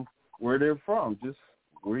from where they're from. Just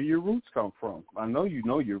where your roots come from. I know you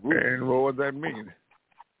know your roots. And what would that mean?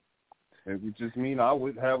 It would just mean I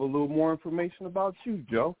would have a little more information about you,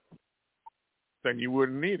 Joe. Then you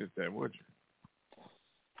wouldn't need it then, would you?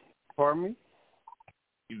 Pardon me?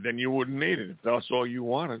 Then you wouldn't need it. If that's all you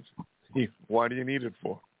wanted, why do you need it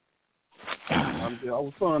for? I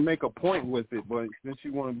was trying to make a point with it, but since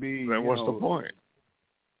you want to be... Then what's the point?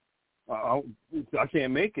 I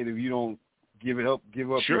can't make it if you don't give up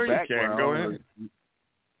sure your background. Sure you can. Go ahead.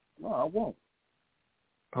 No, I won't.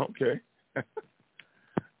 Okay.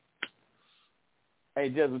 Hey,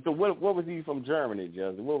 Justin, so what was he from Germany,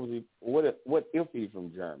 Justin? What if he's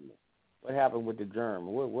from Germany? What happened with the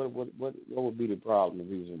German? What would be the problem if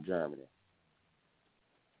he was from Germany?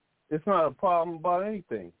 It's not a problem about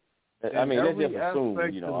anything. I mean, let's just assume,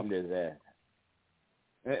 I'm just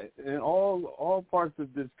asking. In all parts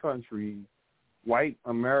of this country, white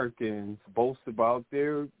Americans boast about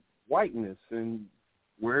their whiteness and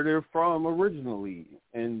where they're from originally,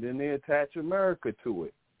 and then they attach America to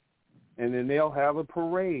it. And then they'll have a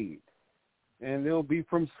parade, and they'll be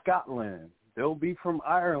from Scotland. They'll be from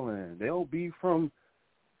Ireland. They'll be from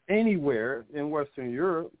anywhere in Western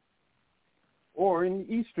Europe or in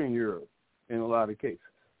Eastern Europe in a lot of cases.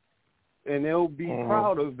 And they'll be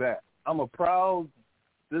proud of that. I'm a proud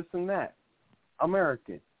this and that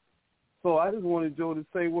American. So I just wanted Joe to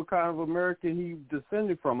say what kind of American he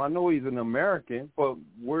descended from. I know he's an American, but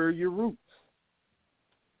where are your roots?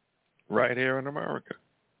 Right here in America.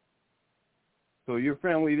 So your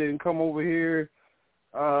family didn't come over here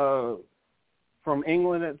from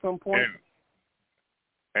England at some point?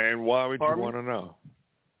 And why would you want to know?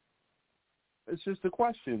 It's just a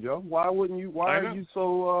question, Joe. Why wouldn't you? Why are you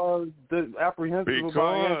so apprehensive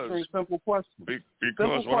about answering simple questions?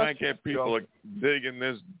 Because when I get people digging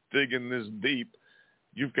this deep,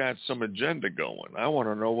 you've got some agenda going. I want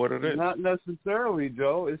to know what it is. Not necessarily,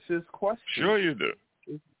 Joe. It's just questions. Sure you do.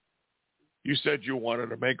 You said you wanted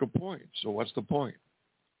to make a point. So what's the point?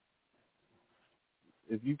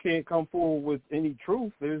 If you can't come forward with any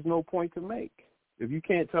truth, there's no point to make. If you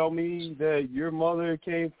can't tell me that your mother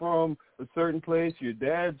came from a certain place, your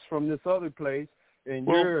dad's from this other place, and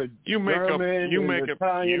you're a German,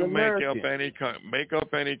 Italian American, make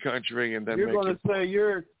up any country, and then you're going to say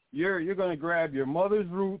you're going to grab your mother's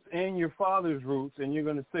roots and your father's roots, and you're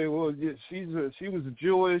going to say, well, she was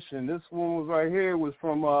Jewish, and this one was right here was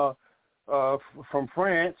from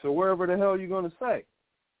France or wherever the hell you're going to say.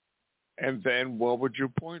 And then what would your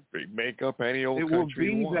point be? Make up any old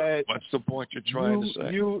country you want. What's the point you're trying to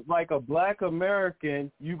say? You, like a black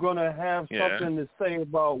American, you're going to have something to say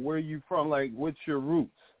about where you're from, like what's your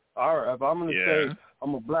roots. All right, if I'm going to say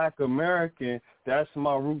I'm a black American, that's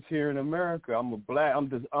my roots here in America.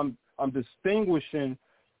 I'm distinguishing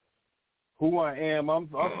who I am. I'm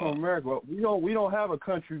from America. We don't have a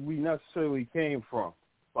country we necessarily came from,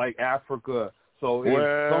 like Africa. So if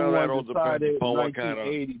someone decided in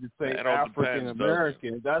 1980 to say African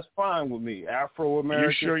American, that's fine with me. Afro-American,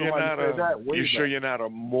 you sure you're not a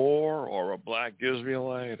Moor or a black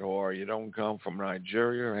Israelite, or you don't come from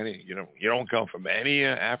Nigeria? You don't come from any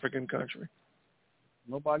African country?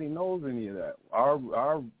 Nobody knows any of that.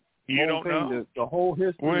 Our you don't know the whole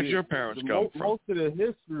history. Where'd your parents come from?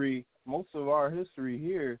 Most of our history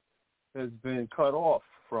here has been cut off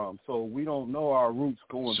from, so we don't know our roots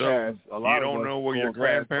going past. A lot you don't know where your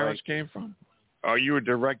grandparents came from? Are you a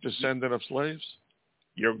direct descendant of slaves?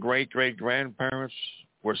 Your great-great-grandparents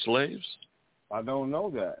were slaves? I don't know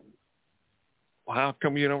that. Well, how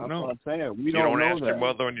come you don't know? That's what I'm saying. You don't ask your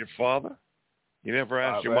mother and your father? You never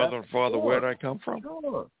asked your mother and father where did I come from?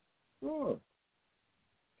 Sure.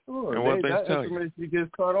 And what that tell you? Information gets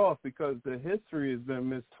cut off because the history has been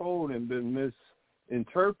mistold and been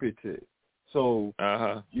misinterpreted. So,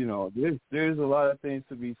 there's a lot of things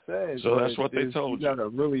to be said. So that's what they told you.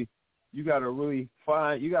 You got to really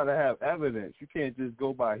find, you got to have evidence. You can't just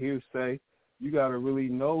go by hearsay. You got to really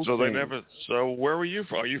know things. So where were you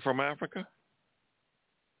from? Are you from Africa?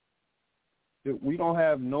 We don't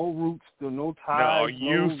have no roots, no ties. Now, are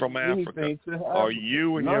you from Africa? Are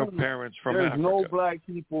you and your parents from Africa? There's no black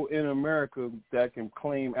people in America that can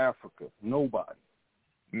claim Africa. Nobody.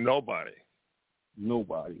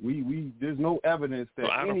 There's no evidence that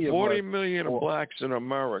any of us... Out of 40 million blacks in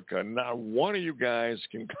America, not one of you guys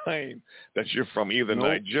can claim that you're from either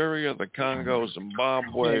Nigeria, the Congo,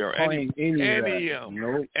 Zimbabwe, or any indigenous.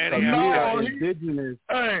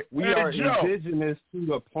 We are indigenous to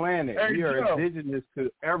the planet. We are indigenous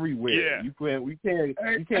to everywhere. Yeah. You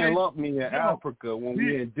can't lump me in Africa when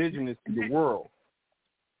we're indigenous to the world.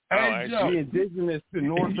 We're indigenous to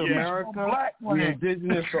North America. We're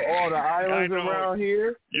indigenous to all the islands around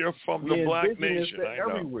here. You're from the Black Nation.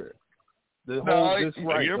 Everywhere. The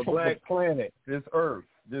Black planet, this Earth.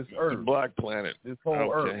 The Black planet. This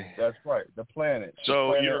whole Earth. That's right. The planet.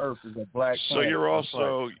 So Earth is a black planet.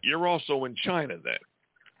 So you're also in China then.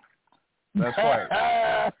 That's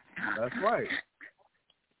right. That's right.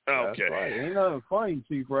 Okay. That's right. Ain't nothing funny,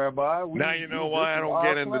 Chief Rabbi. Now you know why I don't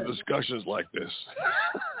get into discussions like this.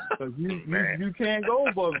 Because you can't go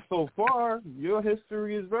but so far. Your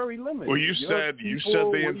history is very limited. Well, you said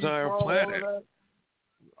the entire planet.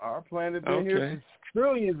 Our planet been here for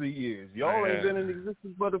trillions of years. Y'all ain't been in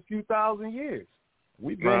existence but a few thousand years.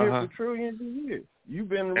 We've been here for trillions of years. You've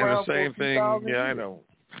been around for a few thousand years. I know.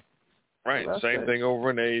 Right. Same thing over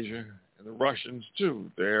in Asia. And the Russians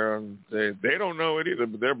too. They don't know it either,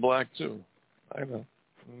 but they're black too. I know.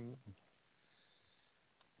 Mm-hmm.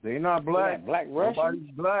 They're not black. Black Russians?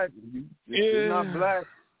 Nobody's black. They're not black.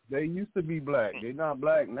 They used to be black. They're not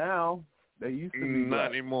black now. They used to be black.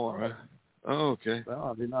 Not anymore. Huh? Oh, okay.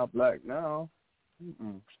 No, they're not black now.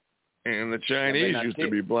 Mm-mm. And the Chinese used to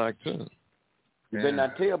be black too. You better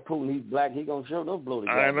not tell Putin he's black. He gonna show them blow the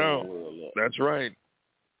I goddamn know. world up. That's right.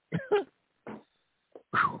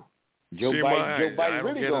 Joe Biden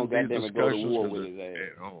really gonna goddamn it go to war with his ass.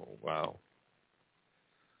 Oh wow.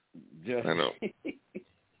 Just, I know.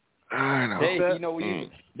 I know. Dave, you know where you?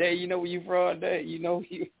 Dave, you know where you from? Dave, you know where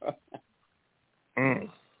you from?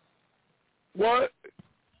 What?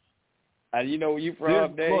 You know where you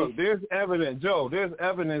from, Dave? Look, there's evidence, Joe. There's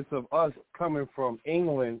evidence of us coming from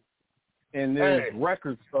England, and there's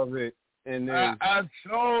records of it, and there's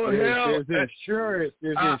insurance.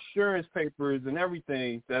 There's insurance papers and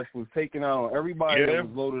everything that was taken out on everybody that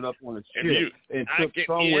was loaded up on a ship and took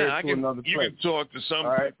somewhere to another place. You can talk to some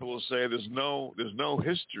people who say there's no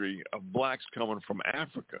history of blacks coming from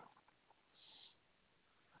Africa.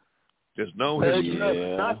 There's no history.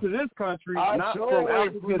 Not to this country. Not from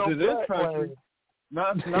Africa to this country.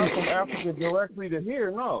 Not from Africa directly to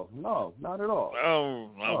here. No, not at all. Oh,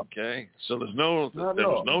 okay. So there was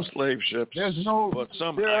no slave ships. There's no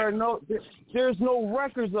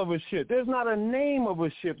records of a ship. There's not a name of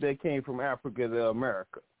a ship that came from Africa to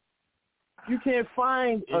America. You can't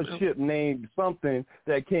find a ship named something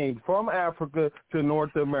that came from Africa to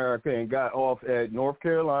North America and got off at North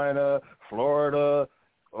Carolina, Florida,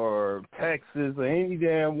 or Texas, or any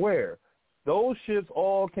damn where. Those ships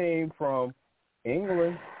all came from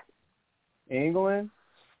England,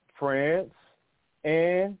 France,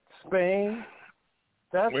 and Spain.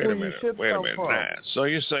 That's where your ships come from. Nah. So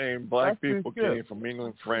you're saying black people came from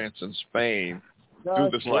England, France, and Spain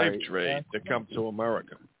through the slave trade to come to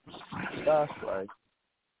America? That's right.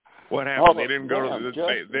 What happened? They didn't go to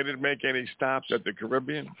they didn't make any stops at the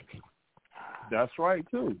Caribbean? That's right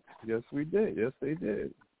too. Yes, we did. Yes, they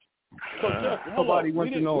did. Nobody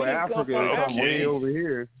went to know Africa to come way over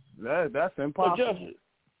here. That's impossible.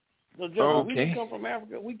 We didn't come from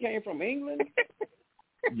Africa. We came from England.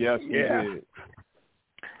 Yes, we did.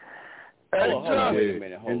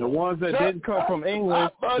 And the ones that didn't come from England,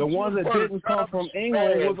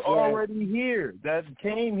 was already here. That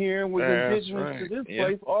came here and was indigenous to this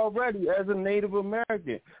place already as a Native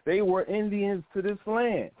American. They were Indians to this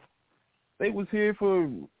land. They was here for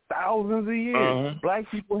thousands of years. Black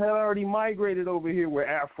people had already migrated over here with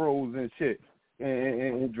afros and shit,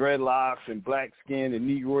 and dreadlocks and black skin and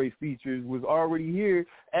Negroid features was already here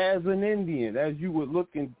as an Indian, as you would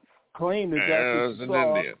look and claim that that's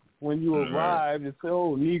what you saw when you arrived and say,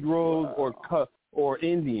 oh, Negroes or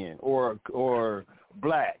Indian or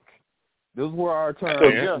black. Those were our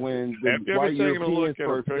terms when the white Europeans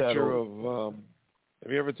first settled.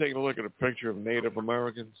 Have you ever taken a look at a picture of Native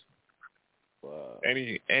Americans?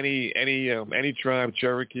 Any tribe,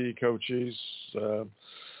 Cherokee, Cochise, the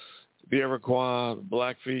Iroquois,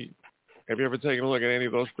 Blackfeet. Have you ever taken a look at any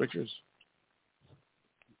of those pictures?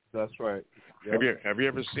 That's right. Yep. Have you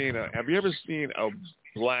ever seen a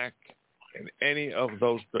black in any of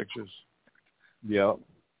those pictures? Yep.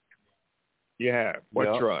 You have.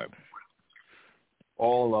 What tribe?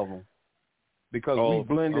 All of them. Because we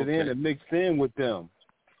blended in and mixed in with them.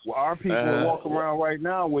 Well, our people walk around right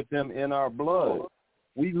now with them in our blood.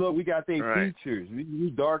 We got their features. We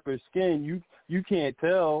darker skin. You can't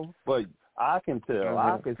tell, but I can tell.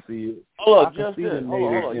 I can see it. Hold up, you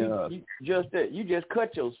just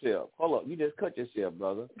cut yourself. Hold up, you just cut yourself,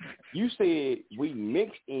 brother. You said we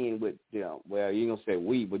mixed in with them. Well, you don't say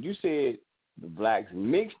we, but you said the blacks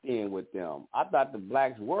mixed in with them. I thought the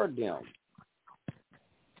blacks were them.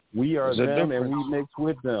 We are them, and we mix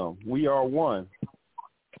with them. We are one.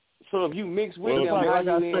 So if you mix with them, like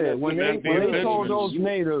I said, when they told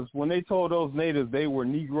those natives they were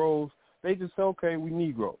Negroes, they just said, okay, we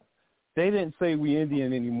Negro. They didn't say we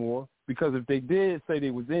Indian anymore, because if they did say they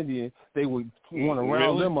was Indian, they would want to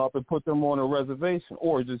round them up and put them on a reservation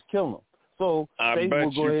or just kill them. So they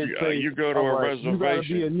will go ahead and say, you go to a reservation you gotta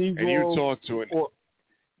be a Negro, and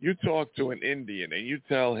you talk to an Indian and you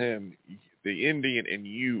tell him the Indian and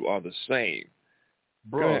you are the same.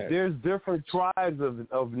 Bro, there's different tribes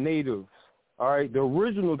of natives. All right, the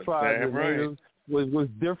original tribes of natives was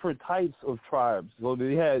different types of tribes. So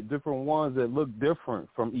they had different ones that looked different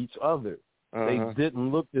from each other. They didn't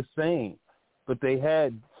look the same, but they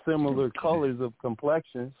had similar colors of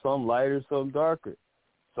complexion. Some lighter, some darker.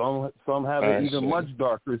 Some have an even much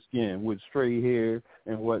darker skin with straight hair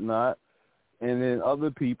and whatnot. And then other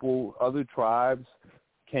tribes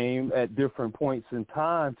came at different points in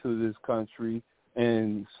time to this country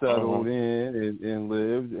and settled in and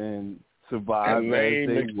lived and survived as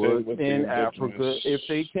they would in Africa if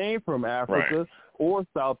they came from Africa or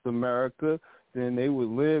South America. then they would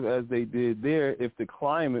live as they did there if the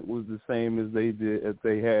climate was the same as they did if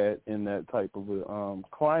they had in that type of a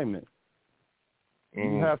climate.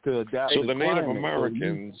 You have to adapt. So the the Native climate.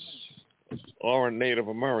 Americans aren't Native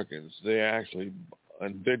Americans. They're actually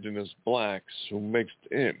indigenous blacks who mixed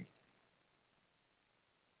in.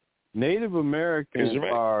 Native Americans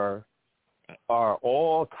are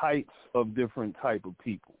all types of different type of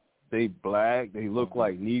people. They black, they look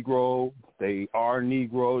like Negro, they are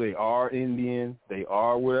Indian, they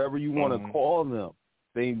are whatever you want to call them.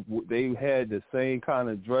 They had the same kind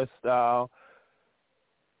of dress style.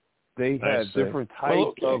 They had different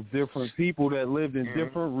types of different people that lived in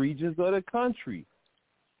different regions of the country.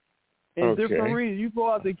 In different regions. You go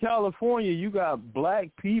out to California, you got black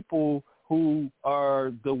people who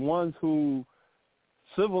are the ones who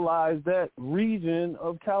civilized that region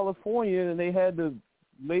of California, and they had the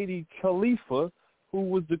Lady Khalifa, who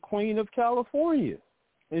was the Queen of California,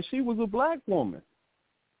 and she was a black woman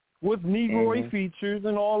with Negroid features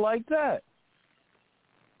and all like that.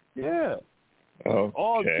 Yeah.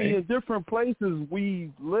 All in different places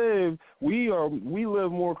we live. We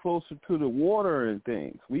live more closer to the water and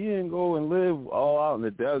things. We didn't go and live all out in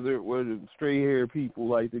the desert where the straight hair people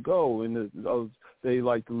like to go, and they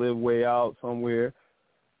like to live way out somewhere.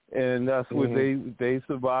 And that's where they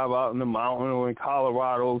survive out in the mountain or in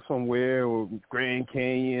Colorado somewhere or Grand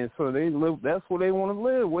Canyon. So they live. That's where they want to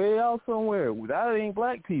live, way out somewhere. That ain't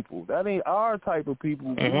black people. That ain't our type of people.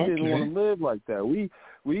 We didn't want to live like that. We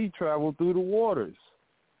traveled through the waters.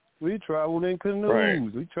 We traveled in canoes.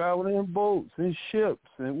 Right. We traveled in boats and ships,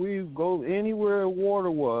 and we go anywhere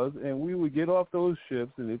water was, and we would get off those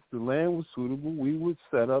ships. And if the land was suitable, we would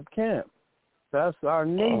set up camp. That's our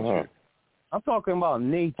nature. I'm talking about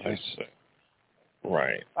nature. I see.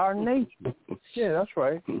 Right. Our nature. Yeah, that's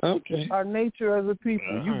right. Okay. Our nature as a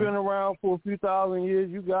people. You've been around for a few thousand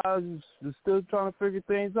years. You guys are still trying to figure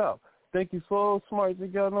things out. Think you're so smart, you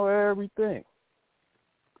got to know everything.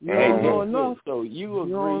 You don't know enough. So you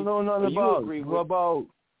agree. You don't know nothing about.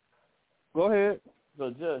 Go ahead. So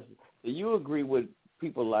just you agree with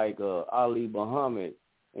people like Ali Muhammad.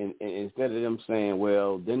 And instead of them saying,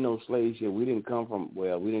 well, there's no slave ship, we didn't come on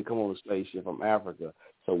a slave ship from Africa.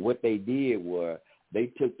 So what they did was they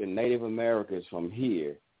took the Native Americans from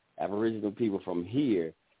here, Aboriginal people from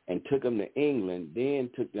here, and took them to England, then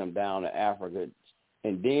took them down to Africa,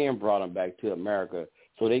 and then brought them back to America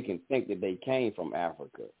so they can think that they came from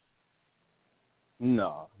Africa.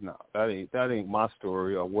 No, that ain't my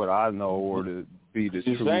story or what I know or to be the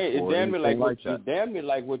truth. It's damn near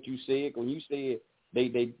like what you said when you said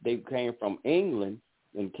they came from England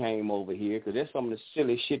and came over here, because that's some of the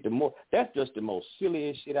silly shit. That's just the most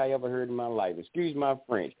silliest shit I ever heard in my life. Excuse my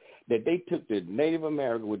French. That they took the Native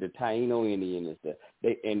American with the Taino Indian and stuff.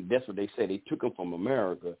 And that's what they said. They took them from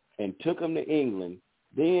America and took them to England,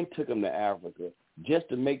 then took them to Africa, just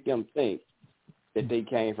to make them think that they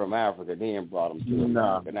came from Africa, then brought them to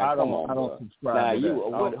America. Now, come on, bro. Now,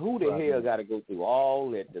 who the hell got to go through all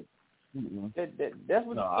that? That's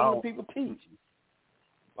what people teach.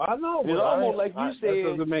 I know. It's almost like you said. That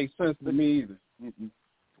doesn't make sense to me either.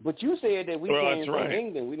 But you said that we came from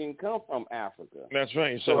England. We didn't come from Africa. That's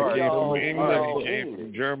right. So we came from England, we came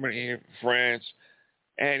from Germany, France,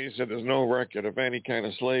 and he said there's no record of any kind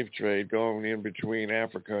of slave trade going in between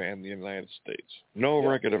Africa and the United States. No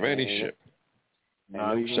record of any ship.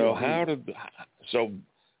 So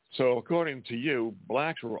according to you,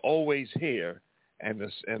 blacks were always here, and the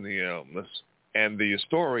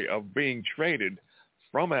story of being traded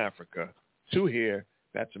from Africa to here,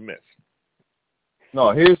 that's a myth.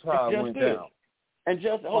 No, here's how it went down. And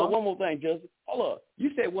just hold on, one more thing, Justin. Hold up.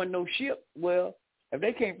 You said wasn't no ship. Well, if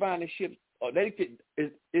they can't find the ships, they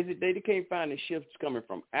can't find the ships coming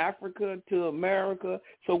from Africa to America.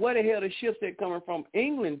 So where the hell the ships that coming from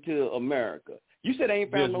England to America? You said they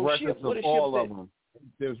ain't found no ships. What are all of them?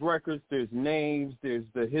 There's records. There's names. There's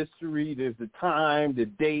the history. There's the time, the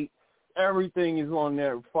date. Everything is on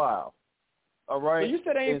their file. All right. So you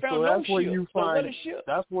said they ain't found no ships. Where you find, so what are ships?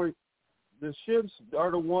 That's where the ships are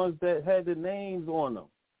the ones that had the names on them,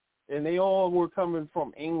 and they all were coming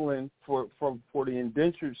from England for the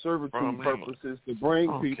indentured servitude purposes to bring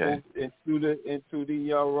people into the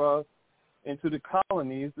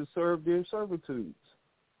colonies to serve their servitudes.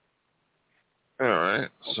 All right.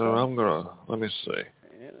 So I'm gonna let me see.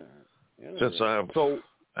 Since I've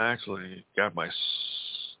actually got my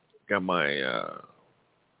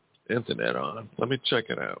internet on, let me check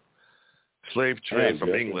it out. Slave trade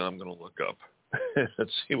from England. I'm going to look up.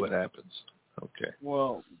 Let's see what happens. Okay.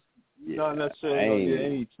 Well, not necessarily get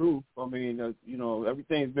any truth. I mean,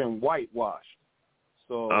 everything's been whitewashed.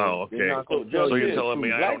 So okay. So you're telling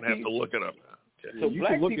me I don't have to look it up? So you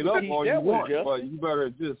black can look it people up teach all that you one, want, Justice. but you better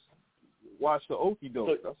just watch the okie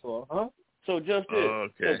doke. That's all, huh? So just this.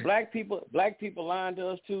 Okay. So black people lying to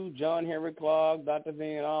us too. John Henry Clark, Dr.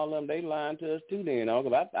 Van, all of them, they lying to us too. Then, I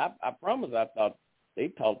promise, I thought they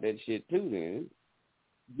taught that shit too. Then.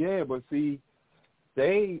 Yeah, but see,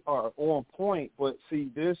 they are on point. But see,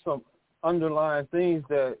 there's some underlying things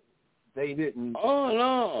that they didn't. Oh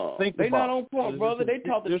no, they about. not on point, brother. They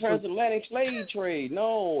taught the transatlantic slave trade.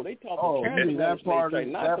 No, they taught the transatlantic slave trade,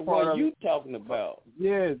 not the one you talking about.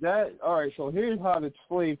 Yeah, that. All right. So here's how the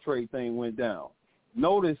slave trade thing went down.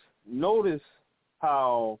 Notice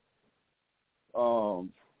how. Notice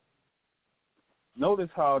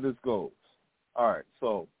how this goes. All right.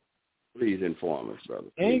 So. Please inform us, brother.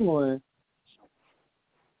 Please. England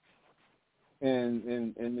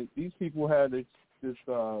and these people had this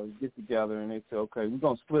get together, and they said, okay, we're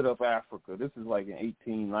gonna split up Africa. This is like in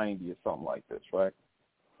 1890 or something like this, right?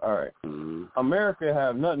 All right. Mm-hmm. America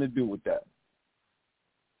have nothing to do with that.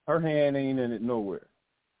 Her hand ain't in it nowhere.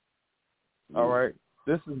 Mm-hmm. All right.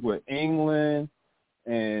 This is with England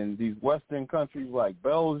and these Western countries like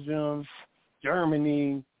Belgium,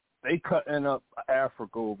 Germany. They cutting up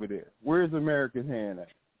Africa over there. Where's America's hand at?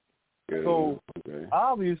 So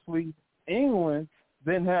obviously England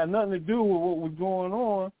didn't have nothing to do with what was going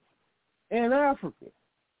on in Africa.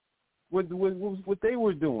 With what they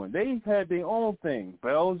were doing. They had their own thing.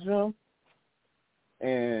 Belgium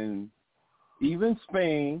and even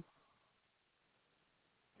Spain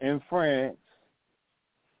and France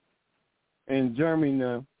and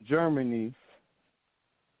Germany,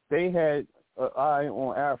 they had an eye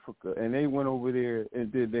on Africa, and they went over there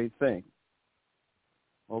and did their thing.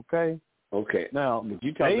 Okay? Okay. Now,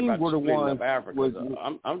 you talking about were the splitting ones up Africa.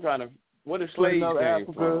 I'm trying to. Where the splitting slaves up came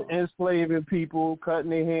Africa, from? enslaving people, cutting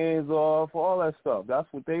their hands off, all that stuff. That's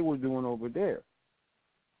what they were doing over there.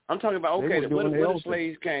 I'm talking about where the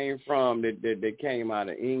slaves thing. came from that came out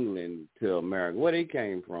of England to America. Where they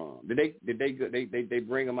came from? Did they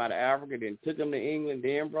bring them out of Africa, then took them to England,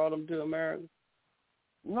 then brought them to America?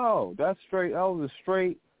 No, that's straight. That was a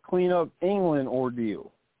straight clean up England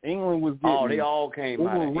ordeal. England was getting they all came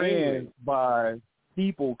out of England by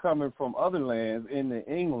people coming from other lands into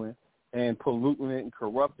England and polluting it and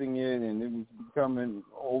corrupting it, and it was becoming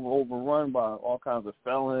overrun by all kinds of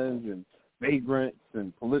felons and vagrants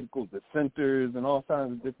and political dissenters and all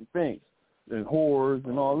kinds of different things, and whores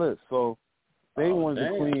and all this. So they wanted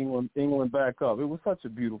to clean England back up. It was such a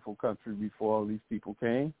beautiful country before all these people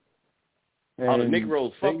came. And the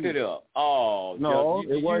Negroes fucked it up. Oh, no,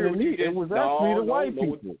 it wasn't me. It was actually the white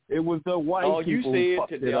people. It was the white people who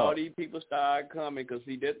fucked it up. All these people started coming because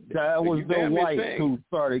that was the whites who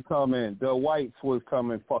started coming. The whites was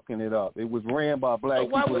coming fucking it up. It was ran by black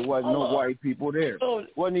people. There wasn't no white people there.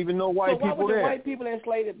 Wasn't even no white people there. So why would the white people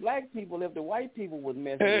enslaved black people if the white people was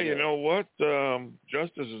messing it up? Hey, you know what?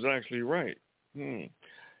 Justice is actually right.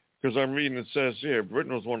 Because I'm reading, it says here,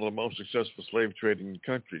 Britain was one of the most successful slave trading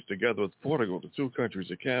countries. Together with Portugal, the two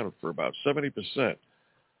countries accounted for about 70%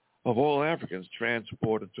 of all Africans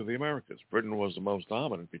transported to the Americas. Britain was the most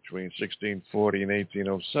dominant between 1640 and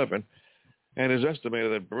 1807, and it's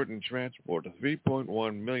estimated that Britain transported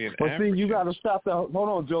 3.1 million Africans. But see, you got to stop that. Hold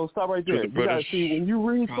on, Joe. Stop right there. You got to see, when you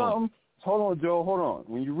read something, hold on, Joe, hold on.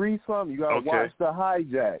 When you read something, you got to watch the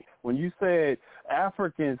hijack. When you said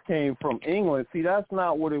Africans came from England, see, that's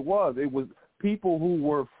not what it was. It was people who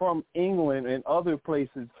were from England and other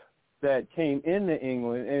places that came into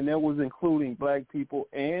England, and that was including black people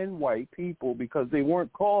and white people because they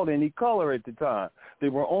weren't called any color at the time. They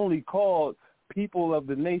were only called people of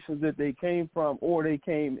the nations that they came from, or they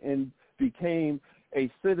came and became a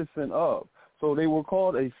citizen of. So they were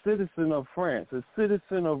called a citizen of France, a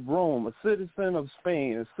citizen of Rome, a citizen of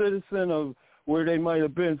Spain, a citizen of where they might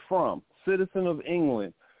have been from, citizen of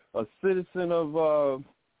England, a citizen of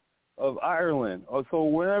Ireland. So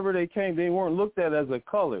whenever they came, they weren't looked at as a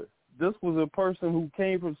color. This was a person who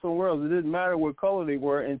came from somewhere else. It didn't matter what color they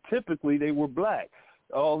were, and typically they were black,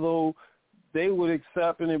 although they would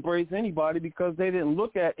accept and embrace anybody because they didn't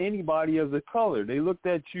look at anybody as a color. They looked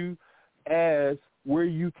at you as where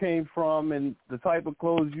you came from, and the type of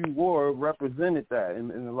clothes you wore represented that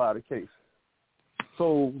in a lot of cases.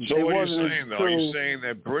 So what are you saying, though? Are you saying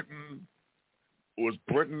that Britain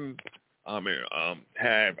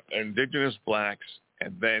had indigenous blacks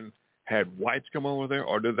and then had whites come over there,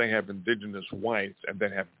 or did they have indigenous whites and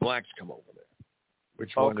then have blacks come over there?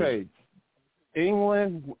 Which one is it?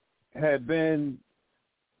 England had been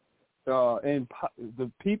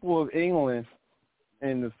the people of England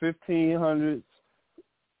in the 1500s,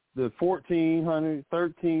 the 1400s,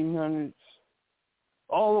 1300s,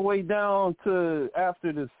 all the way down to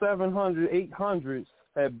after the 700s, 800s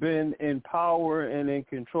had been in power and in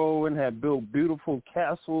control and had built beautiful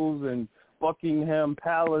castles and Buckingham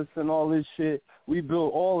Palace and all this shit. We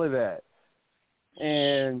built all of that.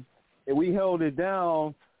 And we held it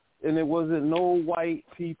down, and there wasn't no white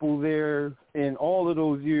people there in all of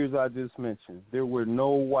those years I just mentioned. There were no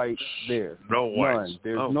whites there. No whites. None.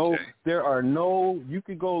 There's okay. there are no, you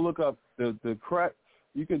could go look up the crest,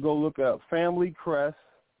 you could go look up family crest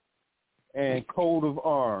and coat of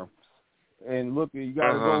arms. And look, you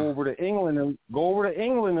got to go over to England and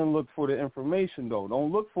look for the information though.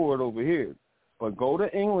 Don't look for it over here, but go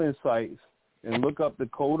to England sites and look up the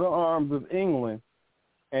coat of arms of England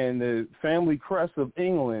and the family crest of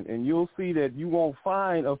England, and you'll see that you won't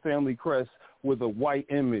find a family crest with a white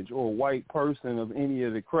image or a white person of any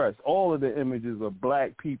of the crests. All of the images are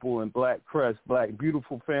black people and black crest, black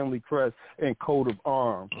beautiful family crest and coat of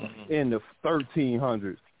arms in the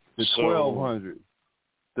 1300s, the 1200s.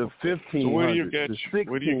 The 1500s, so where do you the get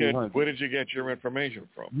 1600s. Where did you get your information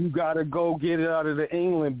from? You got to go get it out of the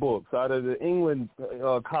England books, out of the England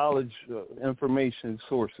college information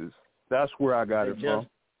sources. That's where I got it from.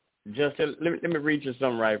 Just let me read you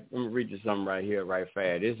something right. Let me read you something right here, right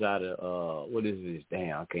fast. It's out of what is this?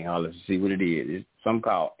 Damn, I can't hardly see what it is. It's something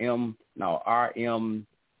called RMG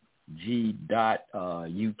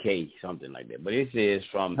UK, something like that. But it says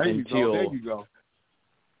from there you go.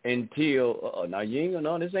 Until now you ain't gonna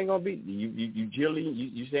know this ain't gonna be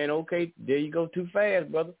you saying okay, there you go, too fast,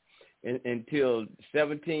 brother. Until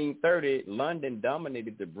 1730, London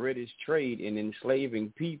dominated the British trade in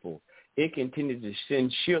enslaving people. It continued to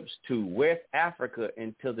send ships to West Africa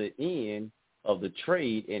until the end of the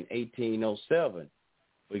trade in 1807.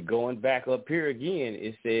 But going back up here again,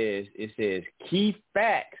 it says key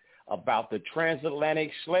facts about the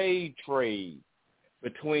transatlantic slave trade.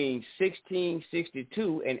 Between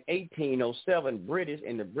 1662 and 1807, British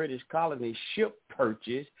and the British colonies ship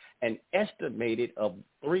purchased an estimated of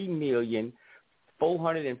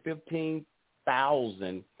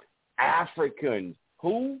 3,415,000 Africans.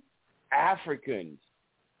 Who? Africans.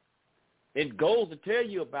 It goes to tell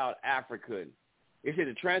you about Africans. It said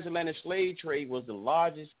the transatlantic slave trade was the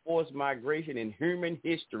largest forced migration in human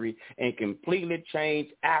history and completely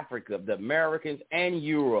changed Africa, the Americans, and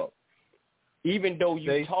Europe. Even though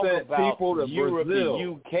you talk about Europe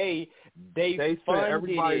and UK, they funded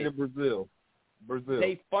everybody to Brazil.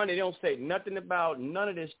 They funded. They don't say nothing about none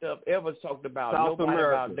of this stuff ever talked about. South Nobody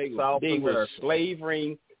America. about they were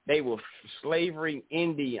slavering. They were slavering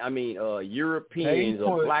Europeans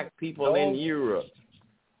or black people in Europe.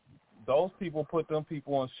 Those people put them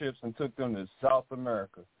people on ships and took them to South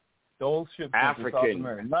America. Those ships African, to South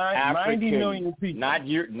America. 90 million people. Not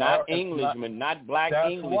Englishmen, not black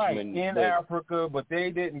Englishmen. Right, in Africa, but they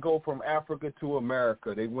didn't go from Africa to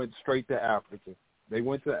America. They went straight to Africa. They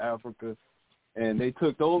went to Africa, and they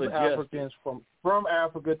took those Africans from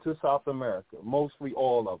Africa to South America, mostly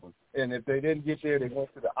all of them. And if they didn't get there, they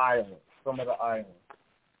went to the islands, some of the islands.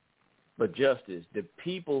 But Justice, the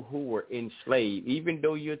people who were enslaved, even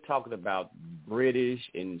though you're talking about British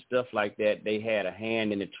and stuff like that, they had a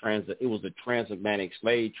hand in the it was a transatlantic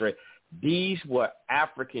slave trade. These were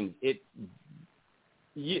Africans.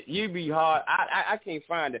 You'd be hard. I can't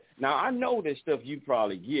find it. Now, I know this stuff you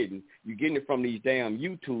probably getting. You're getting it from these damn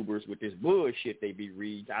YouTubers with this bullshit they be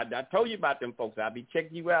reading. I told you about them folks. I be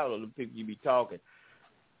checking you out on the people you be talking.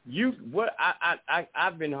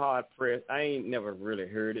 I've been hard pressed. I ain't never really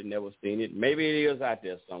heard it, never seen it. Maybe it is out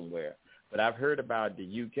there somewhere, but I've heard about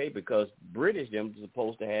the UK because British them were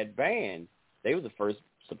supposed to have banned. They were the first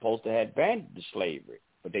supposed to have banned the slavery,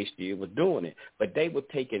 but they still was doing it. But they were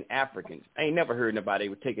taking Africans. I ain't never heard nobody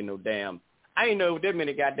were taking no damn. I ain't know that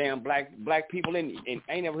many goddamn black people in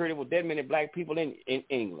I ain't never heard it was that many black people in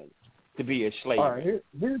England to be a slave. All right,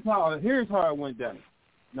 here's how it went down.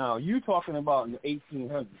 Now you talking about in the 1800s,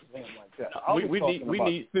 something like that. We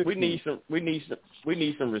need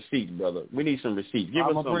some receipts, brother. We need some receipts. Give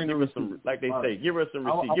us some, like they say, give us some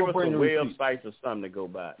receipts. Give us some websites or something to go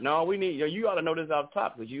by. No, we need. You ought to know this off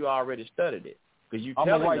top because you already studied it. Because you I'm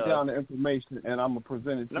telling gonna write us, down the information and I'm gonna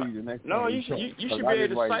present it to you the next time. No, you should be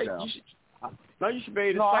able to cite. You should be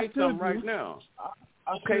able to cite something right now.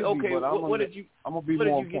 Okay. What did you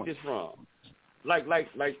get this from? Like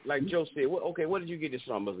Joe said, what did you get this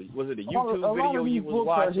from? Was it a YouTube video you was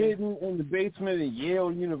watching? Are hidden in the basement of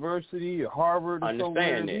Yale University or Harvard or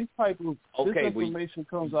somewhere. These type of this information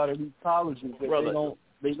comes out of these colleges that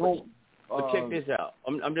they don't. But check this out.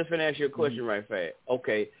 I'm just gonna ask you a question right fast.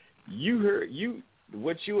 Okay, you heard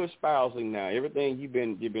what you espousing now. Everything you've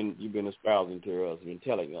been espousing to us, you've been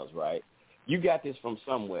telling us, right? You got this from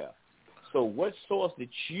somewhere. So what source did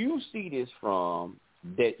you see this from?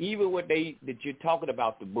 That even that you're talking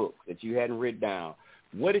about the book that you hadn't written down.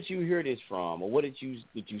 What did you hear this from, or what did you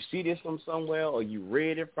see this from somewhere, or you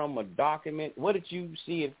read it from a document? What did you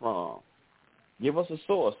see it from? Give us a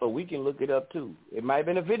source so we can look it up too. It might have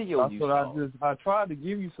been a video you saw. I tried to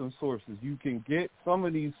give you some sources. You can get some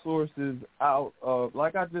of these sources out of,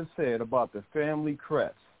 like I just said, about the family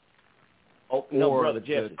crest. Oh no, brother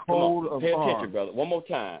Jesse, come on, pay attention, arms. brother. One more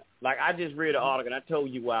time. Like I just read an article, and I told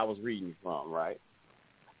you where I was reading it from, right?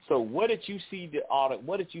 So what did you see the article?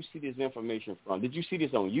 What did you see this information from? Did you see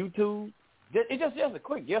this on YouTube? It's just a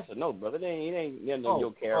quick yes or no, brother. It ain't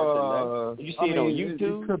your character. Did you see it on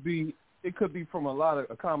YouTube? It could be from a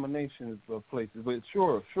combination of places, but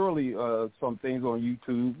surely some things on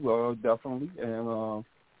YouTube, definitely, and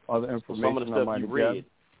other information. Some of the stuff you read.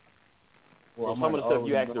 Well, some of the stuff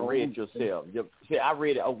you actually read yourself. See, I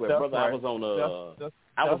read it. Oh, well, brother, right. I was on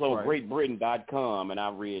I was on GreatBritain.com, and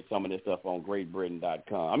I read some of this stuff on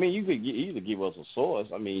GreatBritain.com. I mean, you could either give us a source.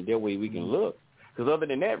 I mean, that way we can look. Because other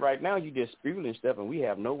than that, right now, you just spewing stuff, and we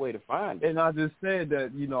have no way to find it. And I just said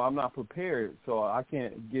that, I'm not prepared, so I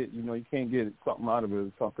can't get, you can't get something out of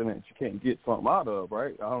it, something that you can't get something out of,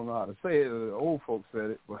 right? I don't know how to say it. The old folks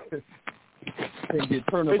said it, but can't get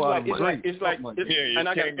turned up out of a drink. You can't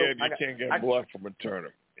get blood from a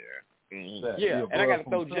turnip. Yeah. Mm-hmm. Yeah, and I got to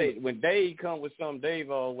throw Jay. When Dave come with something,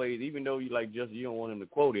 Dave always, even though you don't want him to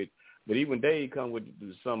quote it, but even Dave come with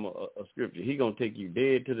some a scripture, he gonna take you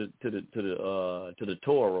dead to the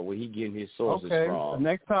Torah where he getting his sources from. Okay,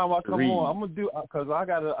 next time I come on, I'm gonna do, because I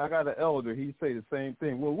got an elder. He say the same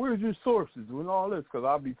thing. Well, where's your sources and all this? Because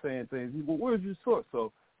I'll be saying things. Well, where's your source?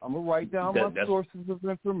 So I'm gonna write down my sources of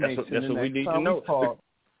information. That's what we need to know.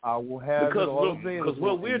 I will have it all available. Because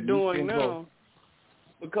what we're doing now.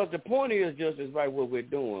 Because the point is just as right what we're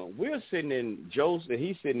doing. We're sitting in Joseph.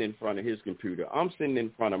 He's sitting in front of his computer. I'm sitting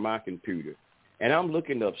in front of my computer, and I'm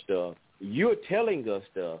looking up stuff. You're telling us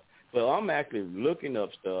stuff, but I'm actually looking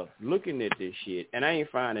up stuff, looking at this shit, and I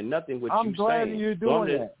ain't finding nothing with you saying. I'm glad you're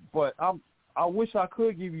doing that, but I wish I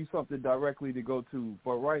could give you something directly to go to.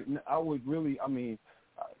 But right now,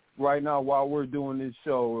 right now while we're doing this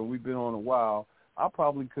show and we've been on a while, I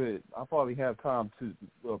probably have time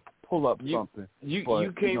to pull up something.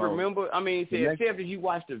 You can't remember? I mean, say after you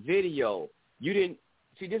watched the video, you didn't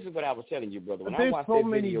see. This is what I was telling you, brother. When I watched that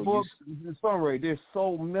video, books. There's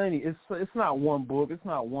so many. It's not one book. It's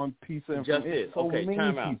not one piece of information. Just okay.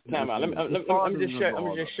 Time out. Let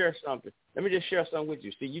me just share something. Let me just share something with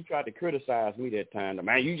you. See, you tried to criticize me that time.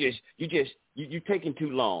 Man, you taking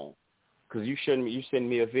too long. Because you sent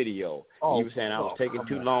me a video. You were saying I was taking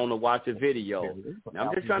too long to watch a video. Now,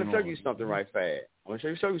 I'm just trying to show you something right fast. I'm going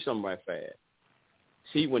to show you something right fast.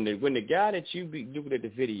 See, when the guy that you be looking at the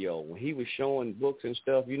video, when he was showing books and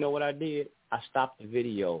stuff, you know what I did? I stopped the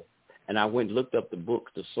video, and I went and looked up the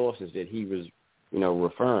books, the sources that he was,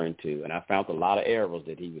 referring to, and I found a lot of errors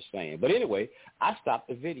that he was saying. But anyway, I stopped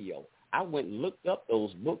the video. I went and looked up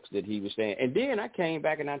those books that he was saying, and then I came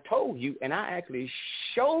back and I told you, and I actually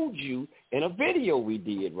showed you in a video we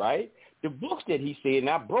did, right, the books that he said, and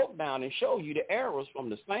I broke down and showed you the errors from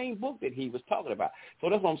the same book that he was talking about. So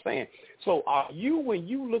that's what I'm saying. So when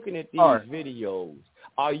you looking at these videos,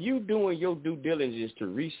 are you doing your due diligence to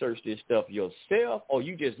research this stuff yourself, or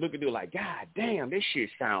you just look at it like, God damn, this shit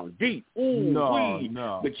sounds deep.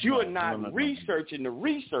 No. But you're not researching the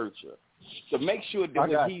researcher to make sure that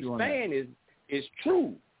what he's saying is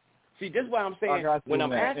true. See, that's why I'm saying when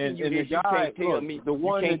I'm asking you this, you can't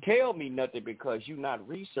tell me nothing because you're not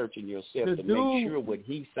researching yourself to make sure what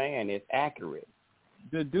he's saying is accurate.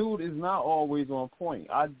 The dude is not always on point.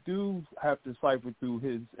 I do have to cipher through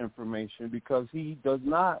his information because he does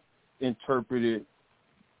not interpret it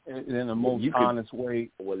in the most honest way.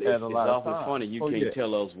 Well, it's awful funny. You can't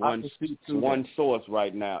tell us one source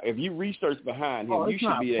right now. If you research behind him, you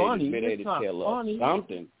should be able to tell us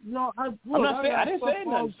something. No, I didn't say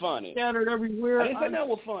nothing funny. Scattered everywhere. I didn't say nothing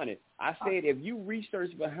was funny. I said if you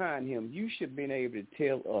research behind him, you should be able to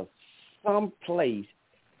tell us some place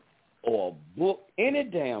or book, any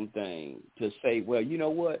damn thing to say, well, you know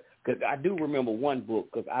what? Because I do remember one book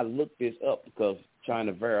because I looked this up because trying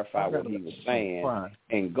to verify what he was saying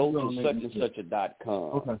and go to such and such a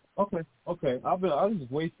 .com. Okay. I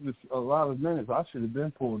just wasted a lot of minutes. I should have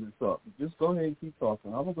been pulling this up. Just go ahead and keep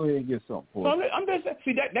talking. I'm gonna go ahead and get something for you. I'm just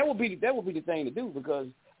see that would be the thing to do because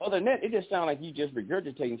other than that, it just sounds like you just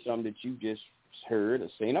regurgitating something that you just heard or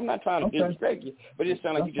seen. I'm not trying to disrespect you, but it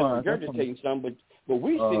sounds like you just regurgitating something. But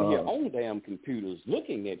we sitting here on damn computers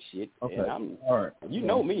looking at shit, and you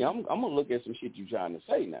know me, I'm gonna look at some shit you trying to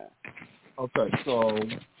say now. Okay, so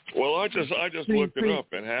Well, I just looked it up,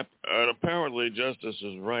 and apparently Justice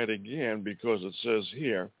is right again, because it says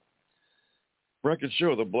here, records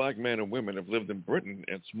show that black men and women have lived in Britain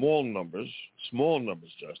in small numbers,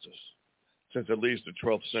 Justice, since at least the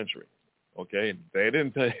 12th century. Okay,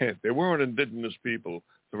 they weren't indigenous people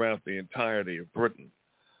throughout the entirety of Britain,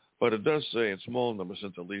 but it does say in small numbers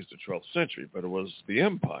since at least the 12th century. But it was the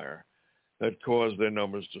empire that caused their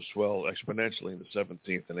numbers to swell exponentially in the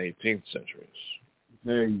 17th and 18th centuries.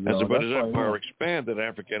 There you go. But as empire expanded,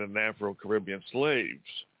 African and Afro-Caribbean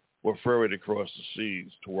slaves were ferried across the seas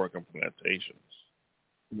to work on plantations.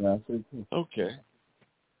 That's it. Okay.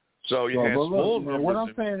 So you had small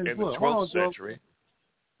numbers in the 12th century.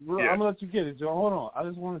 I'm going to let you get it, Joe. Hold on. I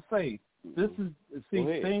just want to say,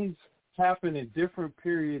 things happen in different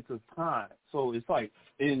periods of time. So it's like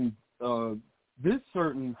in this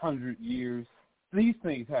certain 100 years, these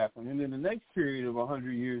things happen. And in the next period of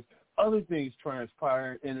 100 years, other things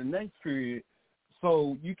transpire in the next period.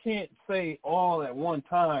 So you can't say all at one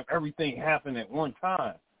time, everything happened at one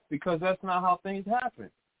time, because that's not how things happen.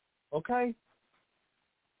 Okay?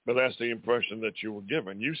 But that's the impression that you were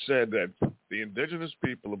given. You said that the indigenous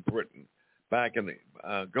people of Britain, back in the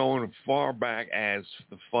going far back as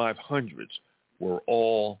the 500s, were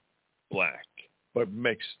all black, but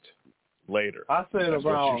mixed later. I said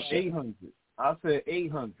around 800. I said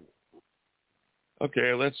 800.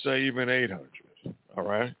 Okay, let's say even 800. All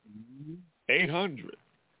right? Mm-hmm. 800.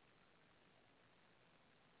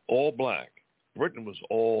 All black. Britain was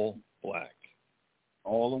all black.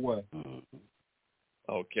 All the way.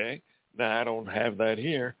 Okay. Now, I don't have that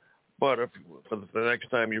here, but for the next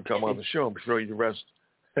time you come on the show, I'm sure you rest.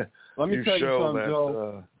 Let me tell you something,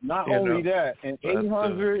 Joe. Not only that, in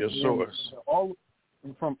 800, your source.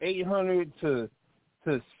 From 800 to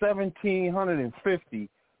 1750,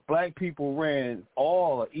 black people ran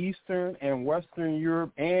all of Eastern and Western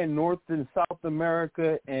Europe and North and South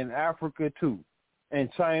America and Africa too,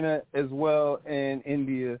 and China as well, and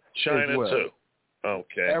India China as well. too.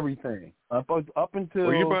 Okay. Everything up until.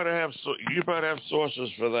 Well, you better have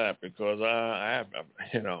sources for that, because I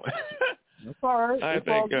That's all right. It's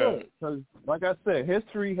all good, because, like I said,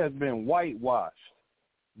 history has been whitewashed.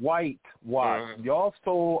 Y'all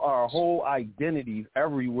stole our whole identities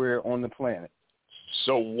everywhere on the planet.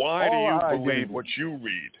 So why do you believe what you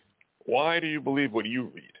read? Why do you believe what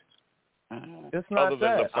you read? It's not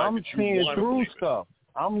that. I'm seeing through stuff.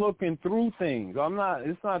 I'm looking through things.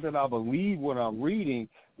 It's not that I believe what I'm reading.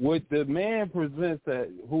 What the man presents, that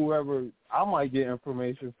whoever I might get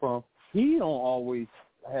information from, he don't always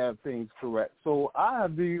have things correct. So I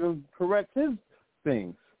have to correct his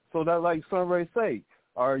things. So that, like Sunray say,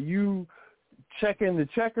 are you checking the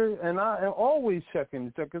checker? And I am always checking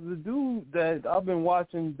the checker. The dude that I've been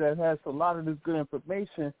watching that has a lot of this good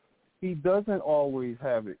information, he doesn't always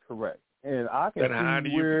have it correct. And I can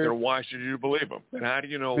then why should you believe him? And how do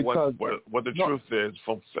you know what the truth is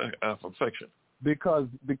from fiction? Because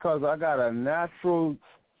I got a natural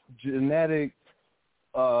genetic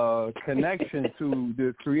connection to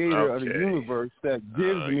the creator of the universe that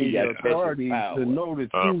gives me the authority to know the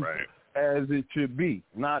truth as it should be,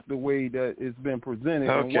 not the way that it's been presented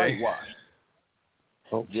and whitewashed.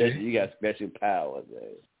 Okay. You got special powers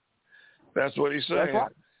there. That's what he's saying.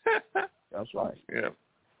 That's right. Yeah.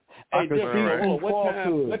 Hey,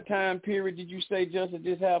 what time period did you say, Justin,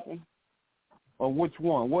 this happened? Or which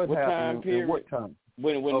one? What happened? Time period? What time?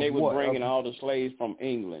 When they were bringing all the slaves from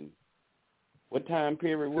England. What time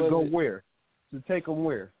period was it? To go where? To take them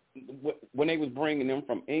where? When they was bringing them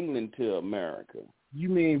from England to America. You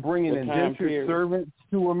mean bringing indentured servants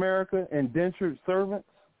to America? Indentured servants?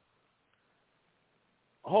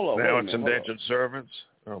 Hold on. Now it's indentured servants?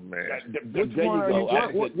 Oh, man. Which one are you?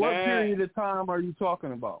 What period of time are you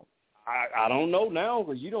talking about? I don't know now,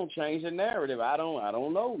 because you don't change the narrative. I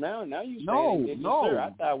don't know now. Now you saying sir. I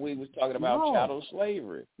thought we was talking about chattel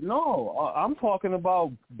slavery. No, I'm talking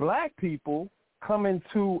about black people coming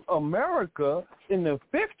to America in the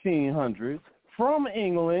 1500s from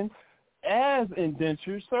England as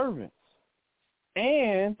indentured servants,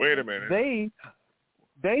 and wait a minute.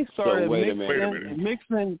 They started mixing.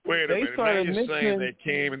 Wait a minute. Now you're saying they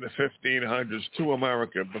came in the 1500s to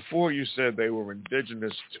America. Before you said they were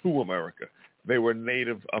indigenous to America. They were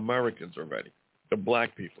Native Americans already, the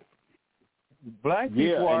black people. Black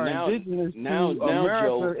people are indigenous to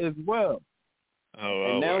America as well.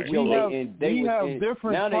 And now we have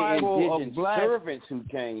different tribal of black servants who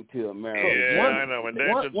came to America. Yeah, I know.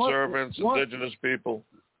 Indentured servants, indigenous people.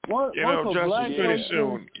 Justice, pretty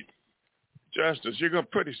soon. Justice,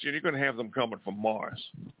 pretty soon you're going to have them coming from Mars,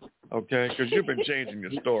 okay? Because you've been changing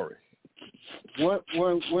your story.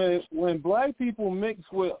 when black people mix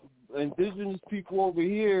with indigenous people over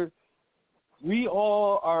here, we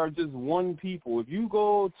all are just one people. If you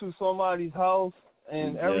go to somebody's house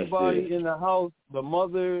and everybody in the house, the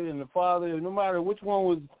mother and the father, no matter which one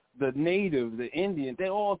was the native, the Indian, they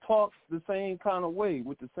all talk the same kind of way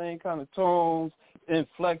with the same kind of tones,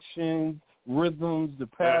 inflections, rhythms, the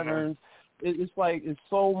patterns. It's like it's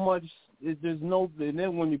so much. There's no. And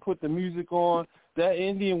then when you put the music on, that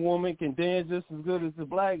Indian woman can dance just as good as the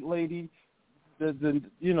black lady.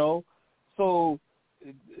 So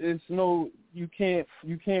it's no. You can't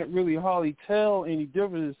really hardly tell any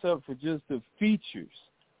difference except for just the features.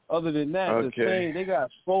 Other than that, the same. They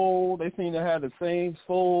got soul. They seem to have the same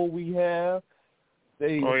soul we have.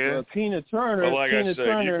 Tina Turner. Well, like Tina I said,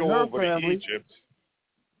 Turner you and go her over family. to Egypt,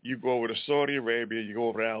 you go over to Saudi Arabia, you go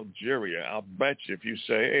over to Algeria. I'll bet you if you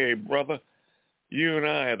say, "Hey, brother, you and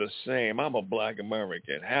I are the same. I'm a black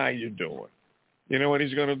American. How you doing?" You know what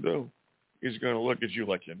he's going to do? He's going to look at you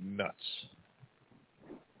like you're nuts.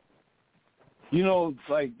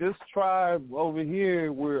 Like this tribe over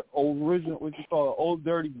here, where original, what you call an old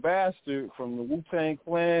dirty bastard from the Wu-Tang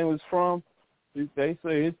Clan was from. They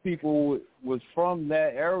say his people was from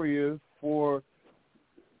that area for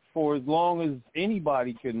as long as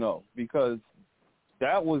anybody could know, because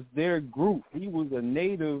that was their group. He was a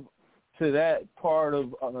native to that part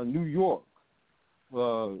of New York,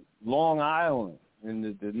 Long Island. And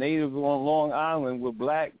the natives on Long Island were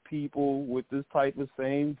black people with this type of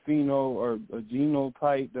same or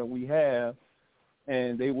genotype that we have,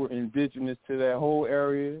 and they were indigenous to that whole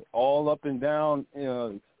area, all up and down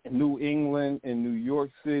New England and New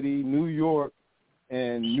York City, New York,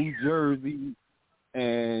 and New Jersey,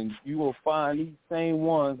 and you will find these same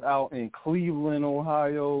ones out in Cleveland,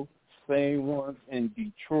 Ohio, same ones in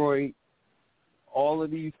Detroit. All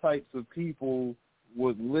of these types of people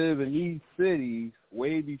would live in these cities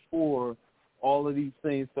way before all of these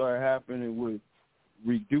things started happening with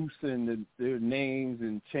reducing their names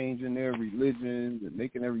and changing their religions and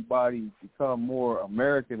making everybody become more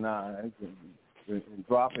Americanized and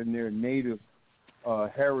dropping their native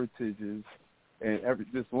heritages and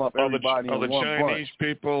just lump everybody in one bunch.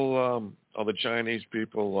 Are the Chinese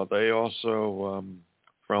people, are they also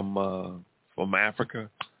from Africa?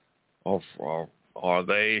 Or are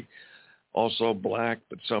they also black,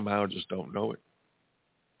 but somehow just don't know it?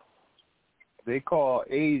 They call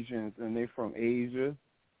Asians, and they're from Asia.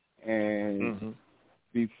 And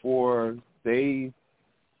before they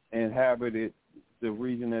inhabited the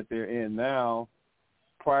region that they're in now,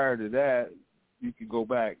 prior to that, you could go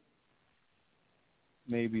back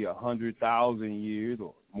maybe 100,000 years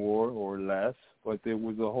or more or less. But there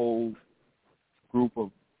was a whole group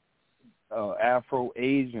of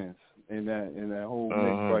Afro-Asians in that whole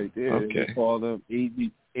mix right there. They call them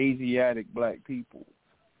Asiatic black people.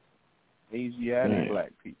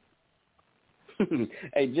 Black people.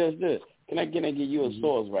 Hey, just this. Can I give you a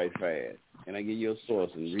source right fast? Can I give you a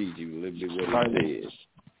source and read you a little bit what it says?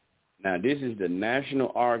 Now, this is the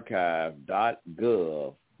National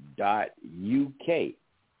Archive.gov.uk.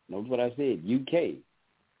 Notice what I said,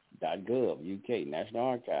 UK.gov, UK, National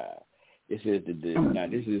Archive. It says now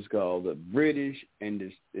this is called the British and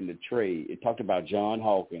the trade. It talked about John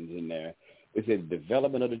Hawkins in there. It says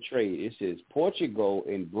development of the trade. It says Portugal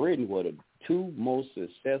and Britain were the two most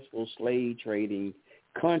successful slave trading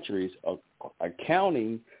countries,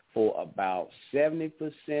 accounting for about 70%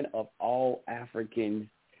 of all Africans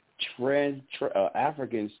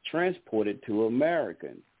transported to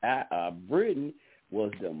Americans. Britain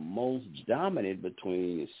was the most dominant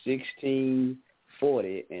between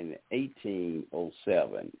 1640 and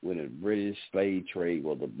 1807 when the British slave trade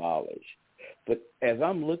was abolished. But as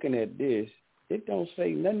I'm looking at this, it don't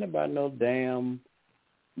say nothing about no damn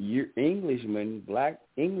black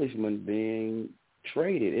Englishmen being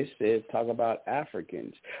traded. It says talk about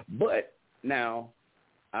Africans. But now,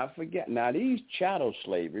 I forgot. Now, these chattel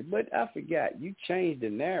slavery, but I forgot. You changed the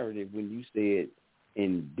narrative when you said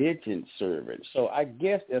indentured servant. So I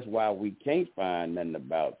guess that's why we can't find nothing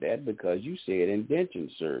about that, because you said indentured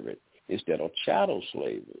servant instead of chattel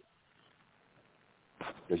slavery.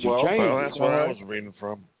 That's where I was reading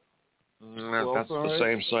from. That's the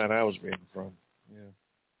same site I was reading from. Yeah.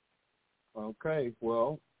 Okay.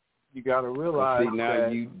 Well, you got to realize now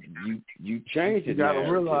that you changed it. You got to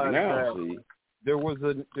realize now, that there was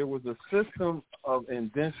a system of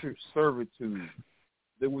indentured servitude.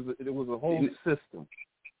 There was a whole system.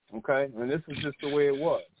 Okay, and this is just the way it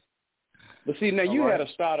was. But see, now you had to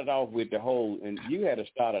start it off with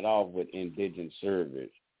indigent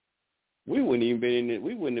service. We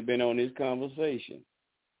wouldn't have been on this conversation.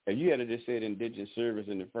 If you had just said indigenous servants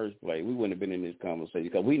in the first place, we wouldn't have been in this conversation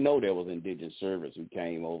because we know there was indigenous servants who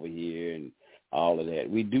came over here and all of that.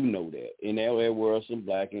 We do know that. And there were some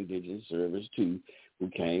black indigenous servants, too, who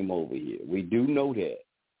came over here. We do know that.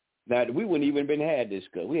 Now, we wouldn't even been had this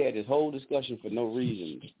discussion. We had this whole discussion for no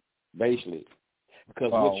reason, basically.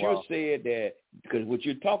 Because you said that, because what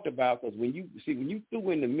you talked about, because when you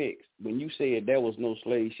threw in the mix, when you said there was no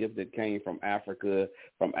slave ship that came from Africa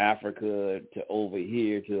to over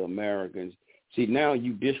here to Americans, see, now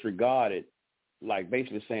you disregarded, like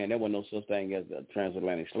basically saying there was no such thing as a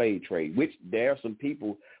transatlantic slave trade, which there are some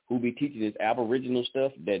people who be teaching this Aboriginal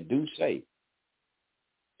stuff that do say.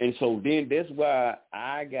 And so then that's why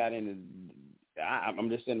I got into, I'm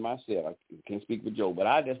just saying myself, I can't speak for Joe, but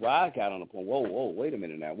that's why I got on the point, whoa, wait a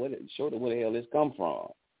minute now, where the hell this come from?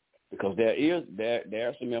 Because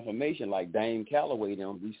there's some information like Dame Calloway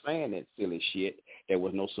them be saying that silly shit. There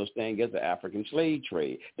was no such thing as the African slave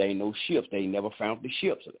trade. There ain't no ships. They never found the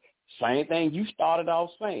ships. Same thing you started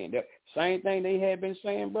off saying. That same thing they had been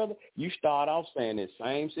saying, brother. You start off saying the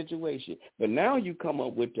same situation. But now you come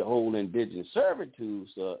up with the whole indigenous servitude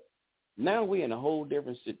stuff. Now we're in a whole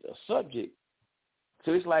different subject.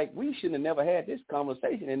 So it's like we shouldn't have never had this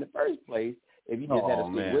conversation in the first place if you just had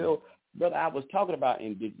to say, well, brother, I was talking about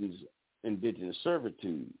indigenous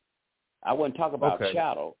servitude. I wasn't talking about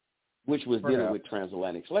chattel, which was dealing with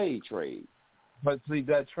transatlantic slave trade. But see,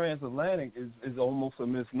 that transatlantic is almost a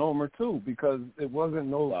misnomer too, because it wasn't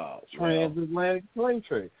no transatlantic slave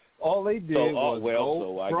trade. All they did was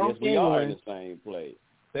go I from guess we England. are in the same place.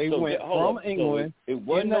 They went from England. So it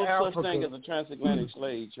wasn't no Africa. such thing as a transatlantic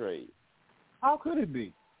slave trade. How could it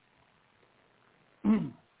be?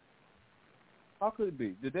 How could it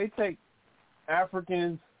be? Did they take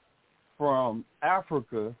Africans from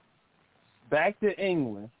Africa back to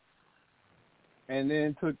England and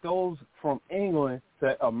then took those from England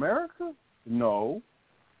to America? No.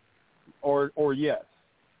 Or yes?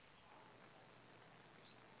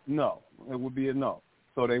 No. It would be a no.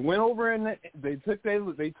 So they went over and they took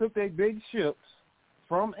their big ships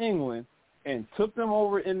from England and took them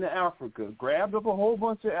over into Africa, grabbed up a whole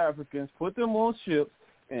bunch of Africans, put them on ships,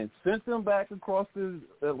 and sent them back across the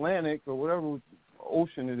Atlantic or whatever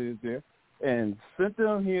ocean it is there, and sent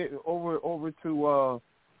them here over to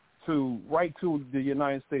right to the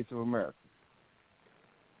United States of America.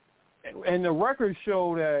 And the records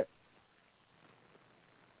show that.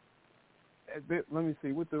 Let me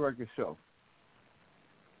see what the records show.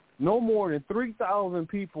 No more than 3,000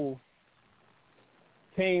 people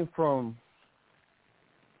came from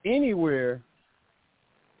anywhere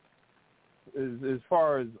as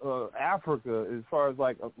far as Africa, as far as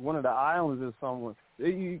like one of the islands or somewhere.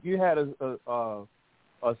 You had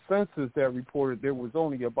a census that reported there was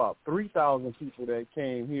only about 3,000 people that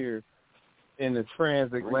came here in the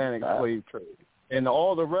transatlantic slave trade. And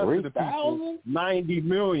all the rest of the people, 90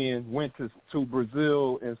 million, went to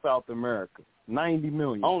Brazil and South America. 90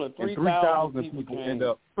 million. Only 3,000 people end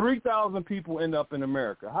up. 3,000 people end up in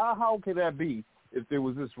America. How could that be? If there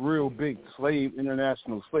was this real big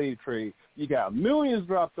international slave trade, you got millions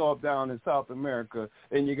dropped off down in South America,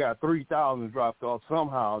 and you got 3,000 dropped off.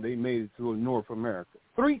 Somehow they made it to North America.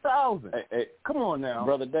 3,000. Hey, come on now,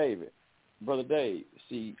 Brother Dave.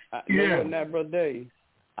 See, you know what now, Brother Dave?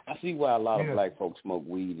 I see why a lot of black folks smoke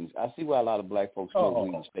weed, and I see why a lot of black folks smoke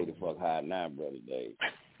weed and stay the fuck high now, Brother Dave.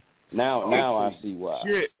 Now I see why.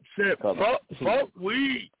 Shit, fuck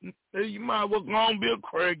weed. You might as well go on and be a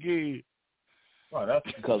crackhead. Oh, that's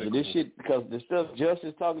because of this shit, because the stuff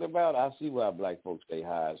Justice talking about, I see why black folks stay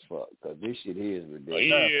high as fuck, because this shit here is ridiculous.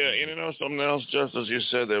 Yeah, you know something else, Justice? You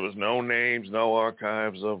said there was no names, no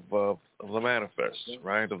archives of the manifests,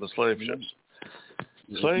 right, of the slave ships.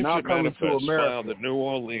 Slave ship manifest filed at New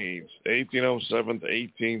Orleans, 1807 to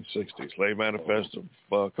 1860. Slave manifest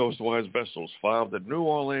of coastwise vessels filed at New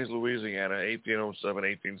Orleans, Louisiana, 1807,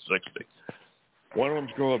 1860. One of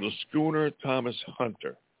them's called the schooner Thomas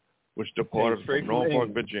Hunter, which departed from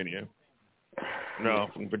Norfolk, Virginia. No,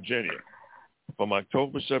 from Virginia. From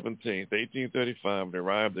October 17th, 1835, it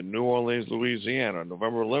arrived in New Orleans, Louisiana,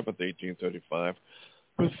 November 11th, 1835,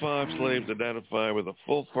 with 5 slaves identified with a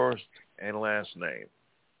full first and last name.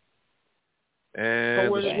 And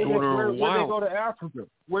so where they go to Africa?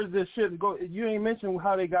 Where did this shit go? You ain't mentioned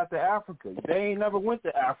how they got to Africa. They ain't never went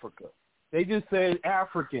to Africa. They just said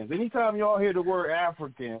Africans. Anytime y'all hear the word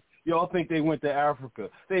African, y'all think they went to Africa.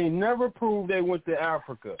 They never proved they went to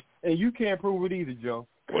Africa. And you can't prove it either, Joe.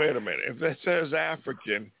 Wait a minute. If that says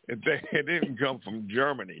African, it didn't come from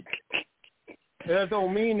Germany. That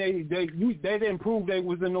don't mean they didn't prove they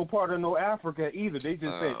was in no part of no Africa either. They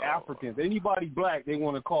just said Africans. Anybody black they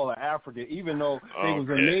want to call an African, even though they was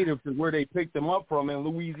a native to where they picked them up from in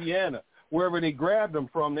Louisiana. Wherever they grabbed them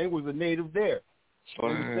from, they was a native there. All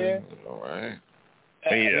right.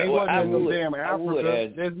 They wasn't in no damn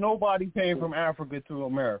Africa. There's nobody came from Africa to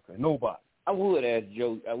America. Nobody. I would ask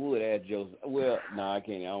Joe. Well, no, I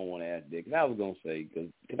can't. I don't want to ask this. Cause I was gonna say because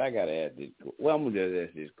I gotta ask this. Well, I'm gonna just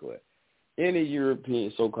ask this question. Any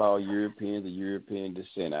European, so-called Europeans or European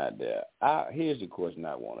descent out there, here's the question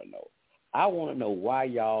I want to know. I want to know why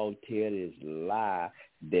y'all tell this lie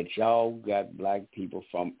that y'all got black people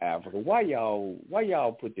from Africa. Why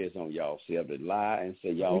y'all put this on y'all self to lie and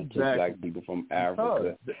say y'all took black people from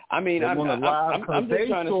Africa? I mean, I'm just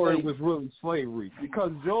trying to say was really slavery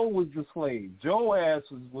because Joe was the slave. Joe ass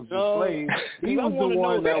was the slave. He was the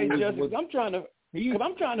one that was. I'm trying to we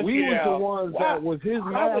was the ones that was his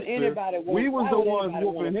master. We was the ones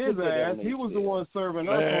whooping his ass. He was the one serving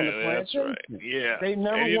us on the plantation. Right. Yeah. They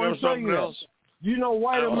never want to tell you that. You know,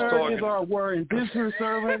 white Americans were indentured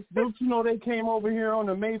servants. Don't you know they came over here on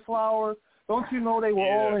the Mayflower? Don't you know they were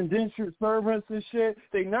all indentured servants and shit?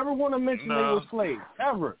 They never want to mention they were slaves.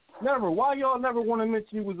 Ever. Never. Why y'all never want to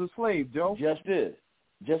mention you was a slave, Joe? Just this.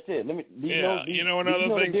 Let me. You know another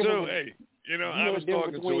thing too. Hey. I was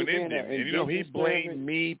talking to an Indian, and he blamed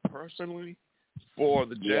me personally for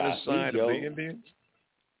the genocide of the Indians.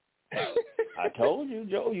 I told you,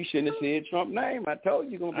 Joe, you shouldn't have said Trump's name. I told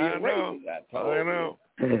you you're going to be a racist. I know.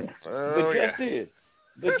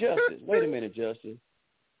 But Justice, wait a minute, Justice.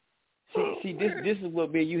 See, this is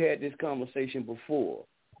what you had this conversation before.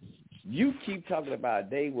 You keep talking about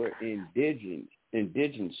they were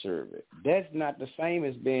indigent servant. That's not the same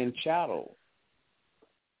as being chattel.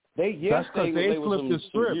 That's because they flipped the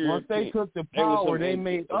script. Once they took the power, they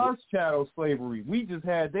made us chattel slavery. We just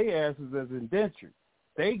had their asses as indentured.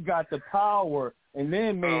 They got the power and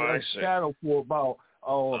then made us chattel for about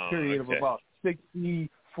a period of about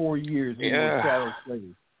 64 years. We were chattel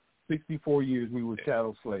slaves. 64 years we were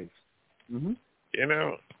chattel slaves. Mm-hmm.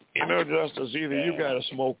 Justice, either you got to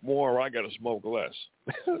smoke more or I got to smoke less.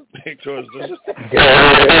 Because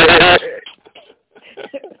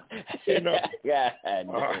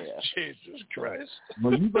Jesus Christ.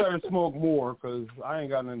 Well, you better smoke more because I ain't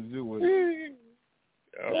got nothing to do with it.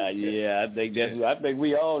 I think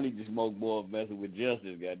we all need to smoke more messing with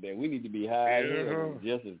Justice, goddamn. We need to be high when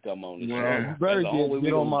Justice come on the show. You better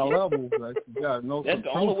get on my level. That's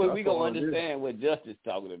the only way we going to understand what Justice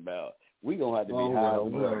talking about. We going to have to be high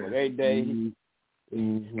every day.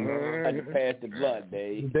 Mm-hmm. I can pass the blunt,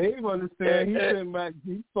 Dave. Dave understand. He's sitting back.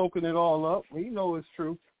 He's soaking it all up. He know it's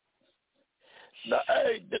true.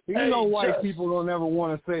 White people don't ever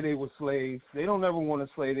want to say they were slaves. They don't ever want to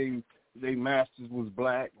say they masters was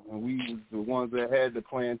black, and we was the ones that had the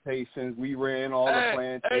plantations. We ran all the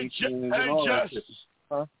plantations and all that shit.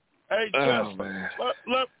 Huh? Hey, Justice,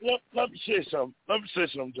 let me say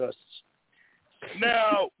something. Justice.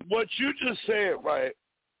 Now, what you just said, right,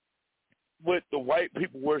 with the white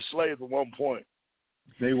people were slaves at one point.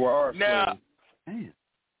 They were our slaves.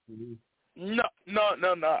 No.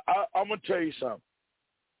 I'm going to tell you something.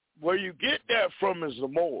 Where you get that from is the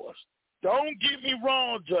Moors. Don't get me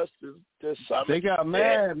wrong, Justice. They got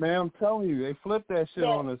mad, man. I'm telling you. They flipped that shit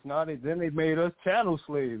on us. Then they made us chattel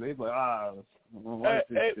slaves. They like, I don't like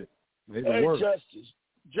this shit. They the worst.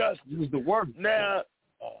 Justice. It was the worst. Now,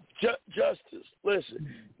 Justice, listen.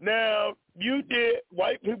 Now,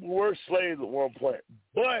 white people were slaves at one point.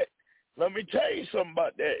 But let me tell you something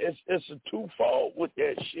about that. It's a twofold with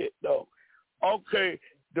that shit, though. Okay,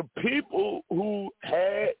 the people who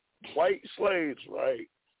had white slaves, right,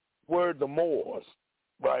 were the Moors,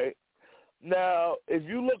 right? Now, if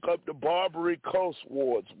you look up the Barbary Coast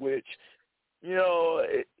Wars, which, it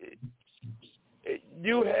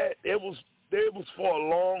was for a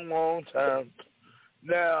long, long time.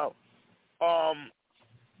 Now,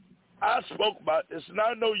 I spoke about this, and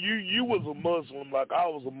I know you was a Muslim like I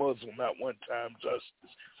was a Muslim at one time,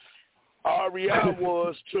 Justice. Ariel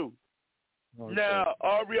was too. Okay. Now,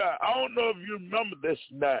 Ariel, I don't know if you remember this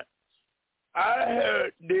or not. I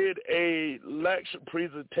did a lecture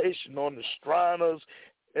presentation on the Shriners,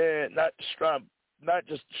 and not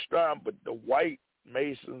just the Shrine, but the white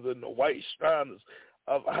Masons and the white Shriners,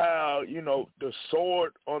 of how, the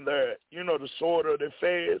sword on their, the sword of their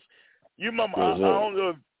face. You remember, I don't know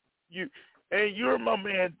if you remember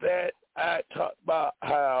in that I talked about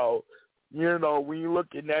how, when you're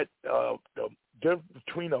looking at the difference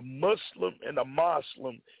between a Muslim and a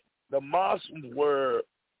Muslim, the Muslims were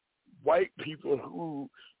white people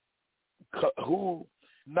who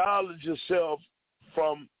knowledge yourself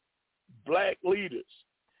from black leaders.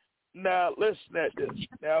 Now, listen at this.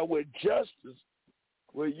 Now, with justice,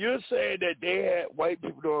 well, you're saying that they had white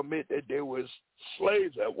people don't admit that they was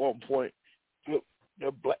slaves at one point to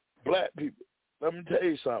the black people. Let me tell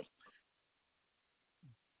you something.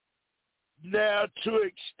 Now, to an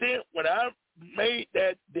extent, when I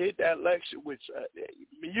did that lecture, which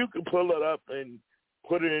you can pull it up and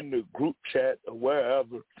put it in the group chat or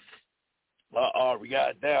wherever we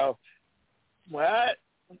got now. When I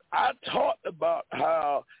talked about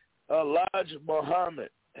how Elijah Muhammad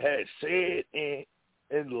had said in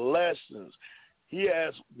lessons, he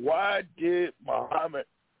asked, why did Muhammad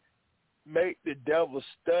make the devil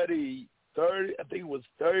study 10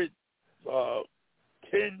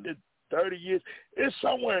 to 30 years? It's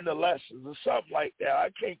somewhere in the lessons or something like that. I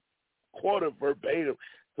can't quote it verbatim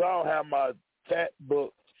because I don't have my fat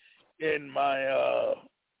book in my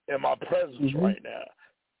presence right now.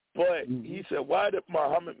 But he said, why did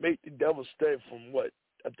Muhammad make the devil study from what?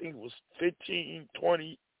 I think it was 15,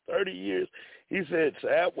 20, 30 years. He said, so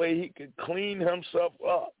that way he could clean himself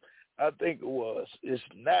up. I think it was. It's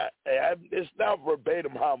not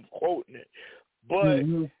verbatim how I'm quoting it. But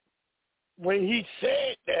when he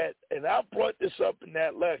said that, and I brought this up in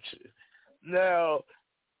that lecture, now,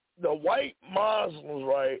 the white Muslims,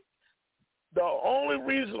 right, the only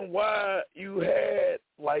reason why you had,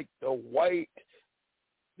 like,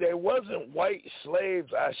 there wasn't white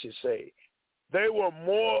slaves, I should say. They were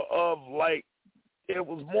more of, like, it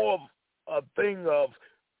was more of a thing of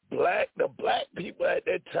the black people at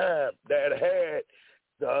that time that had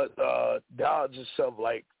the dodges of,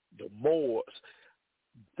 like, the Moors.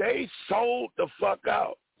 They sold the fuck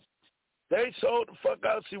out.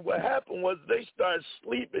 See, what happened was they started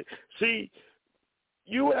sleeping. See,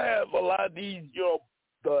 you have a lot of these,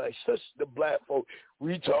 especially the black folk.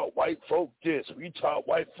 We taught white folk this. We taught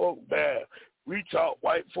white folk that. We taught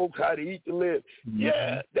white folk how to eat to live.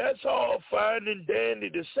 Yeah, that's all fine and dandy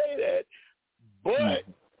to say that. But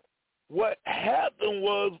what happened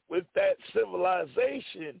was with that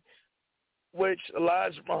civilization, which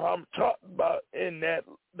Elijah Muhammad talked about in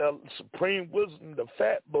the Supreme Wisdom, the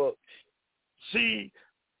Fat Book. See,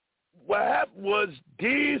 what happened was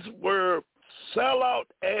these were sellout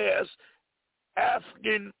ass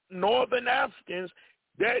Northern Africans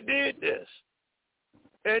that did this.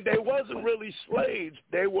 And they wasn't really slaves.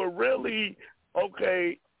 They were really,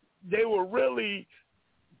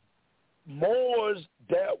 Moors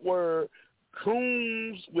that were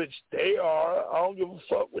coons, which they are. I don't give a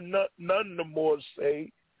fuck what none of the Moors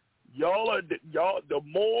say. Y'all, the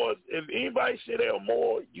Moors, if anybody say they're a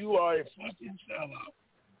Moor, you are a fucking sellout.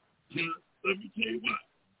 Let me tell you why.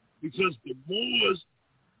 Because the Moors,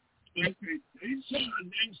 they saw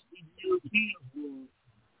next to the Europeans were,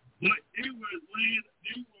 but they were.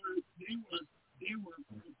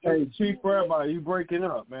 Hey, Chief Rabbi, you breaking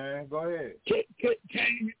up, man. Go ahead. Can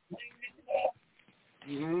you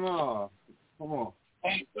hear me now? No. Come on.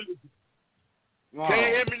 No. Can you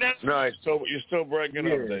hear me now? No, you're still breaking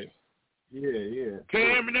up, Dave. Yeah. Can you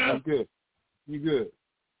hear me now? You good.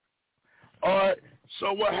 All right.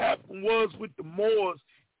 So what happened was with the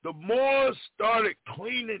Moors started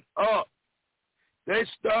cleaning up. They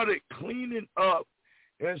started cleaning up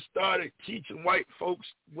and started teaching white folks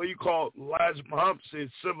what you call Elijah Muhammad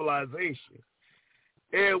said civilization.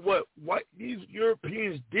 And what these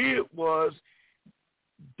Europeans did was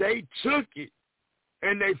they took it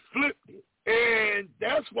and they flipped it. And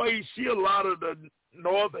that's why you see a lot of the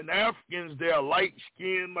Northern Africans, they're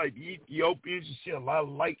light-skinned, like the Ethiopians. You see a lot of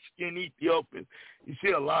light-skinned Ethiopians. You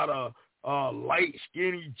see a lot of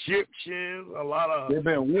light-skinned Egyptians, a lot of... They've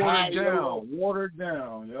been watered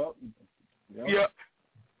down, yep. Yeah.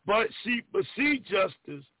 But see,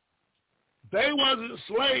 Justice, they wasn't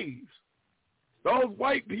slaves. Those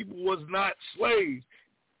white people was not slaves.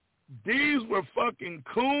 These were fucking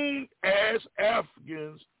coon-ass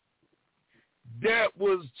Africans that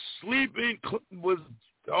was sleeping, that was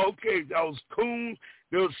coons.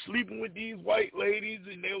 They was sleeping with these white ladies,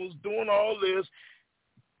 and they was doing all this.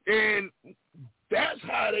 And that's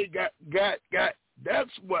how they got,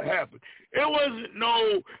 that's what happened. It wasn't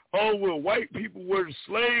well, white people were the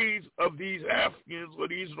slaves of these Africans or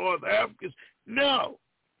these North Africans. No.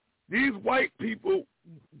 These white people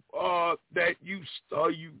that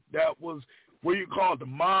was what you call the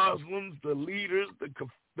Muslims, the leaders,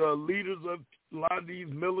 the leaders of a lot of these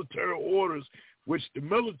military orders, which the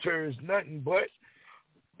military is nothing but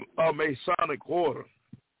a Masonic order.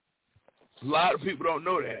 A lot of people don't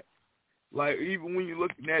know that. Like, even when you're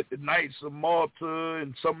looking at the Knights of Malta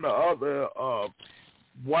and some of the other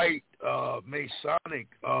white Masonic,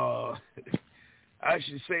 I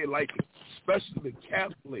should say, like, especially the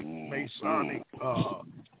Catholic Masonic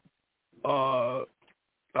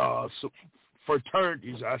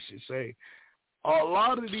fraternities, I should say. A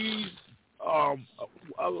lot of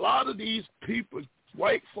these people,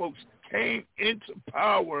 white folks, came into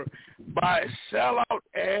power by sellout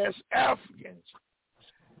ass Africans.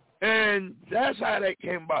 And that's how that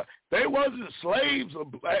came about. They wasn't slaves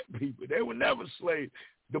of black people. They were never slaves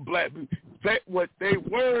to black people. What they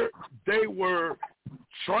were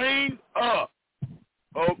trained up,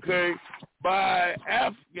 okay, by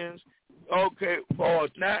Africans, okay, or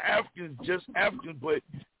not Africans, just Africans, but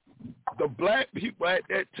the black people at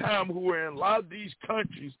that time who were in a lot of these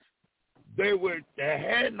countries, they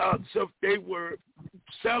had not stuff. They were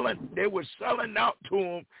selling out to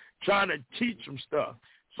them, trying to teach them stuff.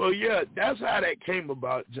 So yeah, that's how that came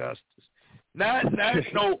about, Justice. Not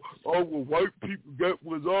no, well, white people that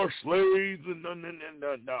was our slaves and no.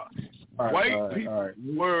 White people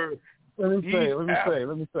were. Let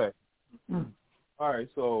me say. All right,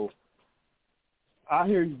 so I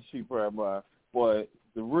hear you, Chief Rabbi, but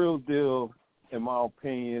the real deal, in my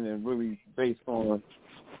opinion, and really based on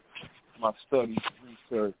my studies and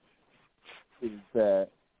research, is that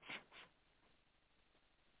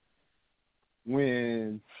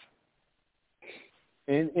when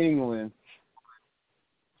in England,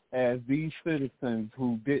 as these citizens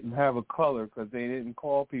who didn't have a color, because they didn't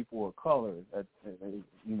call people a color, in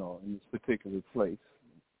this particular place,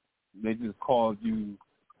 they just called you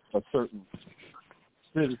a certain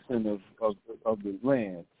citizen of the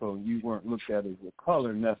land, so you weren't looked at as a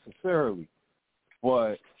color necessarily.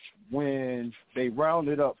 But when they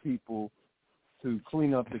rounded up people to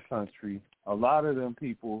clean up the country, a lot of them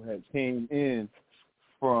people had came in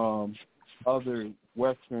from other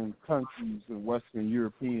Western countries and Western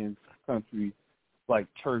European countries like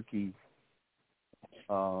Turkey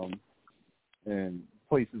and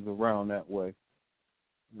places around that way,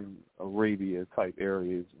 Arabia type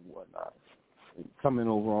areas and whatnot, and coming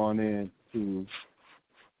over on into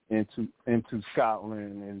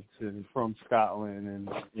Scotland and from Scotland and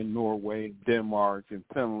in Norway, Denmark and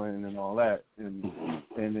Finland and all that, and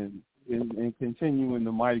continuing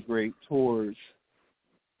to migrate towards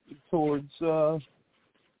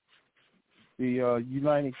the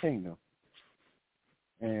United Kingdom.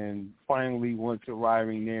 And finally, once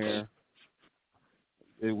arriving there,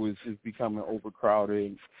 it's becoming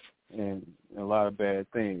overcrowded and a lot of bad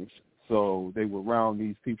things. So they would round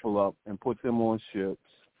these people up and put them on ships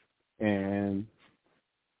and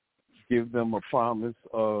give them a promise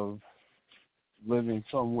of living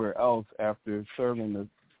somewhere else after serving the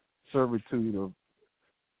servitude of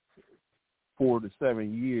 4 to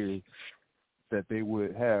 7 years, that they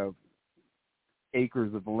would have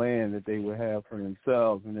acres of land that they would have for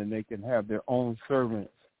themselves, and then they can have their own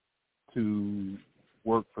servants to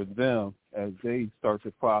work for them as they start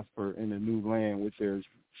to prosper in the new land with their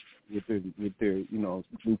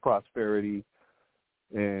new prosperity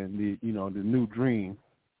and the new dream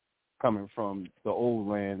coming from the old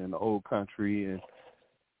land and the old country. And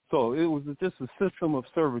so it was just a system of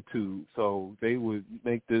servitude. So they would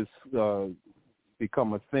make this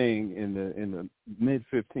become a thing in the mid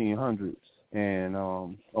 1500s and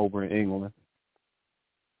over in England,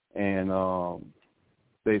 and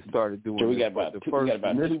they started doing. So we got about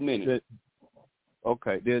 2 minutes.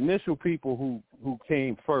 Okay, the initial people who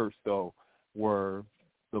came first though were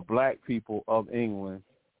the black people of England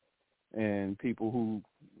and people who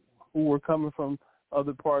were coming from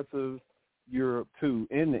other parts of Europe too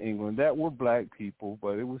into England that were black people,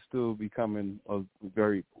 but it was still becoming a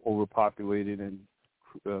very overpopulated, and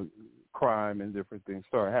crime and different things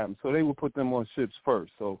started happening. So they would put them on ships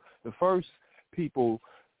first. So the first people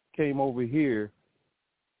came over here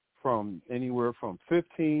from anywhere from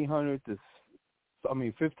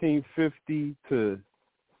 1550 to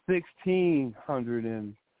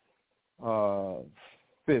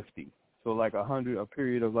 1650. So like a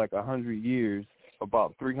period of like 100 years,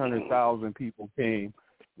 about 300,000 people came,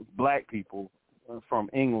 black people from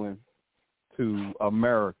England to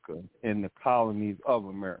America and the colonies of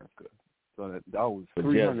America. So that was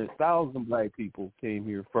 300,000 black people came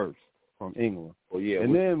here first from England. Well, yeah,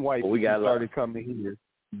 and then white people started coming here.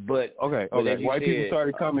 But white people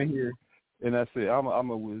started coming here, and that's it. I'm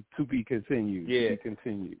a to be continued. Yeah, to be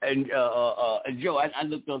continued. And Joe, I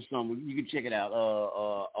looked up some. You can check it out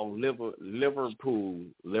on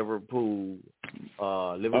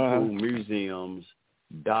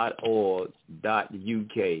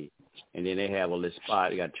LiverpoolMuseums.org.uk. And then they have a little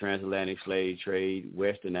spot. They got transatlantic slave trade,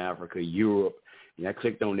 Western Africa, Europe. And I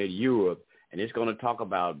clicked on that Europe, and it's going to talk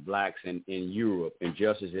about blacks in Europe and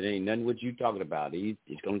justice. It ain't nothing what you talking about.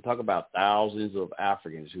 It's going to talk about thousands of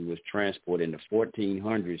Africans who was transported in the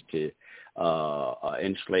 1400s to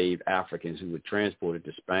enslaved Africans who were transported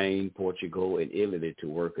to Spain, Portugal, and Italy to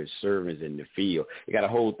work as servants in the field. You got a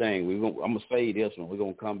whole thing. I'm going to say this one. We're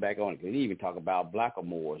going to come back on it. They even talk about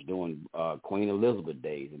blackamoors during Queen Elizabeth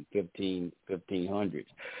days in 1500s.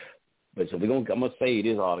 But so I'm going to say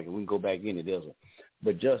this article. We can go back into this one.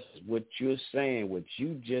 But just what you're saying, what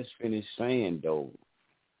you just finished saying, though,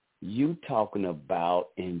 you talking about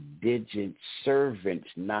indigent servants,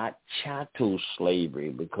 not chattel slavery,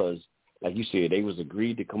 because, like you said, they was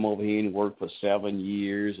agreed to come over here and work for 7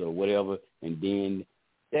 years or whatever, and then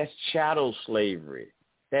that's chattel slavery.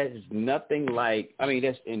 That is nothing like,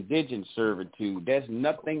 that's indigent servitude. That's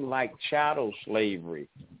nothing like chattel slavery.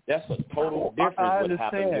 That's a total difference. I what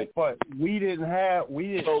happened with, but we didn't.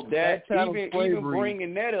 So that slavery.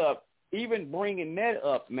 even bringing that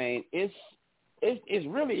up, man, it's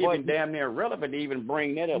really even damn near relevant to even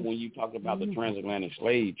bring that up when you talk about the transatlantic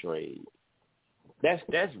slave trade.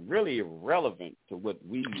 That's really irrelevant to what to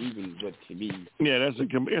me. Yeah, it's a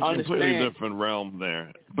completely different realm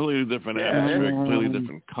there. Completely different atmosphere, completely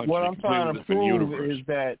different country, what I'm trying to prove universe. is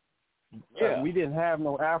that we didn't have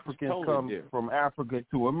no Africans come from Africa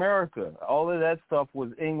to America. All of that stuff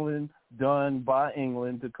was England, done by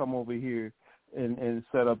England to come over here and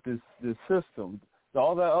set up this system.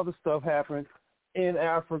 All that other stuff happened in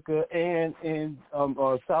Africa and in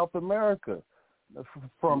South America.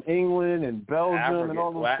 From England and Belgium Africa, and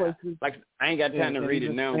all those places. Like, I ain't got time to read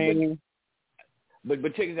it now, but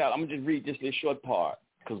check this out. I'm gonna just read just this short part,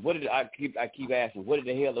 because I keep asking, where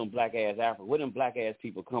did the hell them black ass Africa? Where them black ass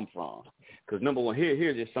people come from? Because number one,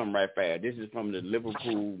 here's just something right fast. This is from the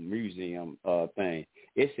Liverpool Museum thing.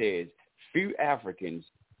 It says few Africans,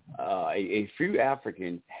 a few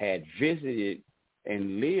Africans had visited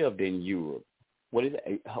and lived in Europe. What is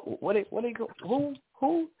it?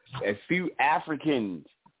 Who? A few Africans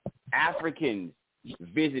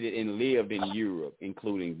visited and lived in Europe,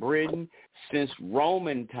 including Britain, since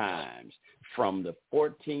Roman times. From the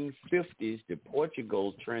 1450s to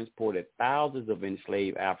Portugal transported thousands of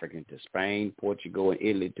enslaved Africans to Spain, Portugal, and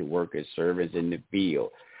Italy to work as servants in the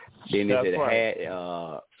field. Then it had,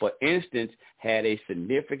 for instance, had a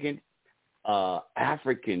significant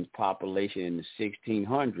African population in the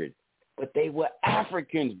 1600s. But they were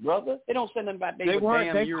Africans, brother. They don't say nothing about they were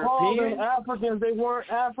damn Europeans. They called them Africans. They weren't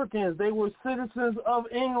Africans. They were citizens of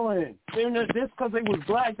England. Just because they was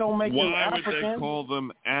black don't make them Africans. Why would they call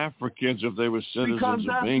them Africans if they were citizens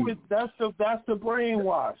of England? That's the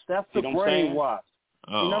brainwash. That's the brainwash.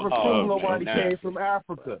 You never seen nobody came from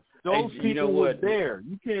Africa. Those people were there.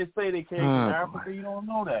 You can't say they came from Africa. You don't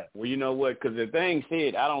know that. Well, you know what? Because the thing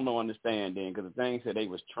said, I don't understand then. Because the thing said they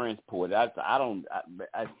was transported.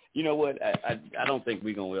 You know what? I don't think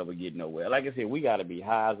we're gonna ever get nowhere. Like I said, we got to be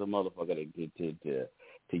high as a motherfucker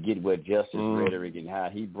to get what Justice rhetoric and how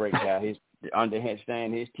he breaks out his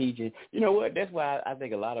understand his teaching. You know what? That's why I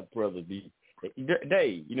think a lot of brothers be.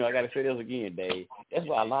 Dave, I got to say this again, Dave. That's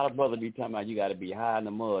why a lot of brothers be talking about you got to be high in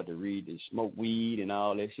the mud to read and smoke weed and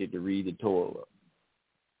all that shit to read the Torah,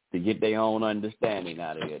 to get their own understanding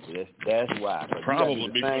out of it. That's why. But probably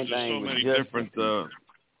because there's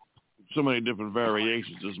so many different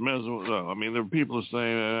variations. There's there are people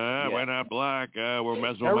saying, we're not black, we're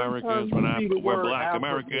Mesoamericans, we're black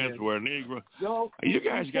Americans, we're Negro. You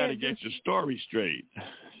guys got to get your story straight.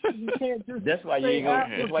 You can't just that's why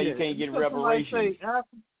that's why you can't get reparations.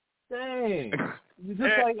 Dang. Just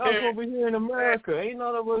like us over here in America. Ain't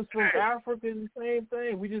none of us from Africa. The same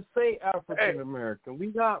thing. We just say African American. We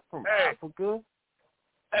not from Africa.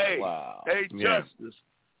 Justice.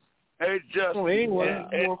 Hey, Justice. From England.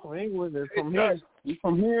 We're from England and from here. We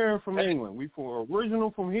from here and from England. We original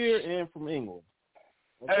from here and from England.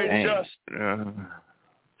 Okay? Hey, Justice.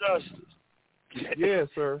 Justice. Yes,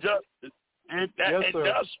 sir. Justice. And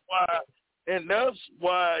that's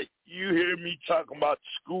why you hear me talking about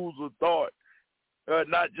schools of thought,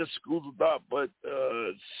 not just schools of thought, but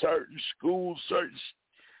certain schools, certain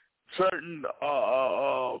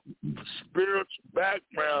spiritual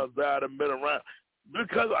backgrounds that have been around.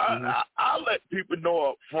 Because I let people know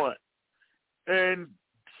up front, and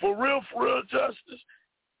for real, Justice,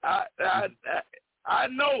 I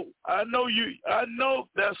know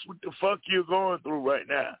that's what the fuck you're going through right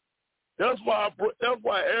now. That's why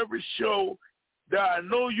every show that I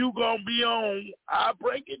know you gonna be on, I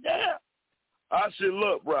break it down. I said,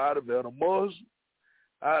 look, bro, I'd have been a Muslim,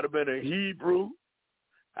 I'd have been a Hebrew.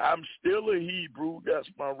 I'm still a Hebrew. That's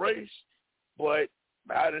my race, but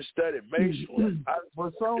I done studied Masonry.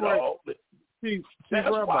 That's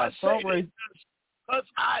why I say that. Because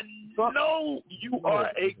I know you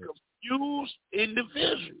are a confused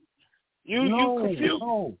individual. You confused.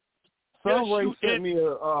 No. Sunray sent me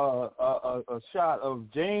a shot of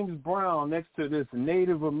James Brown next to this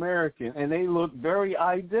Native American, and they look very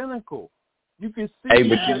identical. You can see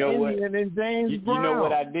but you know Indian and James Brown. You know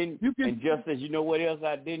what I didn't? And just as you know what else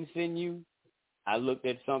I didn't send you? I looked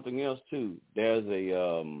at something else too. There's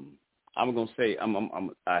a I'm gonna say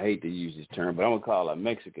I hate to use this term, but I'm gonna call it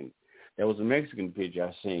Mexican. There was a Mexican picture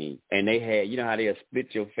I seen, and they had, you know how they'll split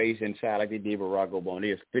your face inside like they did Barack Obama.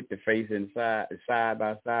 They'll split the face inside, side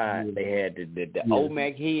by side. Yeah. They had the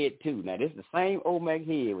Olmec head too. Now this is the same Olmec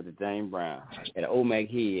head with the James Brown and the Olmec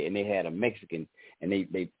head, and they had a Mexican, and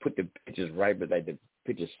they put the pictures right, but like the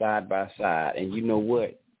pictures side by side, and you know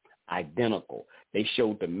what? Identical. They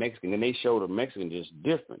showed the Mexican, and they showed the Mexican just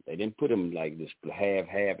different. They didn't put them like this half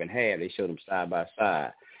and half. They showed them side by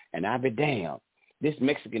side, and I be damned. This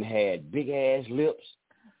Mexican had big-ass lips.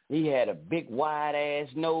 He had a big, wide-ass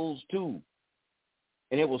nose, too.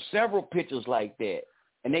 And there were several pictures like that.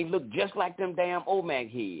 And they looked just like them damn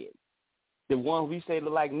Olmec heads. The ones we say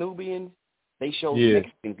look like Nubians, they showed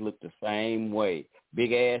Mexicans look the same way.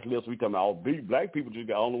 Big-ass lips. We talking about all big black people just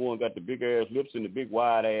got only one got the big-ass lips and the big,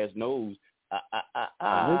 wide-ass nose. I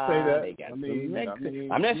didn't say that.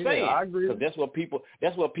 I'm not saying. I agree. Because that's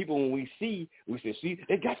what people when we say, see,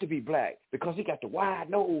 they got to be black because he got the wide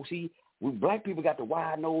nose. See, when black people got the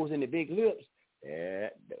wide nose and the big lips,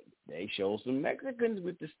 they show some Mexicans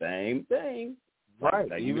with the same thing. Right.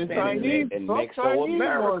 Like even Chinese. And Mexico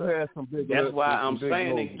has some big lips. That's why I'm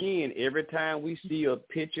saying noses. Again, every time we see a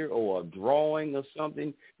picture or a drawing or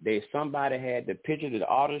something, somebody had the picture, the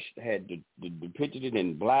artist had depicted it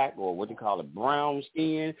in black or what they call it, brown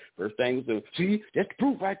skin. First thing was, see, that's the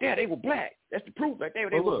proof right there. They were black. That's the proof right there.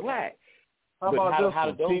 They were black. How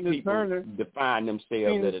did those people define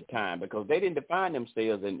themselves at a time? Because they didn't define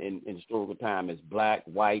themselves in historical time as black,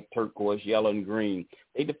 white, turquoise, yellow, and green.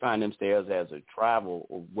 They defined themselves as a tribal,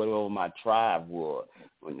 or whatever my tribe was.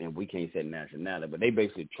 And we can't say nationality, but they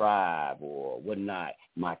basically tribe or whatnot,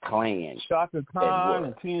 my clan. Shaka Khan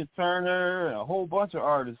and Tina Turner and a whole bunch of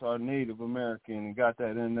artists are Native American and got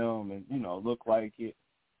that in them and, look like it.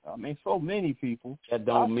 I mean, so many people. That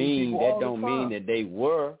don't mean that they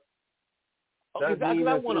were. Okay, that's what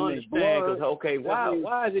I want to understand. Because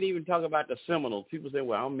why is it even talking about the Seminoles? People say,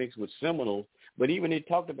 "Well, I'm mixed with Seminoles," but even they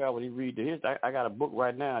talked about when you read the history. I got a book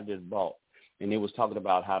right now I just bought, and it was talking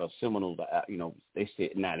about how the Seminoles, they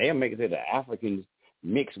said now they're making it the Africans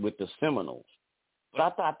mixed with the Seminoles. But I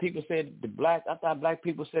thought people said black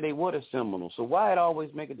people said they were the Seminoles. So why it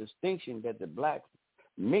always make a distinction that the blacks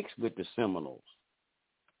mixed with the Seminoles?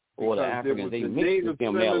 Or the Africans, they mixed with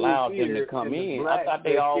them, they allowed them to come in. I thought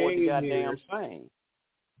they all were the goddamn same.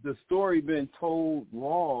 The story been told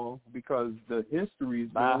wrong because the history's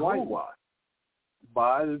been whitewashed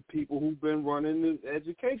by the people who've been running the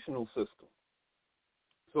educational system.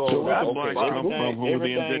 So where the blacks come from, who were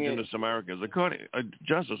the indigenous Americans?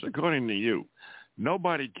 According to you,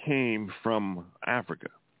 nobody came from Africa.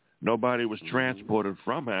 Nobody was transported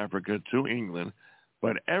from Africa to England.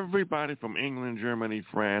 But everybody from England, Germany,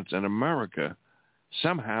 France, and America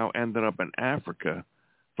somehow ended up in Africa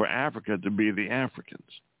for Africa to be the Africans.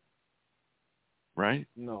 Right?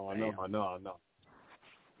 No. I didn't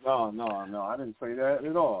say that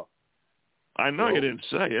at all. I know you didn't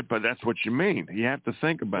say it, but that's what you mean. You have to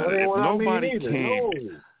think about it. If nobody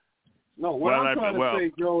came... No, what I'm trying to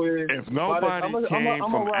say, Joe, is... If nobody came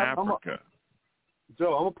from Africa...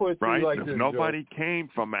 Joe, I'm going to put it to you like this, If nobody came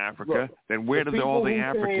from Africa, then where did all the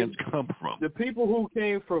Africans come from? The people who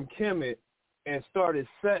came from Kemet and started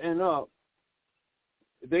setting up,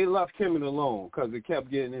 they left Kemet alone because it kept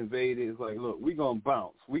getting invaded. It's like, look, we're going to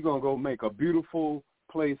bounce. We're going to go make a beautiful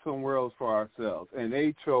place somewhere else for ourselves. And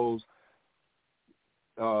they chose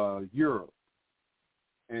Europe.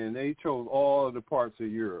 And they chose all of the parts of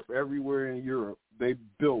Europe. Everywhere in Europe, they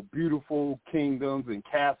built beautiful kingdoms and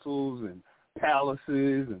castles and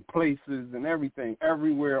palaces and places and everything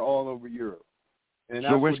everywhere all over Europe. And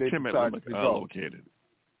so where's Kemet located?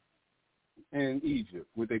 In Egypt,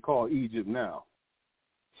 what they call Egypt now.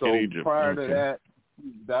 So Egypt, prior to that,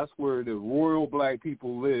 that's where the royal black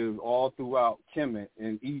people lived all throughout Kemet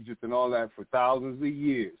and Egypt and all that for thousands of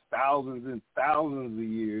years. Thousands and thousands of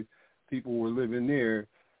years people were living there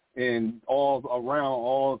and all around,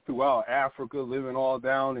 all throughout Africa, living all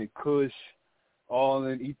down in Kush, all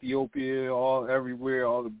in Ethiopia, all everywhere,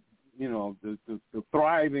 all the the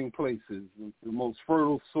thriving places, the most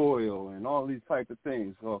fertile soil, and all these type of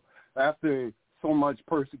things. So after so much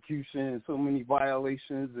persecution, so many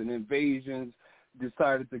violations and invasions,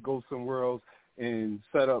 decided to go somewhere else and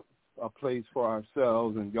set up a place for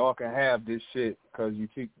ourselves, and y'all can have this shit because you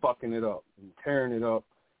keep fucking it up and tearing it up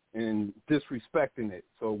and disrespecting it.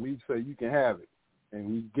 So we said you can have it, and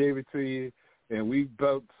we gave it to you, and we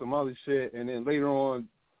built some other shit, and then later on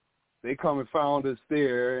they come and found us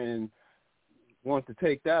there and want to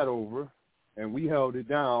take that over, and we held it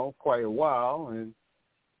down quite a while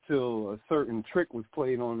until a certain trick was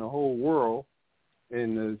played on the whole world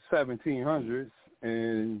in the 1700s,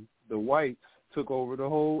 and the whites took over the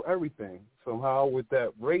whole everything somehow with that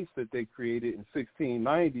race that they created in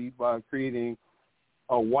 1690 by creating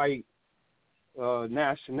a white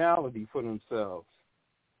nationality for themselves.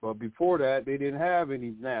 But before that, they didn't have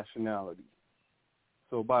any nationality.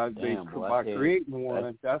 So by creating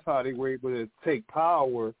one, that's how they were able to take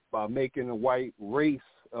power, by making a white race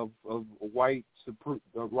of white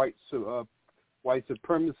supremacy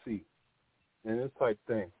and this type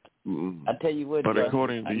thing. I tell you what. But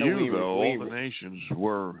according to you, though, all the nations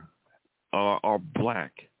are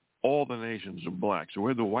black. All the nations are black. So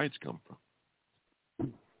where do the whites come from?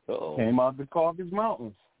 Came out of the Caucasus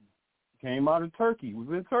Mountains. Came out of Turkey. Was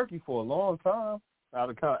in Turkey for a long time.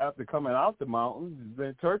 After coming out the mountains, was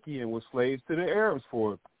in Turkey and was slaves to the Arabs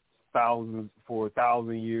for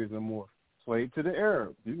 1,000 years or more. Slave to the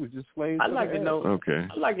Arabs. He was just slaves. I'd like to know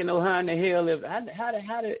how in the hell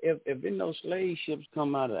if no slave ships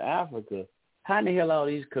come out of Africa, how in the hell all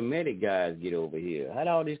these Kemetic guys get over here? How do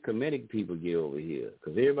all these Kemetic people get over here?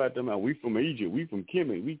 Because everybody talking about we from Egypt, we from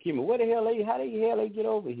Kemet, we Kemet. How the hell they get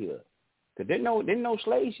over here? Because didn't no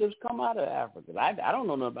slave ships come out of Africa. I don't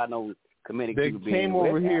know nothing about no Kemetic people being came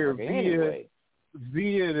over here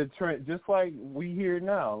via the trend, just like we here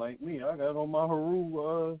now. Like me, I got on my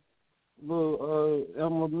Haru little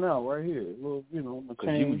emblem now right here. Little, my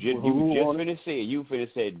chain. You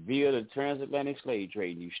finna say via the transatlantic slave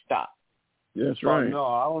trade, and you stopped. That's right. No,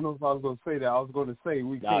 I don't know if I was going to say that. I was going to say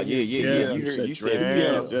we can't. You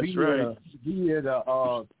said that's right. Via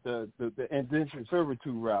the indentured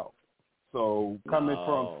servitude route. So coming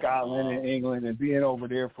from Scotland and England and being over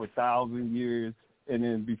there for 1,000 years, and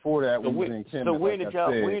then before that we was in Kemet. So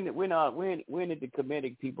when did the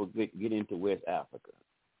Kemetic people get into West Africa?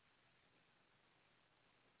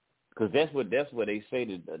 Because that's what they say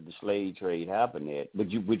that the slave trade happened at,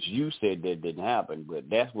 which you said that didn't happen. But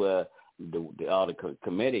that's where all the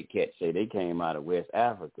Kemetic cats say they came out of West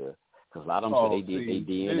Africa. Because a lot of them say they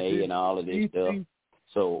did their DNA and all of this stuff.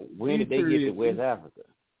 So when did they get to West Africa?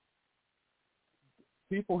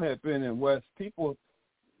 People had been in West. People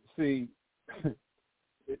see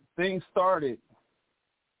things started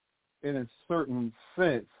in a certain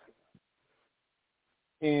sense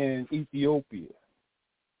in Ethiopia.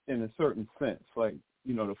 In a certain sense, like,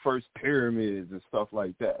 the first pyramids and stuff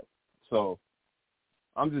like that. So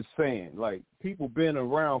I'm just saying, like, people been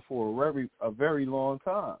around for a very long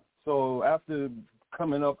time. So after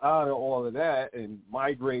coming up out of all of that and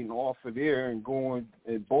migrating off of there and going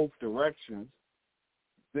in both directions,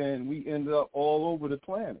 then we ended up all over the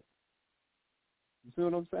planet. You see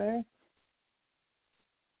what I'm saying?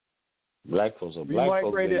 Black folks are We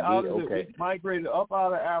migrated up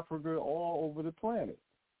out of Africa all over the planet.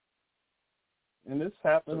 And this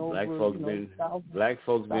happened over. Black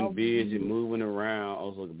folks been busy moving around.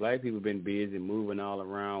 Also, black people been busy moving all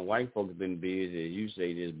around. White folks been busy, as you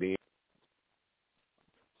say, just being.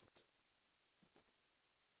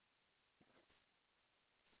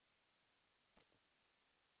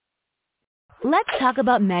 Let's talk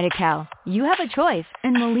about Medi-Cal. You have a choice,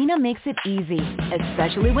 and Molina makes it easy,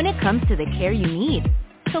 especially when it comes to the care you need.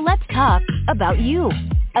 So let's talk about you,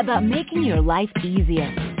 about making your life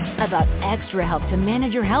easier, about extra help to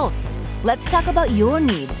manage your health. Let's talk about your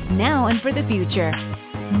needs now and for the future.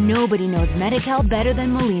 Nobody knows Medi-Cal better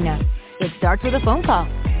than Molina. It starts with a phone call.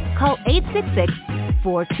 Call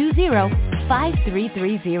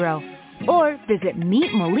 866-420-5330 or visit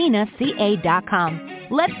meetmolinaca.com.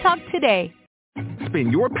 Let's talk today.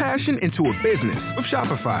 Spin your passion into a business with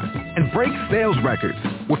Shopify and break sales records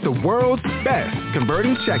with the world's best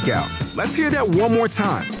converting checkout. Let's hear that one more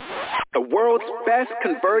time. The world's best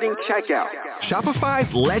converting checkout. Shopify's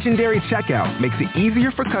legendary checkout makes it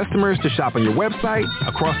easier for customers to shop on your website,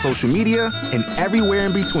 across social media, and everywhere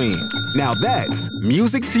in between. Now that's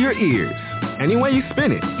music to your ears. Any way you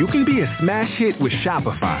spin it, you can be a smash hit with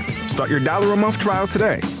Shopify. Start your $1 a month trial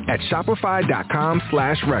today at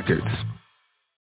shopify.com/records.